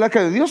donde estaba el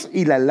arca de Dios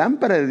y la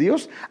lámpara de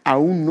Dios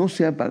aún no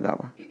se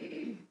apagaba.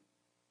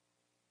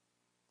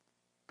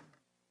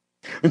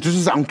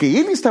 Entonces, aunque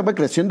él estaba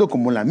creciendo,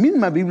 como la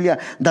misma Biblia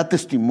da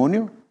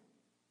testimonio,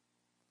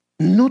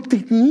 no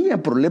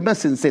tenía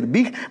problemas en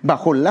servir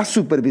bajo la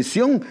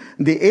supervisión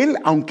de él,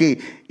 aunque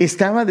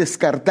estaba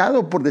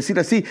descartado, por decir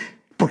así.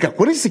 Porque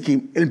acuérdense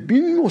que el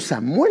mismo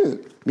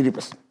Samuel, mire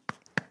pues,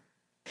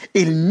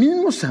 el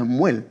mismo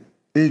Samuel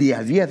le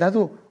había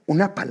dado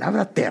una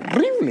palabra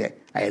terrible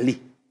a Elí.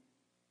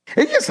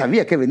 Él ya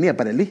sabía que venía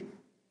para Elí.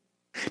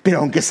 Pero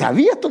aunque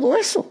sabía todo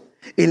eso,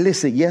 él le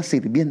seguía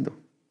sirviendo.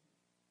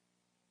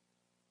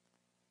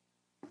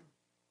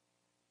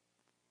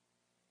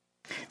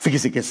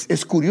 Fíjese que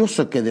es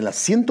curioso que de las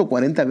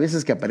 140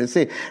 veces que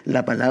aparece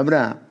la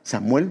palabra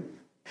Samuel,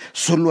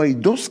 solo hay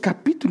 2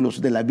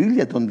 capítulos de la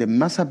Biblia donde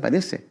más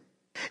aparece.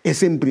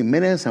 Es en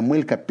 1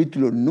 Samuel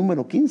capítulo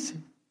número 15.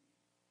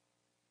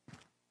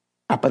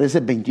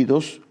 Aparece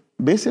 22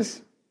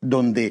 veces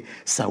donde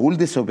Saúl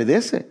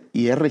desobedece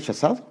y es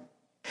rechazado.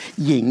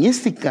 Y en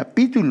este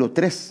capítulo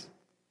 3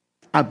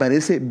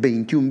 aparece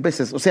 21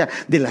 veces. O sea,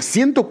 de las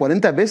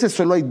 140 veces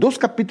solo hay 2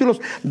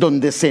 capítulos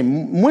donde se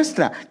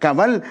muestra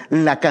cabal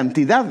la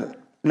cantidad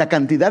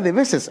de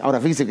veces. Ahora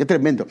fíjense qué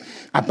tremendo.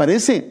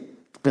 Aparece,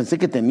 pensé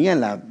que tenía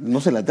no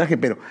se la traje,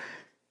 pero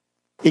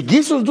en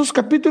esos 2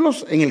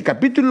 capítulos, en el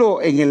capítulo,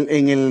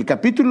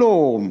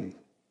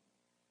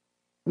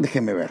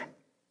 déjeme ver.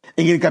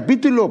 En el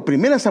capítulo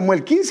 1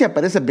 Samuel 15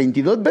 aparece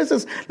 22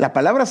 veces la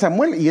palabra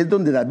Samuel, y es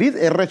donde David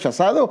es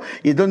rechazado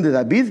y es donde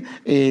David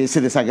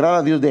se desagrada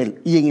a Dios de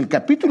él. Y en el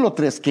capítulo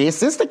 3, que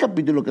es este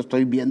capítulo que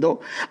estoy viendo,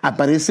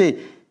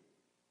 aparece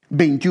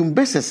 21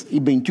 veces, y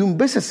 21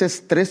 veces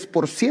es 3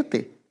 por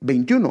 7,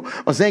 21.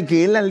 O sea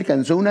que él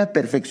alcanzó una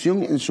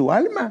perfección en su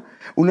alma,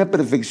 una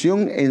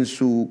perfección en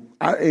su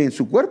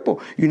cuerpo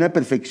y una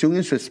perfección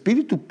en su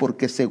espíritu,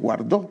 porque se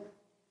guardó.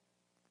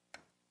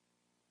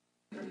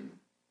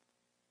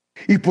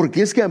 ¿Y por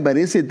qué es que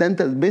aparece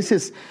tantas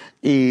veces?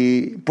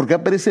 ¿Por qué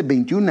aparece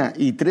 21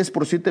 y 3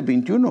 por 7,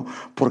 21?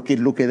 Porque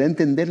lo que da a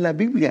entender la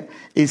Biblia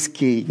es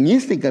que en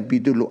este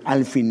capítulo,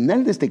 al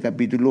final de este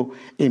capítulo,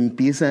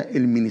 empieza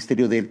el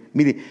ministerio de él.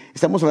 Mire,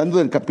 estamos hablando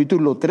del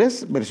capítulo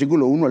 3,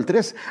 versículo 1 al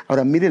 3.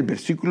 Ahora mire el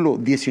versículo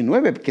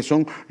 19, que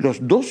son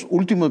los 2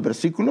 últimos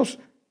versículos,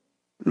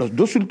 los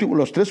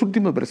 3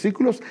 últimos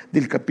versículos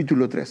del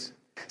capítulo 3.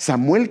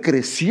 Samuel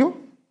creció,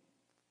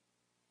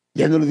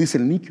 ya no lo dice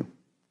el niño.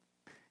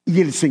 Y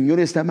el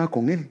Señor estaba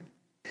con él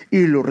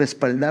y lo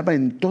respaldaba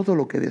en todo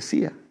lo que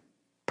decía.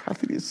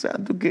 Padre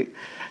Santo, que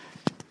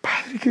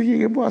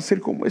lleguemos a ser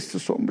como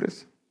estos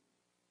hombres.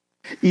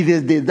 Y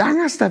desde Dan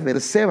hasta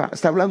Berseba,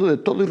 está hablando de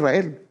todo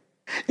Israel,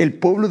 el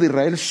pueblo de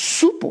Israel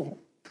supo,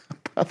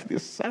 Padre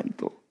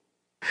Santo,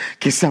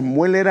 que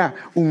Samuel era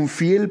un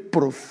fiel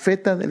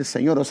profeta del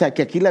Señor. O sea,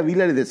 que aquí la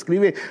Biblia le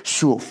describe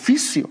su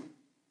oficio.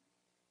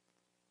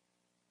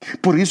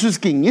 Por eso es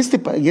que en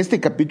este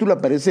capítulo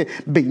aparece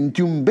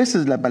 21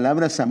 veces la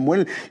palabra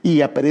Samuel,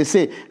 y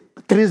aparece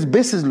 3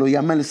 veces lo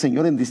llama el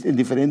Señor en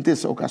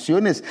diferentes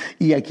ocasiones,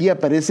 y aquí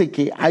aparece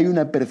que hay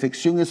una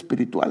perfección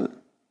espiritual.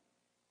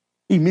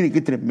 Y mire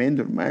qué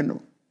tremendo,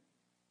 hermano,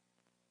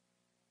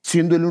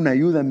 siendo él una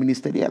ayuda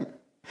ministerial.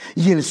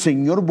 Y el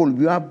Señor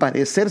volvió a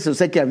aparecerse, o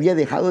sea que había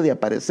dejado de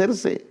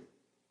aparecerse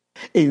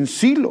en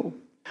Silo,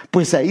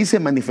 pues ahí se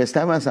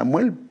manifestaba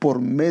Samuel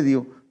por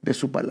medio de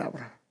su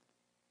palabra.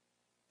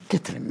 Qué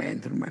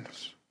tremendo,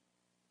 hermanos.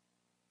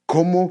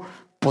 cómo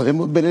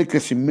podemos ver el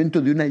crecimiento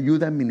de una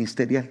ayuda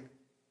ministerial.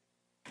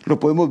 Lo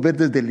podemos ver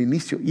desde el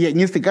inicio. Y en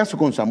este caso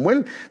con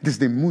Samuel,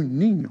 desde muy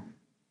niño.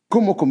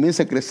 Cómo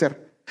comienza a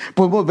crecer.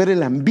 Podemos ver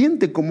el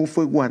ambiente, cómo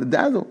fue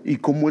guardado y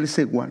cómo él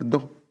se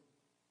guardó.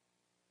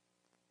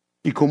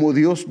 Y cómo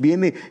Dios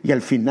viene y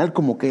al final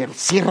como que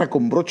cierra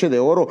con broche de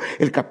oro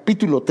el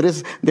capítulo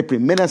 3 de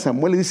 1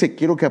 Samuel y dice,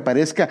 quiero que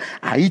aparezca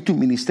ahí tu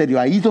ministerio,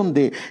 ahí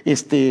donde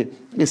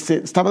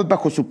estabas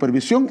bajo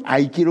supervisión,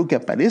 ahí quiero que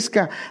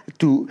aparezca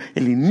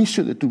el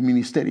inicio de tu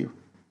ministerio.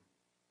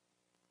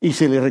 Y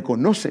se le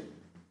reconoce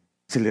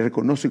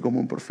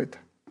como un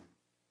profeta.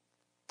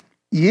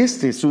 Y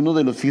este es uno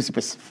de los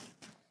físicos.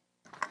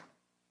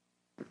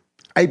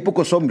 Hay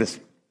pocos hombres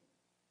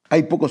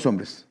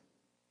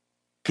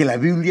que la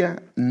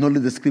Biblia no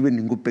les describe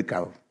ningún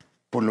pecado.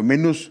 Por lo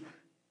menos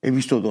he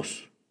visto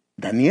dos,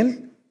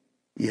 Daniel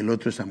y el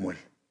otro es Samuel.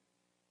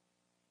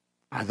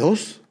 A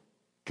dos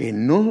que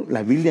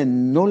la Biblia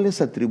no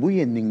les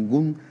atribuye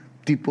ningún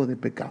tipo de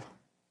pecado.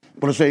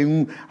 Por eso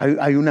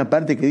hay una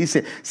parte que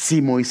dice,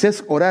 si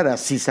Moisés orara,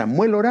 si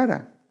Samuel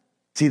orara,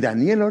 si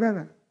Daniel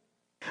orara.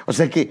 O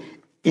sea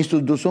que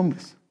estos dos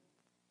hombres,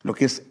 lo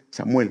que es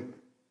Samuel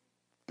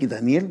y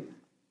Daniel,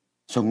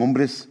 son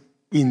hombres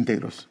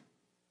íntegros,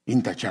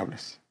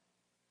 intachables.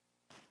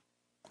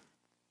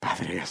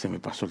 Padre, ya se me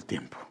pasó el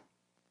tiempo.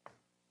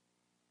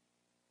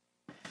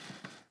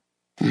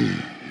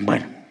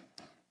 Bueno,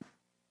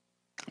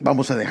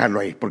 vamos a dejarlo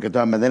ahí, porque de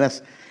todas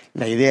maneras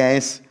la idea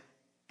es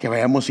que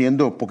vayamos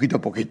yendo poquito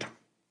a poquito.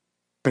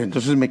 Pero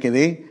entonces me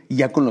quedé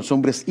ya con los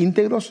hombres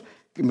íntegros,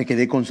 me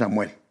quedé con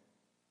Samuel.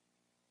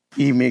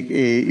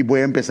 Y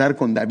voy a empezar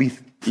con David.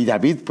 Y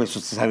David, pues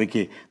usted sabe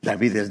que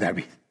David,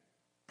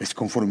 es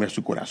conforme a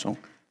su corazón.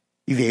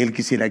 Y de él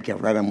quisiera que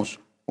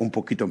habláramos un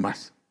poquito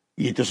más.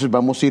 Y entonces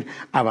vamos a ir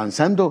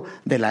avanzando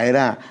de la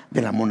era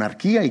de la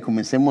monarquía y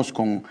comencemos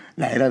con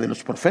la era de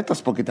los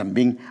profetas, porque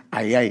también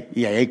ahí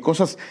hay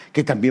cosas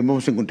que también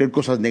vamos a encontrar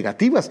cosas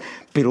negativas.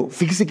 Pero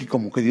fíjese que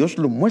como que Dios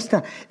lo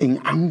muestra en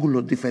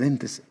ángulos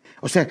diferentes.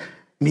 O sea,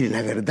 mire,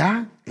 la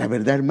verdad,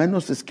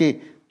 hermanos, es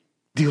que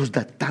Dios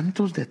da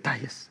tantos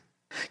detalles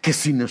que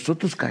si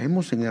nosotros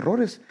caemos en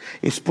errores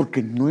es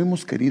porque no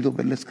hemos querido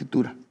ver la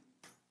Escritura.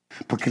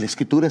 Porque la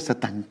Escritura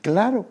está tan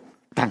claro,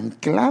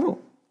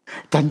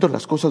 tanto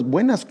las cosas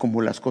buenas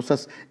como las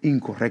cosas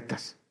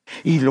incorrectas.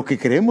 Y lo que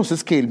queremos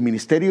es que el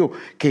ministerio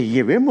que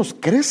llevemos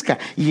crezca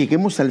y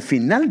lleguemos al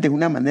final de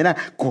una manera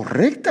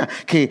correcta,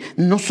 que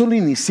no solo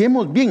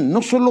iniciemos bien,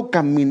 no solo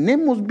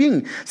caminemos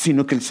bien,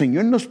 sino que el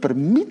Señor nos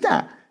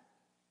permita,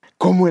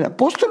 como el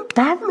apóstol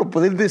Pablo,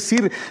 poder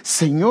decir,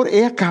 Señor,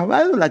 he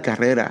acabado la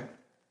carrera.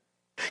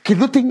 Que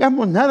no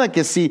tengamos nada,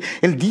 que si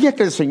el día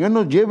que el Señor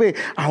nos lleve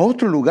a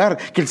otro lugar,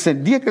 que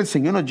el día que el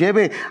Señor nos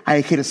lleve a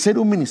ejercer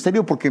un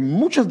ministerio, porque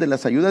muchas de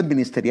las ayudas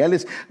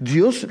ministeriales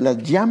Dios las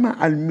llama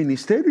al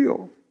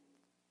ministerio.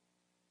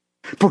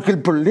 Porque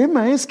el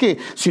problema es que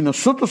si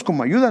nosotros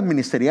como ayudas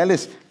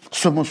ministeriales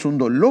somos un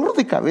dolor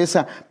de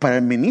cabeza para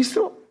el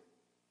ministro,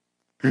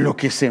 lo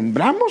que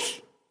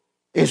sembramos,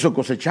 eso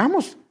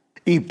cosechamos.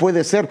 Y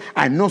puede ser,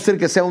 a no ser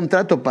que sea un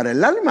trato para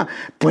el alma,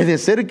 puede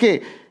ser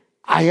que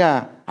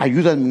haya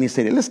ayudas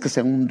ministeriales que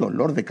sean un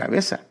dolor de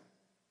cabeza.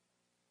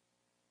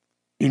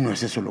 Y no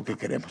es eso lo que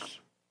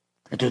queremos.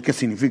 Entonces, ¿qué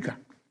significa?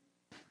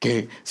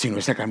 Que si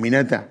nuestra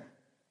caminata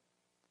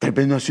tal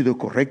vez no ha sido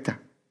correcta,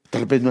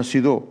 tal vez no ha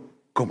sido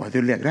como a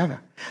Dios le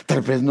agrada,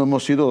 tal vez no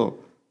hemos sido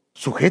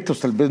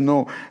sujetos, tal vez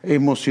no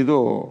hemos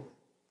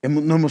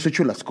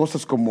hecho las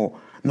cosas como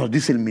nos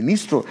dice el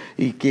ministro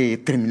y que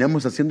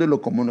terminamos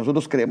haciéndolo como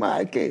nosotros creemos.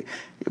 Que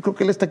yo creo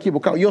que él está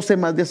equivocado, yo sé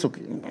más de eso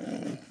que...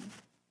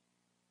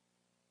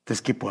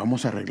 Entonces, que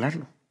podamos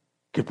arreglarlo,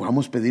 que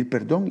podamos pedir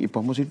perdón y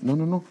podamos decir,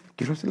 no,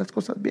 quiero hacer las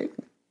cosas bien.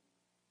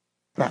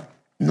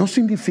 No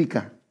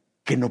significa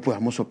que no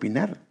podamos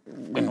opinar.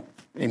 Bueno,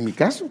 en mi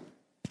caso,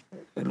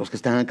 los que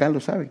están acá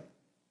lo saben.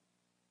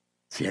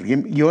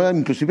 Yo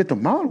inclusive he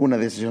tomado alguna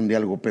decisión de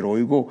algo, pero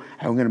oigo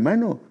a un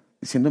hermano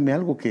diciéndome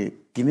algo que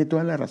tiene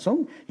toda la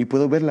razón y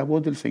puedo ver la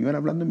voz del Señor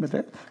hablando en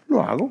verdad,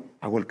 lo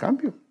hago el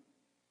cambio.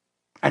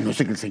 A no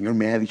ser que el Señor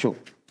me haya dicho,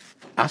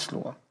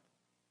 hazlo.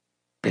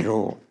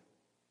 Pero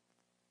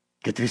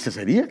qué triste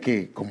sería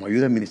que como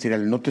ayuda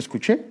ministerial no te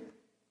escuché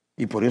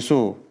y por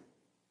eso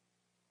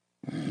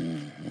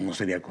no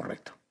sería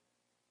correcto.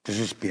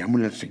 Entonces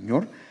pidámosle al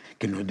Señor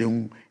que nos dé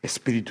un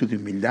espíritu de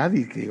humildad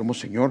y que digamos,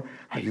 Señor,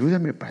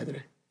 ayúdame,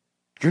 Padre.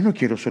 Yo no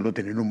quiero solo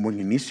tener un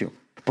buen inicio,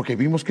 porque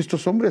vimos que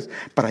estos hombres,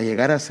 para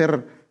llegar a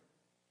ser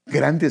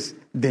grandes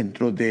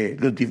dentro de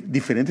las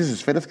diferentes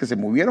esferas que se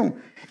movieron,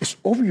 es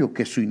obvio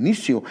que su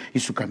inicio y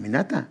su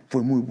caminata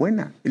fue muy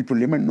buena. El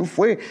problema no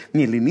fue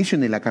ni el inicio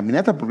ni la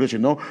caminata, porque si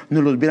no,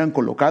 no los hubieran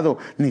colocado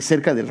ni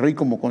cerca del rey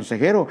como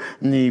consejero,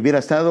 ni hubiera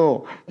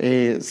estado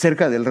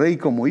cerca del rey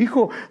como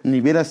hijo,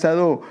 ni hubiera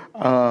estado,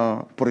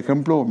 por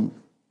ejemplo,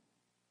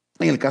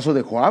 en el caso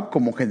de Joab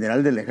como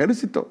general del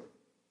ejército,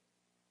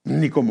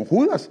 ni como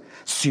Judas,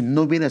 si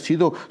no hubiera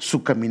sido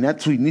su caminata,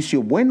 su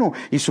inicio bueno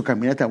y su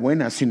caminata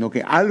buena, sino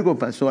que algo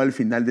pasó al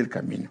final del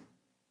camino.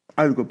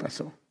 Algo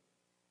pasó.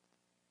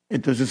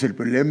 Entonces el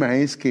problema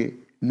es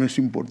que no es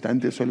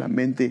importante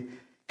solamente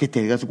que te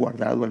hayas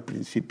guardado al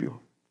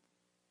principio,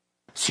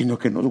 sino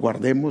que nos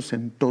guardemos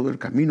en todo el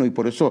camino. Y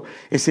por eso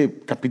ese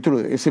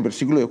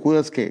versículo de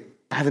Judas que,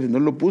 Padre, no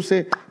lo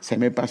puse, se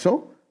me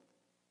pasó,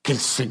 que el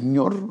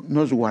Señor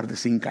nos guarde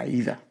sin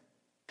caída.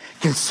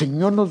 Que el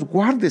Señor nos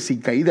guarde sin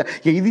caída.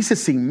 Y ahí dice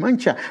sin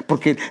mancha,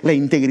 porque la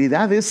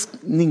integridad es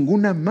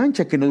ninguna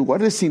mancha, que nos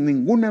guarde sin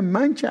ninguna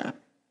mancha.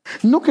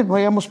 No que no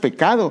hayamos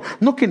pecado,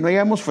 no que no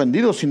hayamos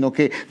ofendido, sino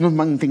que nos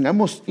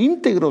mantengamos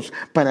íntegros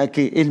para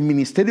que el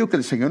ministerio que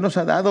el Señor nos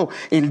ha dado,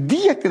 el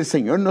día que el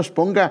Señor nos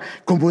ponga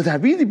como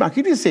David,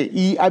 imagínense,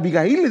 y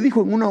Abigail le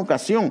dijo en una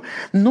ocasión,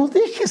 no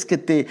dejes que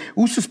te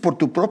uses por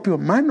tu propia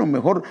mano,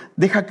 mejor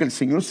deja que el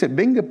Señor se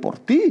vengue por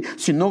ti,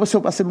 si no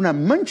eso va a ser una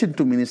mancha en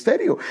tu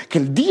ministerio, que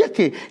el día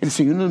que el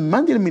Señor nos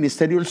mande el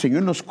ministerio, el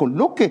Señor nos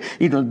coloque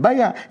y nos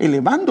vaya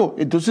elevando,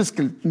 entonces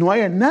que no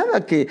haya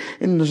nada que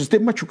nos esté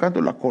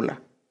machucando la cola.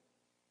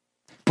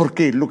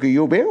 Porque lo que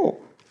yo veo,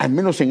 al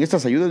menos en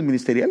estas ayudas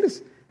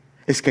ministeriales,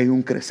 es que hay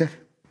un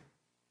crecer.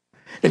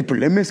 El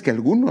problema es que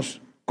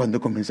algunos, cuando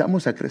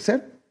comenzamos a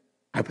crecer,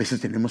 a veces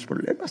tenemos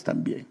problemas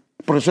también.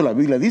 Por eso la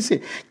Biblia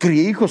dice,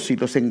 crié hijos y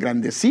los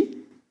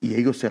engrandecí y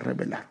ellos se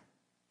rebelaron.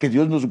 Que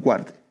Dios nos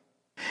guarde.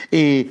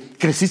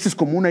 Creciste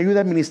como una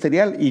ayuda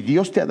ministerial y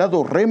Dios te ha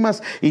dado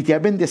remas y te ha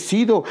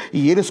bendecido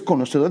y eres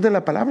conocedor de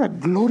la palabra.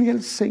 Gloria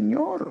al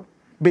Señor.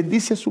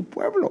 Bendice a su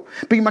pueblo.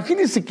 Pero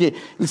imagínense que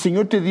el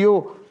Señor te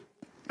dio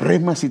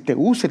remas y te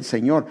usa el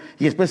Señor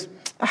y después,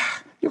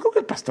 yo creo que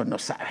el pastor no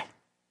sabe.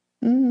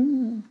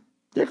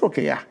 Yo creo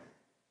que ya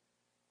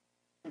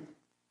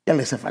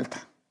le hace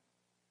falta.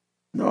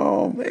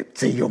 No,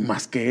 sé yo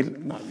más que él.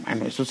 No,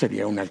 hermano, eso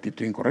sería una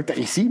actitud incorrecta.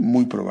 Y sí,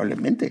 muy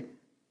probablemente.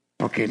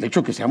 Porque el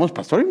hecho de que seamos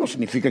pastores no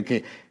significa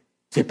que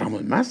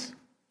sepamos más.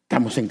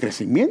 Estamos en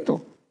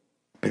crecimiento.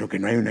 Pero que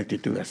no hay una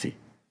actitud así.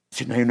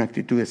 Si no hay una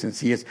actitud de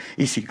sencillez.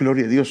 Y si,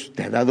 gloria a Dios,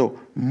 te ha dado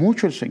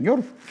mucho el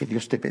Señor, que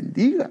Dios te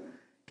bendiga.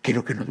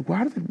 Quiero que nos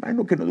guarde,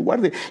 hermano, que nos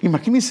guarde.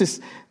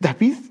 Imagínense,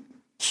 David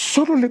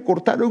solo le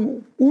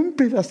cortaron un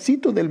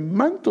pedacito del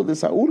manto de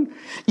Saúl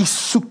y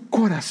su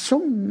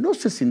corazón no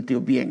se sintió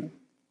bien.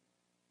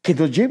 Que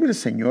nos lleve el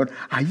Señor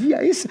allí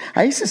a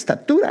esa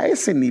estatura, a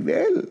ese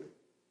nivel,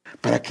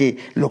 para que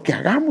lo que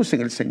hagamos en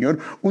el Señor,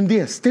 un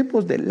día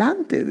estemos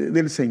delante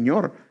del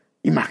Señor.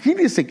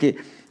 Imagínense que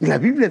la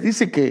Biblia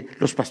dice que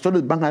los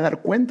pastores van a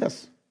dar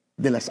cuentas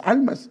de las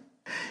almas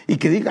y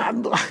que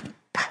digan,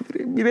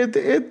 Padre, mire,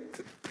 te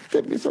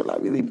me hizo la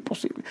vida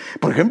imposible.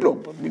 Por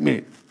ejemplo,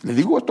 mire, le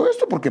digo todo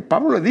esto porque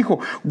Pablo le dijo,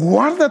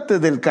 guárdate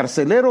del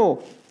carcelero,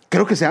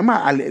 creo que se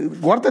llama,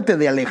 guárdate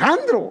de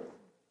Alejandro,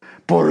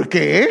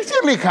 porque ese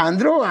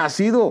Alejandro ha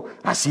sido,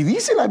 así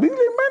dice la Biblia,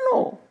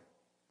 hermano,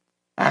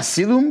 ha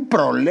sido un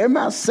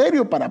problema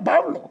serio para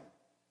Pablo.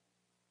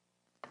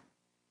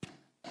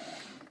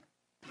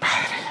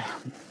 Padre,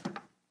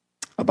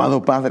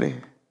 amado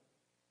Padre,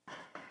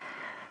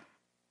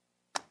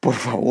 por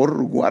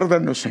favor,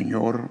 guárdanos,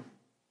 Señor.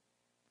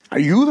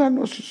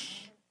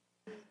 Ayúdanos.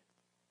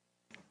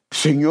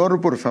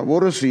 Señor, por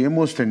favor, si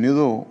hemos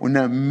tenido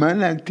una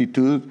mala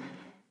actitud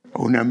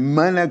o una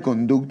mala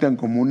conducta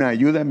como una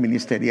ayuda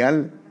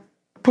ministerial,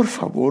 por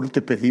favor,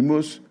 te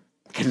pedimos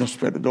que nos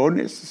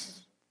perdones.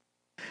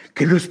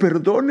 Que nos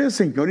perdones,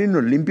 Señor, y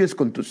nos limpies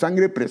con tu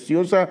sangre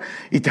preciosa.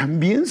 Y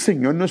también,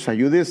 Señor, nos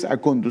ayudes a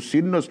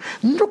conducirnos.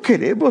 No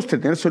queremos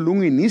tener solo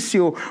un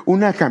inicio,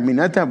 una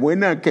caminata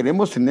buena.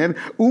 Queremos tener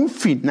un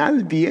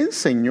final bien,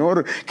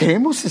 Señor.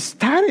 Queremos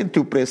estar en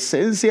tu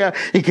presencia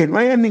y que no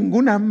haya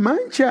ninguna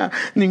mancha,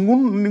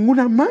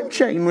 ninguna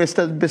mancha en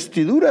nuestras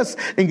vestiduras,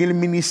 en el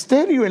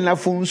ministerio, en la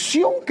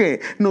función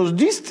que nos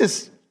diste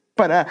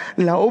para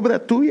la obra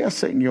tuya,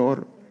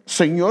 Señor.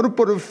 Señor,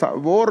 por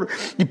favor,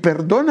 y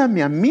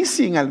perdóname a mí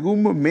si en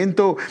algún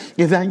momento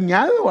he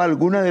dañado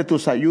alguna de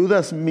tus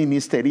ayudas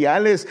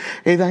ministeriales,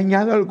 he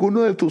dañado a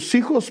alguno de tus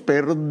hijos.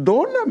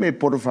 Perdóname,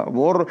 por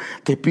favor.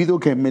 Te pido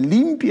que me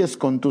limpies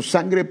con tu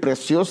sangre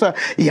preciosa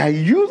y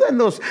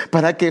ayúdanos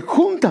para que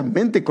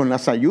juntamente con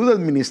las ayudas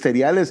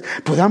ministeriales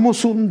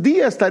podamos un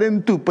día estar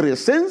en tu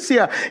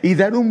presencia y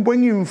dar un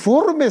buen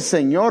informe,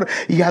 Señor,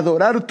 y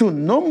adorar tu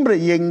nombre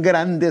y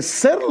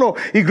engrandecerlo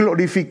y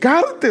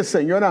glorificarte,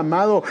 Señor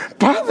amado.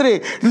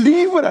 Padre,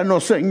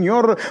 líbranos,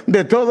 Señor,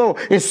 de todo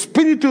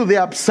espíritu de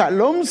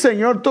Absalón,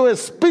 Señor, todo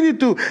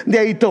espíritu de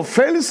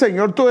Aitofel,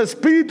 Señor, todo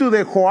espíritu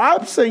de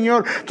Joab,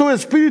 Señor, todo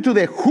espíritu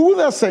de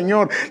Judas,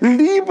 Señor.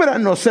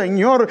 Líbranos,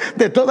 Señor,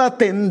 de toda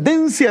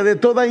tendencia, de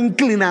toda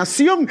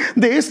inclinación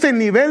de este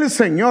nivel,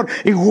 Señor,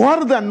 y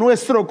guarda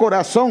nuestro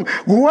corazón,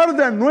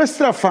 guarda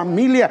nuestra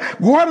familia,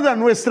 guarda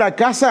nuestra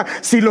casa.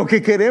 Si lo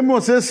que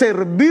queremos es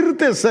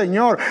servirte,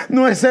 Señor,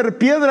 no es ser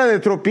piedra de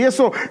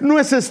tropiezo, no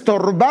es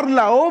estorbar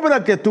la obra,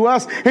 obra que tú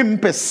has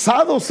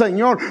empezado,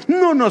 Señor,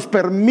 no nos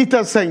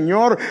permita,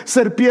 Señor,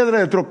 ser piedra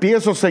de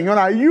tropiezo, Señor.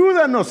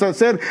 Ayúdanos a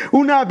hacer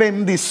una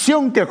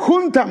bendición que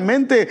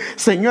juntamente,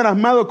 Señor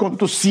amado, con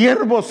tus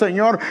siervos,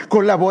 Señor,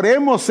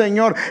 colaboremos,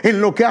 Señor,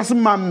 en lo que has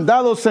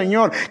mandado,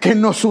 Señor. Que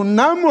nos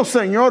unamos,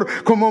 Señor,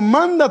 como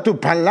manda tu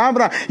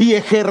palabra y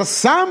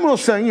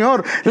ejerzamos,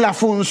 Señor, la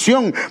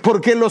función,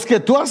 porque los que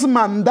tú has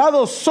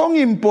mandado son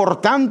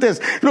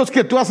importantes. Los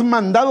que tú has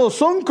mandado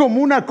son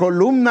como una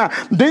columna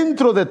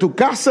dentro de tu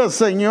casa,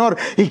 Señor,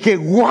 y que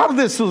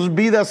guarde sus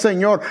vidas,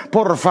 Señor.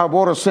 Por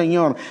favor,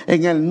 Señor,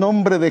 en el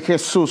nombre de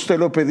Jesús te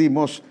lo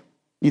pedimos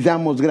y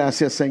damos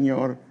gracias,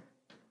 Señor.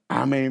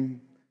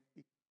 Amén.